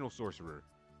professional sorcerer,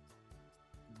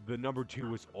 the number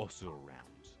 2 was also around.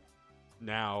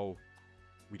 Now,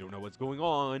 we don't know what's going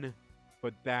on,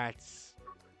 but that's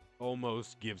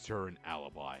almost gives her an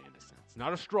alibi in a sense.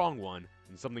 Not a strong one,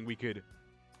 and something we could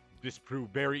disprove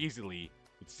very easily,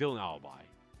 but still an alibi.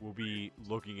 We'll be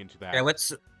looking into that Yeah,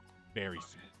 what's very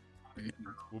soon.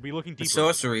 We'll be looking deeper. with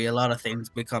sorcery? A lot of things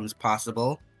becomes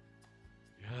possible.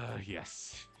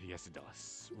 Yes, it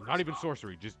does. Well, not even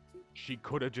sorcery. Just she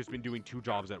could have just been doing 2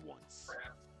 jobs at once,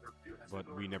 but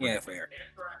we never. Yeah, know. fair.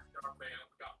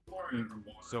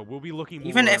 So we'll be looking more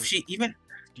Even if she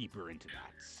deeper into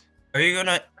that. are you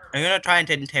gonna try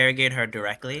to interrogate her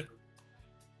directly?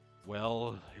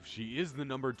 Well, if she is the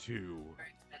number 2,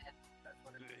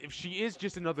 if she is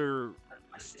just another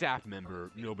staff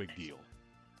member, no big deal.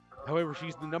 However,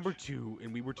 she's the number 2,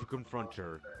 and we were to confront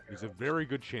her, there's a very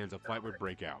good chance a fight would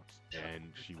break out,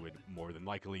 and she would more than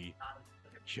likely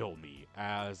kill me,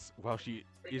 as while she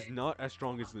is not as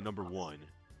strong as the number 1,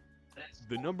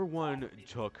 the number 1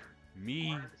 took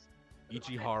me,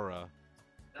 Ichihara,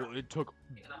 well, it took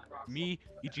me,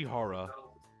 Ichihara,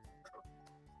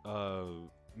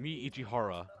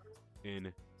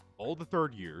 in all the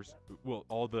third years, well,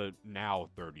 all the now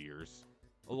third years,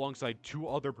 alongside 2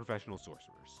 other professional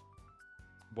sorcerers.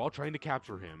 While trying to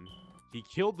capture him, he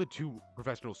killed the 2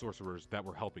 professional sorcerers that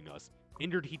were helping us,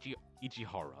 injured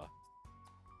Ichihara,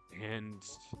 and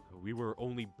we were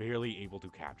only barely able to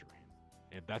capture him.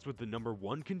 If that's what the number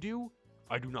 1 can do,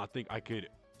 I do not think I could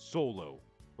solo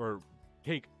or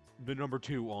take the number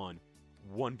 2 on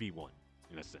 1v1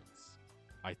 in a sense.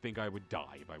 I think I would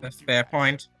die if I would That's do fair that.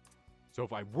 point. So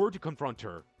if I were to confront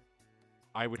her,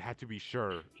 I would have to be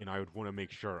sure, and I would want to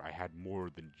make sure I had more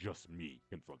than just me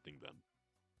confronting them.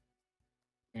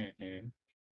 Mm-hmm.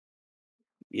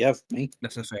 You have me.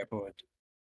 That's a fair point.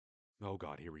 Oh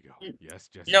god, here we go. Yes,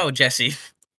 Jesse. No, Jesse.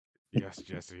 Yes,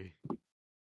 Jesse.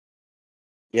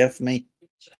 You have me.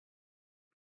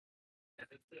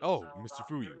 Oh, Mr.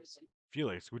 Fuyu.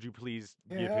 Felix, would you please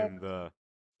give Yeah. him the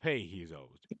pay he's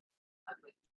owed?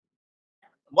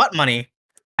 What money?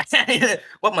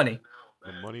 What money?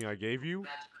 The money I gave you?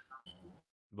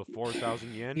 The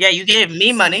 4,000 yen? Yeah, you gave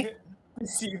me money.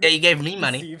 Deceive Yeah, you gave me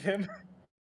money. Deceive him.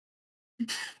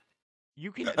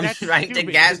 You can. I'm That's trying to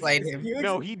stupid. gaslight him.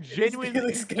 No, he genuinely.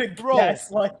 Felix gonna Roll.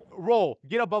 gaslight. Roll.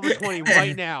 Get above a 20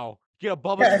 right now. Get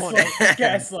above a 20.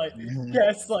 Gaslight.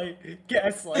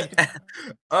 Gaslight.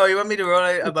 Oh, you want me to roll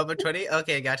it above a 20?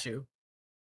 Okay, got you.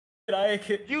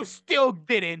 You still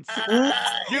didn't.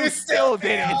 You still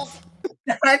didn't.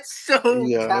 That's so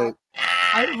Yeah. bad.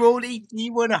 I rolled a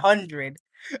D100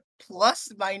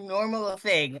 plus my normal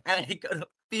thing, and I got a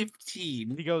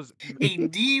 15. He goes, A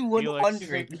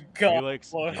D100. God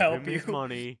Felix, will give help him his you.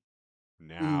 money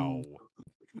now.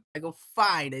 I go,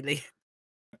 fine. And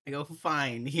I go,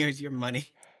 fine. Here's your money.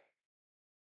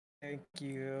 Thank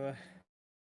you.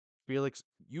 Felix,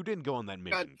 you didn't go on that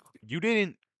mission. You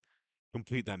didn't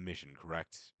complete that mission,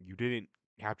 correct? You didn't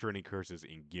capture any curses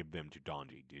and give them to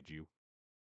Donji, did you?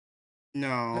 The No,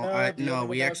 only we one that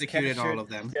was executed all captured, of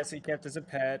them. Jesse kept as a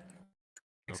pet.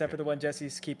 Except Okay. for the one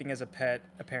Jesse's keeping as a pet,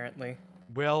 apparently.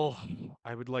 Well,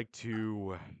 I would like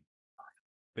to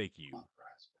thank you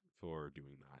for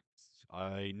doing that.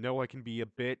 I know I can be a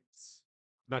bit,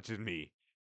 not just me,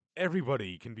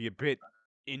 everybody can be a bit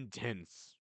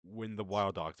intense when the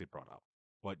wild dogs get brought up.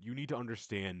 But you need to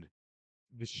understand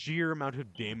the sheer amount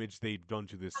of damage they've done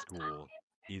to this school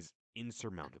is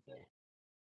insurmountable.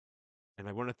 And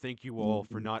I want to thank you all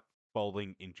for not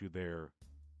falling into their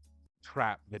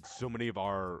trap that so many of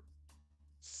our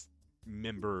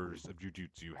members of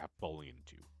Jujutsu have fallen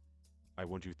into. I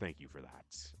want to thank you for that.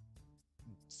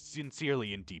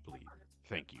 Sincerely and deeply,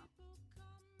 thank you.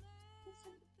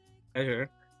 Okay.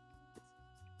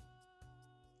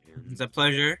 And It's a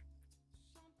pleasure.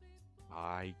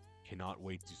 I cannot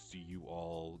wait to see you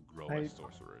all grow I- as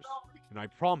sorcerers. And I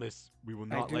promise we will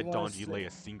I not do let wanna Donji say- lay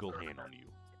a single hand on you.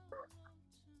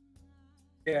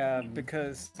 Yeah,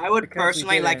 because I would because we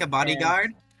personally like a didn't, and-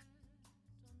 bodyguard.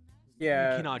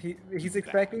 Yeah, cannot he's do that.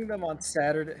 expecting them on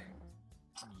Saturday.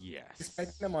 Yes.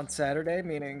 Expecting them on Saturday,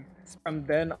 meaning from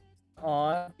then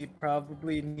on, we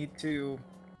probably need to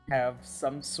have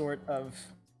some sort of.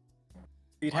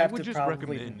 We'd I have would to just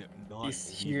probably recommend not he's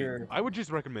leaving. here. I would just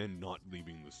recommend not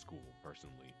leaving the school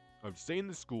personally. I would stay in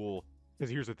the school because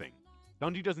here's the thing: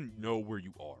 Donji doesn't know where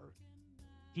you are.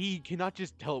 He cannot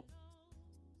just tell.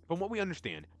 From what we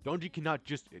understand, Donji cannot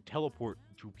just teleport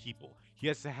to people. He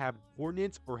has to have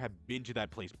coordinates or have been to that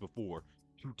place before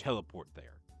to teleport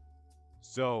there.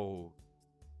 So,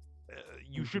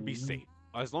 you should be safe.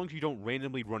 As long as you don't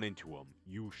randomly run into him,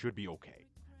 you should be okay.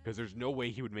 Because there's no way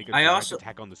he would make a I direct also-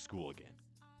 attack on the school again.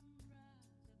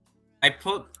 I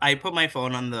put my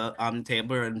phone on the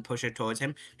table and push it towards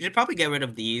him. You should probably get rid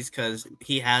of these because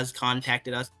he has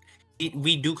contacted us.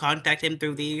 We do contact him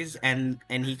through these, and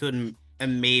he could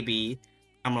maybe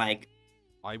like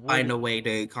I would find a way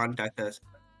to contact us.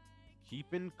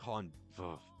 keep in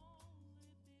Ugh.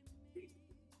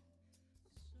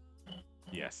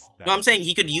 Yes. No, I'm saying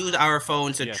he could use our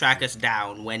phones to Yes, track yes. us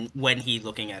down when he's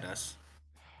looking at us.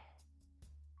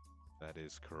 That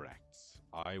is correct.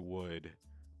 I would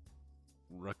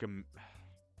recommend.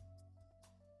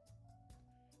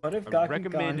 What if I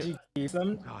recommend- Ganji keeps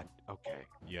them? God. Okay.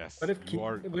 Yes. What if you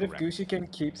are what if correct.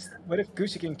 Gushiken keeps? What if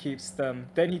Gushiken keeps them?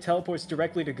 Then he teleports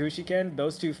directly to Gushiken.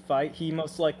 Those two fight. He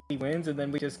most likely wins, and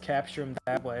then we just capture him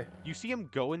that way. You see him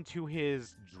go into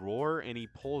his drawer and he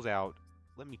pulls out.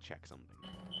 Let me check something.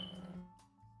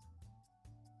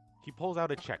 He pulls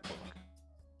out a checkbook.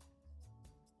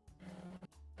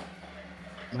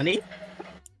 Money?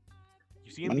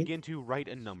 You see him Money? begin to write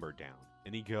a number down,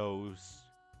 and he goes,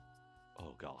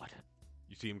 "Oh God."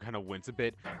 You see him kind of wince a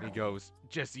bit, and he goes,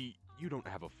 "Jesse, you don't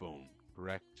have a phone,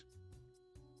 correct?"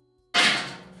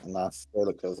 And that's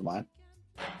still close mine.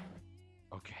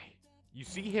 Okay. You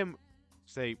see him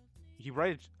say, he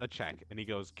writes a check, and he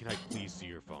goes, "Can I please see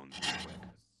your phone real quick?"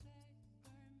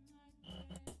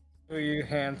 Who you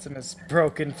hands him his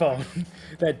broken phone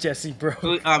that Jesse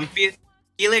broke.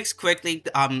 Felix quickly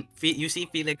you see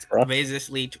Felix Huh?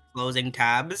 visibly closing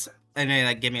tabs, and then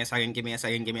like give me a second.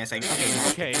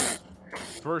 Okay.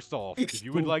 First off, if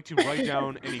you would like to write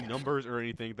down any numbers or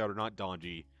anything that are not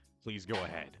Donji, please go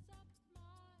ahead.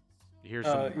 Here's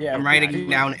some. Yeah, I'm Who- writing who-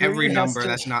 down who every has number to-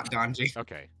 that's not Donji.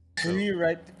 Okay. Who you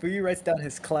writes down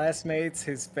his classmates,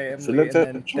 his family, looked and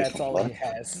at then the that's chocolate all bar. he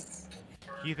has.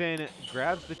 He then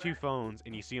grabs the two phones,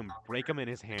 and you see him break them in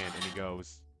his hand, and he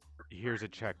goes, "Here's a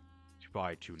check to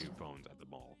buy 2 new phones at the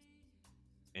mall."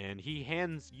 And he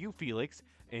hands you, Felix,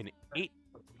 an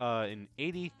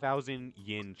 80,000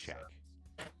 yen check.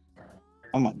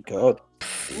 Oh my god.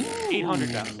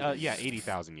 800,000. Yeah,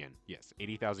 80,000 yen. Yes,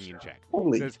 80,000 yen check.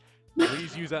 Holy. Says,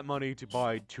 "Please use that money to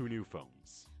buy 2 new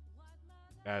phones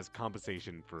as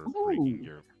compensation for breaking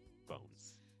your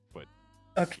phones." But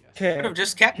Okay. Could have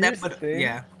just kept that, Here's the but thing.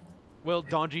 yeah. well,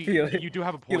 Donji, Felix- you do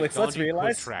have a point. Felix, let's Donji could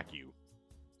realize- track you,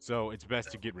 so it's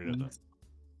best to get rid of them.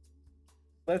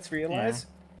 Let's realize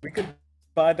we could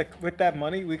buy with that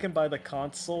money we can buy the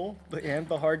console and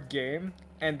the hard game,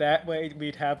 and that way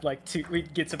we'd have like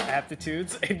we'd get some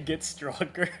aptitudes and get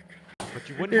stronger. But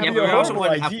you wouldn't It'd have be but a we also horrible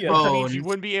wouldn't have idea. That phones. means you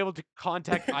wouldn't be able to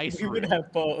contact We would Isuru.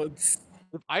 have phones.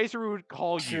 If Isuru would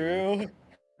call you, True.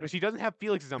 but she doesn't have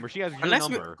Felix's number. She has your Unless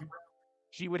we- number.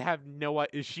 She would have no.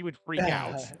 She would freak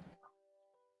out.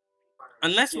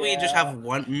 Unless we just Yeah. have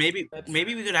one, maybe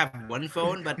we could have one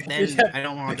phone, but We then have I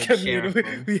don't want a to share. a community-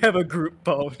 phone. We have a group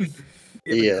phone.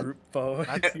 We have Yeah. a group phone.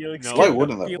 That's- Felix, no. Why can,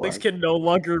 wouldn't that Felix work? can no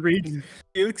longer read.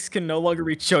 Felix can no longer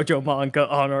read shoujo manga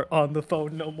on the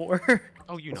phone no more.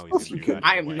 Oh, you know he's gonna do that.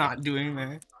 I am anyway. not doing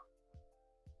that.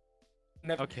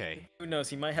 Never- Okay, Who knows?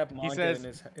 He might have manga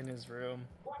says- in his room.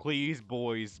 please,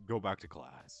 boys, go back to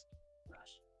class.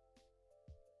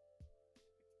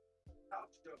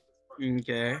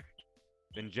 Okay.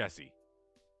 Then Jesse,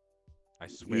 I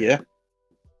swear, Yeah.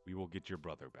 we will get your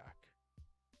brother back.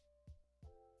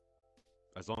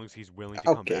 As long as he's willing to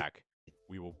come Okay. back,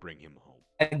 we will bring him home.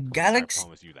 A I Galaxy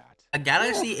promise you that. A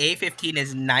Galaxy A15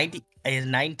 is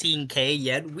 19k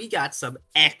yen. We got some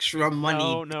extra money.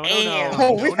 No. Damn.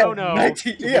 Oh, we no, have no.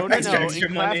 19 we have No. extra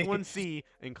In money.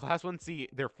 class 1C,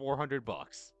 they're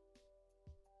 $400.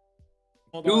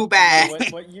 Hold Too on,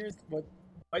 bad.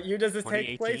 What year does this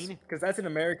take place? 2018? Because that's in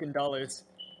American dollars.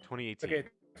 2018. Okay,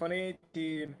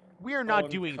 2018. We are not phone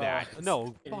doing that. costs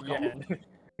No, in fuck off. yen.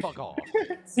 Fuck off.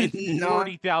 It's No,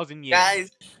 40,000 yen.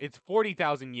 guys, It's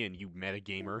 40,000 yen, you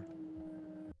metagamer.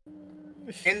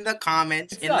 in the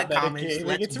comments, It's not metagaming,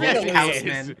 let's it's bully realistic.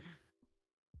 Houseman.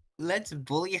 Let's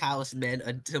bully Houseman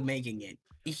until making it.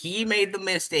 He made the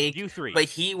mistake, You three. but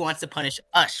he wants to punish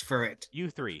us for it. You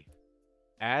three.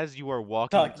 As you are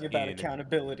walking Talking about in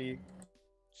accountability.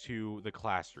 to the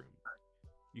classroom,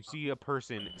 you see a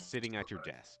person sitting at your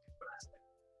desk.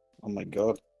 Oh my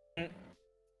god. Mm.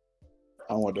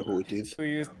 I wonder who it is.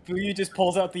 Fuyu just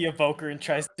pulls out the evoker and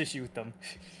tries to shoot them.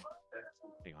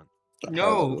 Hang on. How that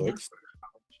No. works.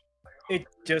 It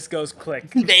just goes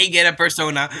click. They get a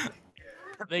persona.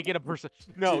 They get a person.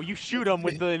 No, you shoot them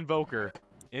with the invoker,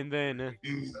 and then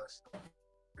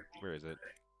where is it?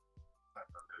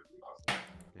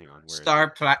 Hang on. Where is Star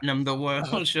it? Platinum, the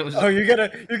world shows. Oh, you're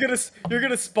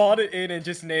gonna spawn it in and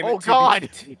just name Oh, it. God!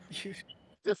 To be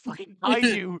The fucking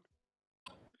kaiju.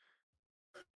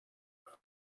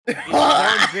 It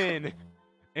spawns in,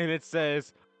 and it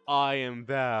says, "I am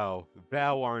thou,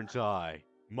 thou aren't I.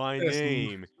 My Yes.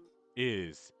 name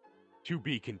is to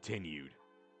be continued."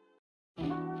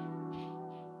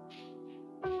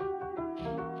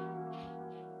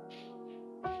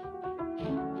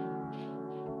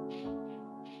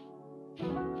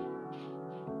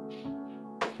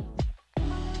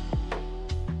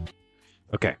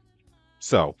 Okay,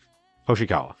 so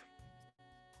Hoshikawa.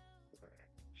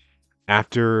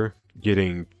 After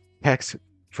getting text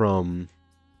from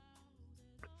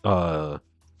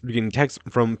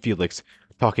Felix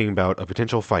talking about a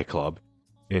potential fight club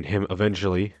and him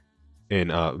eventually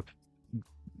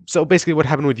so basically what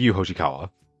happened with you, Hoshikawa,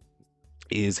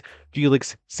 is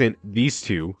Felix sent these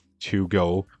two to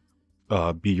go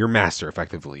be your master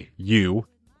effectively. You,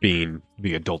 being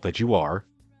the adult that you are,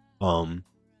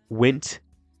 went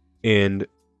and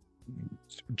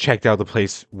checked out the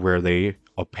place where they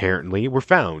apparently were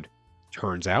found.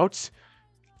 Turns out,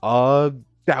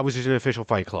 that was just an official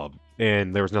fight club,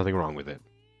 and there was nothing wrong with it.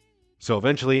 So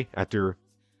eventually, after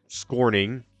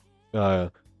scorning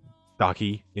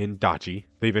Daki and Dachi,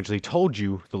 they eventually told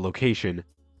you the location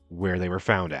where they were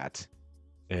found at.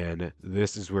 And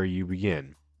this is where you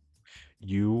begin.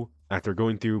 You, after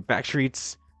going through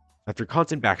backstreets, after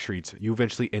constant backstreets, you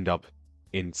eventually end up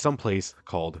in some place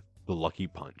called the Lucky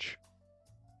Punch.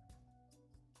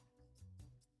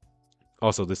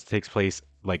 Also, this takes place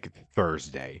like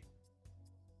Thursday.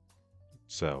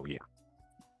 So, yeah.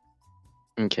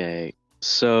 Okay,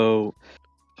 so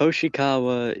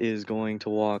Hoshikawa is going to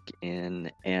walk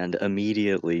in and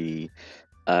immediately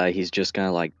he's just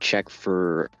gonna like check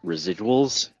for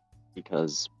residuals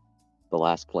because the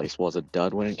last place was a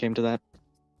dud when it came to that.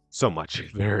 So much.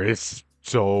 There is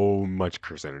so much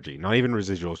curse energy. Not even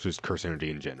residuals, just curse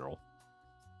energy in general.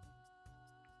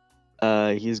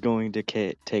 He's going to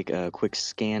take a quick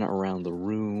scan around the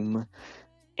room,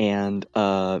 and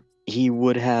he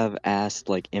would have asked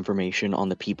like information on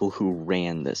the people who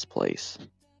ran this place.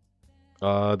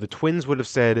 The twins would have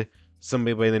said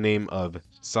somebody by the name of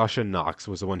Sasha Knox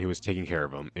was the one who was taking care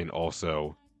of them, and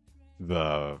also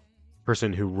the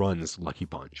person who runs Lucky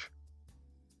Punch.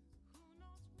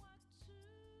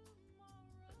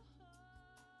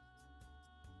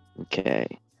 Okay.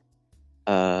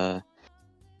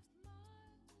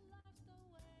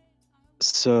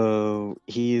 So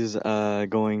he's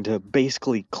going to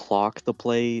basically clock the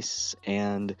place,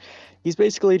 and he's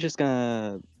basically just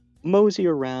gonna mosey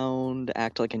around,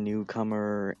 act like a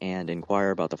newcomer, and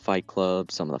inquire about the fight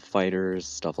club, some of the fighters,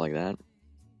 stuff like that.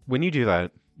 When you do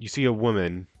that, you see a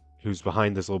woman who's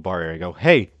behind this little bar area go,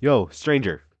 "Hey, yo,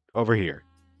 stranger, over here.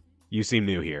 You seem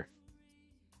new here."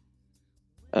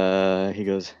 He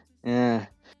goes,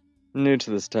 new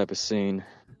to this type of scene.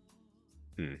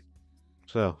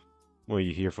 So, what are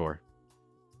you here for?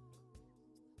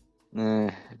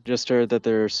 Just heard that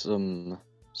there's some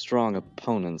strong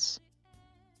opponents.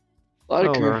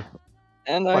 Well,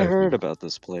 And quite I a few. heard about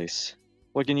this place.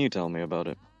 What can you tell me about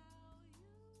it?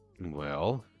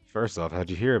 Well, first off, how'd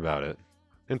you hear about it?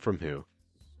 And from who?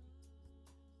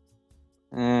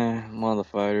 One of the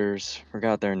fighters,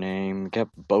 forgot their name,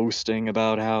 kept boasting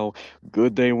about how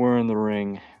good they were in the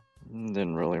ring.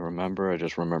 Didn't really remember, I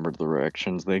just remembered the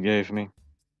reactions they gave me.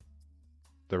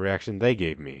 The reaction they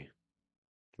gave me.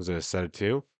 Was it a set of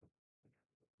two?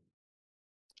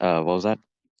 What was that?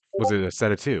 Was it a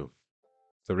set of two?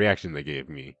 The reaction they gave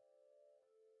me.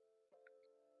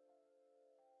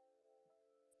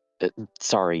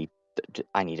 Sorry,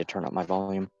 I need to turn up my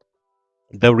volume.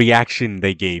 The reaction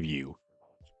they gave you.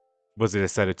 Was it a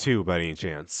set of two by any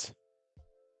chance?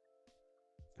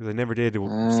 Because I never did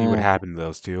see what happened to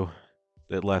those two.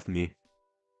 It left me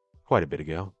quite a bit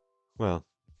ago. Well,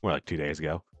 more like 2 days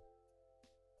ago.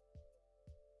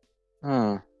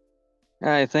 Huh.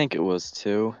 I think it was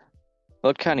 2.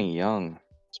 Looked kinda young,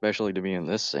 especially to be in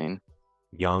this scene.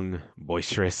 Young,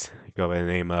 boisterous, go by the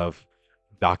name of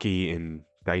Daki and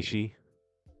Daishi,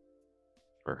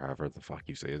 or however the fuck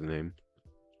you say his name.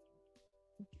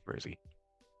 Where is he?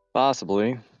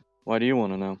 Possibly. Why do you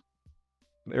want to know?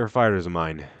 They were fighters of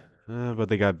mine, but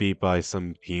they got beat by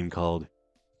some team called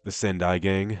the Sendai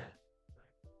Gang.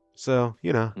 So,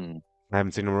 Hmm. I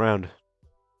haven't seen them around.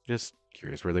 Just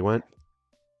curious where they went.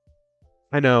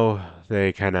 I know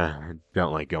they kind of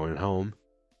don't like going home,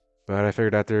 but I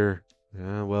figured after,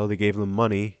 they gave them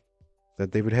money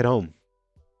that they would head home.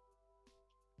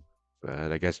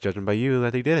 But I guess judging by you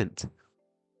that they didn't.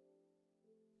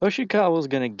 Hoshikawa's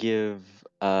gonna give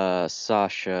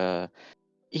Sasha.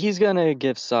 He's gonna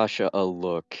give Sasha a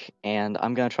look, and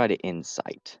I'm gonna try to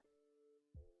insight.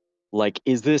 Like,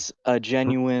 is this a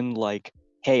genuine, like,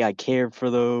 hey, I cared for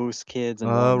those kids and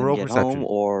wanted them to Roll get home, perception.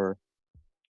 or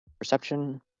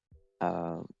perception?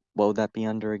 What would that be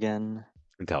under again?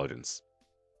 Intelligence.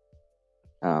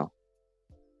 Oh.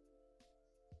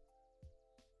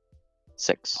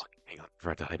 6. Hang on, I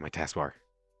forgot to hide my taskbar.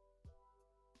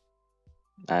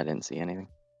 I didn't see anything.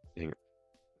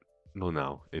 Well,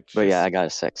 no, it's But just... yeah, I got a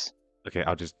 6. Okay,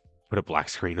 I'll just put a black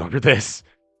screen over this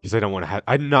because I don't want to have.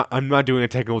 I'm not doing a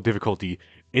technical difficulty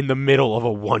in the middle of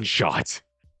a one shot.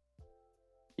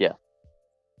 Yeah.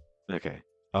 Okay.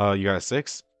 You got a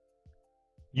 6.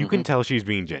 You can tell she's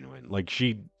being genuine. Like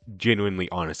she genuinely,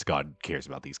 honest to God, cares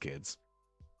about these kids.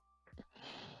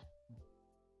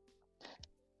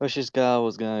 Hoshikawa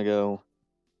was gonna go.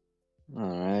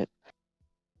 All right.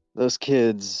 Those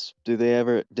kids, did they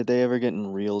ever get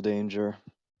in real danger?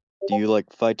 Do you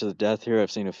like fight to the death here?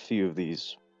 I've seen a few of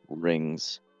these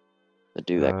rings that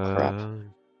do that crap.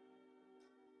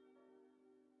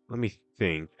 Let me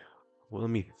think. Well, let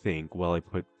me think while I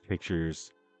put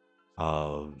pictures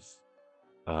of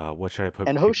what should I put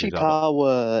And pictures of?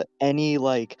 Hoshikawa, any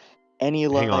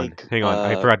Hang on.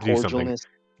 I forgot to do something. cordialness.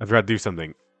 I forgot to do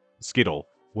something. Skittle,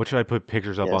 what should I put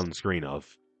pictures up Yes. on the screen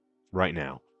of right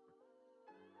now?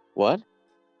 What?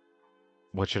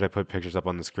 What should I put pictures up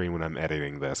on the screen when I'm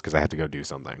editing this? Because I have to go do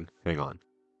something. Hang on.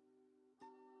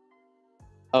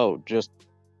 Oh, just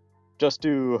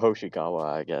do Hoshikawa,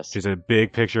 I guess. Just a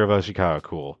big picture of Ashikawa.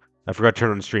 Cool. I forgot to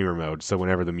turn on streamer mode, so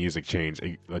whenever the music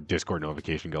changes, a Discord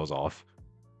notification goes off.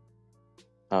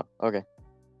 Oh, okay.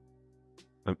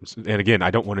 And again,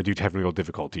 I don't want to do technical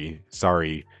difficulty.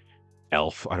 Sorry,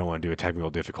 Elf. I don't want to do a technical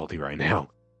difficulty right now.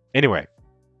 Anyway,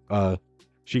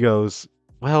 she goes,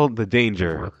 well, the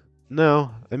danger.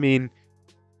 No, I mean,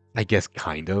 I guess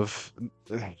kind of.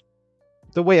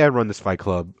 The way I run this fight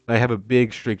club, I have a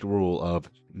big strict rule of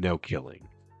no killing.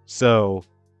 So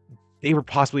they were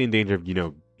possibly in danger of,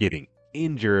 getting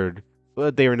injured,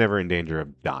 but they were never in danger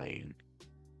of dying.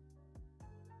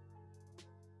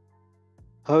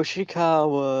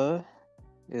 Hoshikawa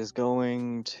is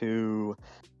going to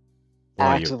Why,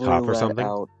 you a actively cop or let something?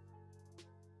 out.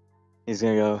 He's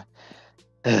gonna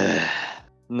go.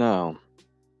 No.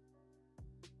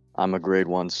 I'm a grade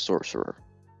 1 sorcerer.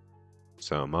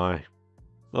 So am I.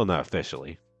 Well, not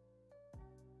officially.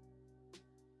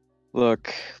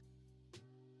 Look,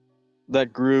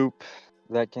 that group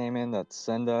that came in, that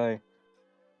Sendai,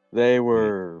 they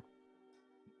were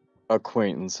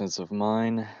acquaintances of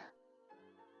mine.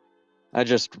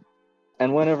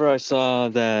 And whenever I saw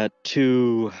that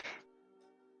 2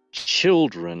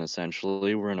 children,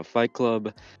 essentially, were in a fight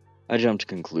club, I jumped to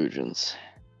conclusions.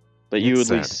 But you It's at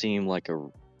sad. least seem like a...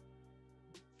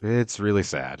 It's really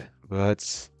sad,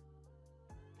 but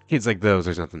kids like those,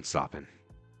 there's nothing stopping.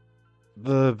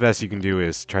 The best you can do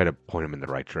is try to point them in the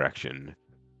right direction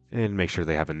and make sure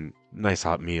they have a nice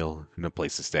hot meal and a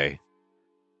place to stay.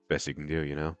 Best you can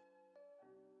do,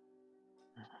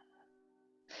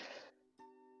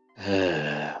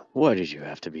 Why did you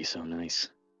have to be so nice?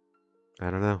 I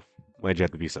don't know. Why'd you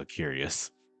have to be so curious?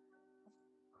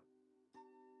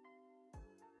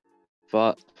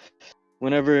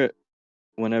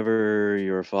 Whenever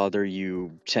you're a father,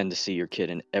 you tend to see your kid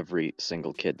in every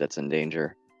single kid that's in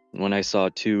danger. When I saw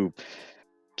 2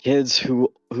 kids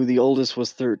who the oldest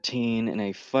was 13 in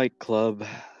a fight club,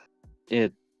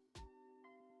 you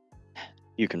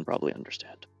can probably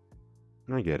understand.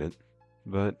 I get it,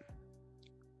 but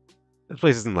this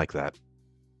place isn't like that.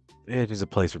 It is a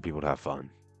place for people to have fun.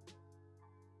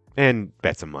 And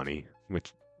bet some money,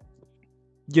 which,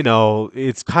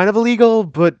 it's kind of illegal,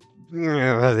 but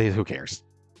who cares?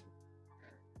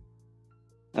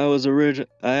 I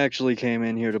actually came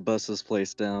in here to bust this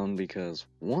place down because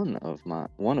one of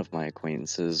my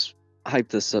acquaintances hyped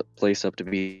this place up to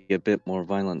be a bit more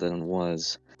violent than it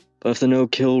was. But if the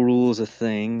no-kill rule is a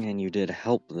thing and you did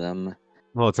help them,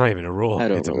 Well, it's not even a rule. I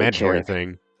don't It's a really mandatory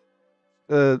care.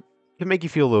 thing. To make you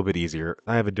feel a little bit easier,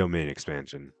 I have a domain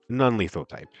expansion, non-lethal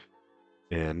type.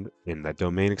 And in that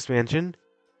domain expansion,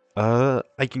 I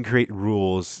can create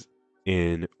rules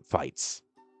in fights.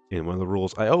 And one of the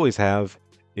rules I always have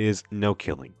is no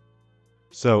killing.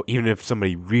 So even if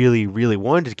somebody really, really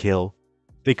wanted to kill,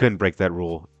 they couldn't break that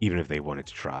rule, even if they wanted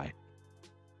to try.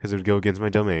 Because it would go against my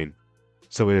domain.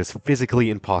 So it is physically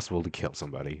impossible to kill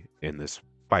somebody in this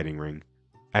fighting ring,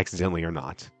 accidentally or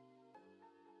not.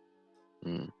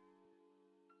 Hmm.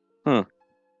 Huh.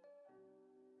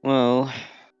 Well,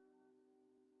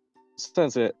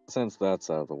 since that's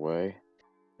out of the way,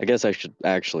 I guess I should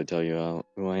actually tell you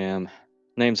who I am.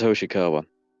 Name's Hoshikawa.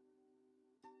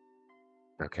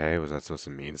 Okay, was that supposed to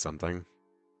mean something?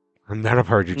 I'm not a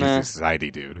part of Jujutsu Nah, Society,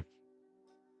 dude.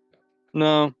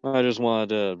 no, I just wanted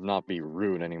to not be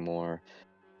rude anymore.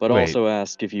 But Wait, also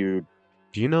ask if you...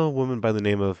 do you know a woman by the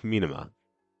name of Minima?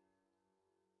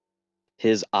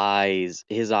 His eyes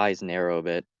narrow a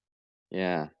bit.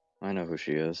 Yeah, I know who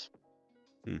she is.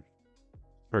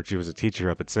 Heard she was a teacher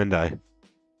up at Sendai.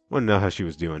 Wanna know how she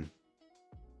was doing.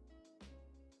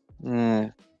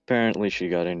 Apparently she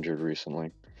got injured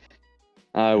recently.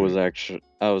 I was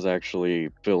actually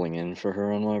filling in for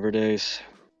her on one of her days.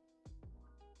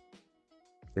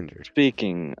 Injured.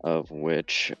 Speaking of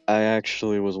which, I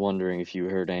actually was wondering if you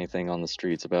heard anything on the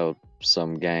streets about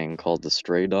some gang called the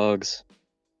Stray Dogs.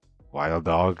 Wild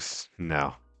dogs?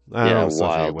 No. I Yeah, don't associate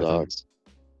wild with them. dogs.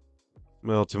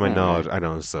 Well, to my Alright. knowledge, I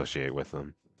don't associate with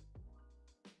them.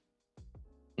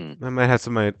 Hmm. I might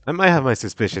have my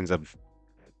suspicions of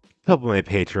a couple of my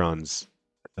patrons,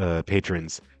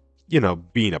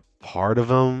 being a part of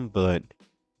them, but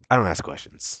I don't ask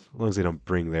questions. As long as they don't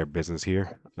bring their business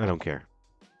here, I don't care.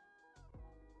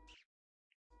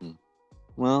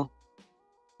 Well,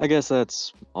 I guess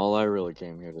that's all I really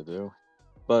came here to do.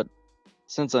 But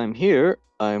since I'm here,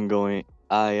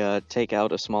 I take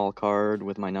out a small card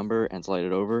with my number and slide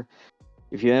it over.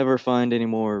 If you ever find any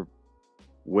more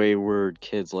wayward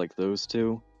kids like those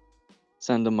two,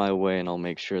 send them my way and I'll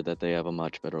make sure that they have a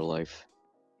much better life.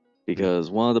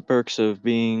 Because one of the perks of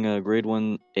being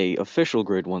a official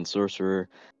grade 1 sorcerer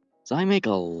is I make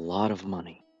a lot of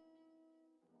money.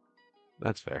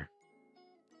 That's fair.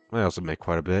 I also make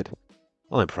quite a bit.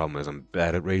 Only problem is I'm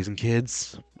bad at raising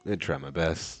kids. I try my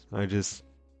best. I just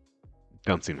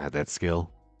don't seem to have that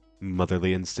skill.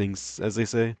 Motherly instincts, as they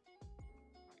say.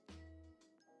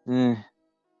 Eh,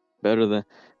 better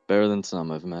than some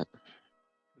I've met.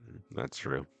 That's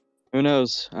true. Who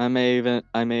knows? I may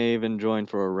even join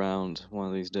for a round one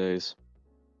of these days.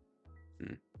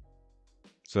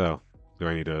 So, do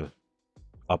I need to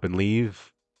up and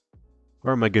leave?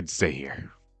 Or am I good to stay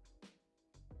here?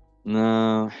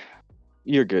 No,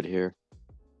 you're good here.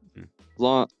 As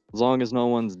long as no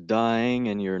one's dying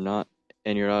and you're not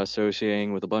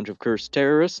associating with a bunch of cursed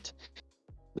terrorists,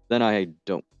 then I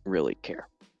don't really care.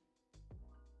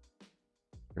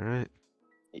 Alright.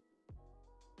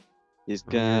 He's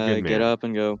Well, you're a gonna good get man. up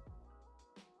and go.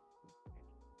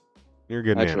 You're a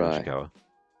good I man, try. Yoshikawa.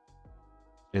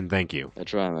 And thank you I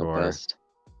try my for best.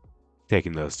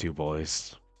 taking those two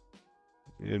boys.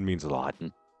 It means a lot.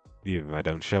 Even if I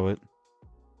don't show it.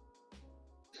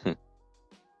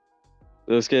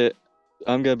 Those kid,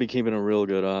 I'm gonna be keeping a real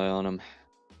good eye on them.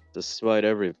 Despite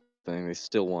everything, they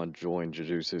still want to join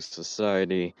Jujutsu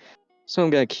Society, so I'm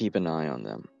gonna keep an eye on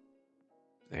them.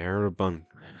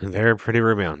 They're pretty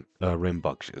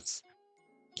rambunctious.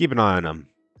 Keep an eye on them.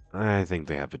 I think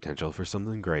they have potential for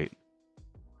something great.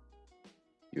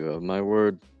 You have my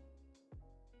word.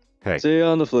 Hey, See you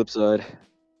on the flip side.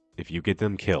 if you get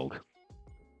them killed,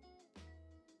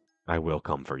 I will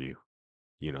come for you.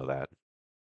 You know that.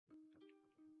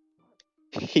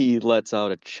 He lets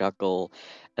out a chuckle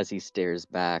as he stares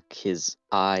back, his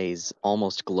eyes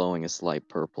almost glowing a slight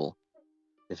purple.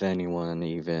 If anyone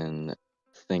even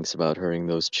thinks about hurting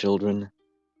those children,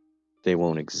 they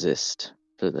won't exist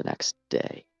for the next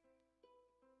day.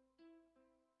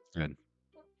 Good.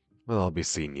 Well, I'll be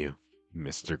seeing you,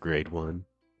 Mr. Grade 1.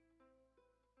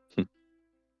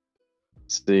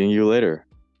 Seeing you later,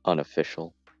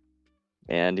 unofficial.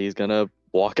 And he's gonna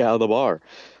walk out of the bar.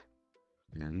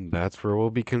 And that's where we'll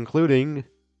be concluding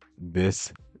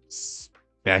this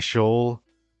special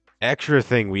extra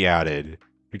thing we added.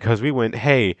 Because we went,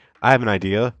 hey, I have an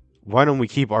idea. Why don't we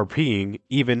keep RPing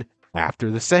even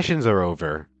after the sessions are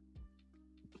over?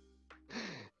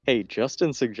 Hey,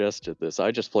 Justin suggested this.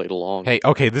 I just played along. Hey,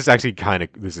 okay, this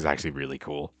is actually really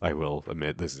cool. I will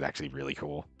admit, this is actually really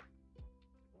cool.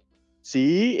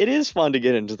 See, it is fun to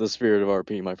get into the spirit of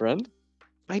RP, my friend.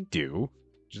 I do.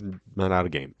 Just not out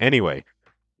of game. Anyway,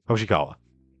 Hoshikawa,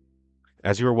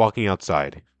 as you were walking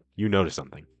outside, you notice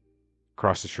something.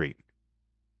 Across the street.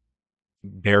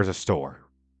 There's a store.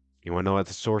 You want to know what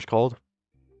the store's called?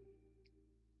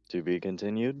 To be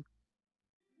continued.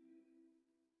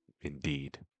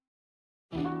 Indeed.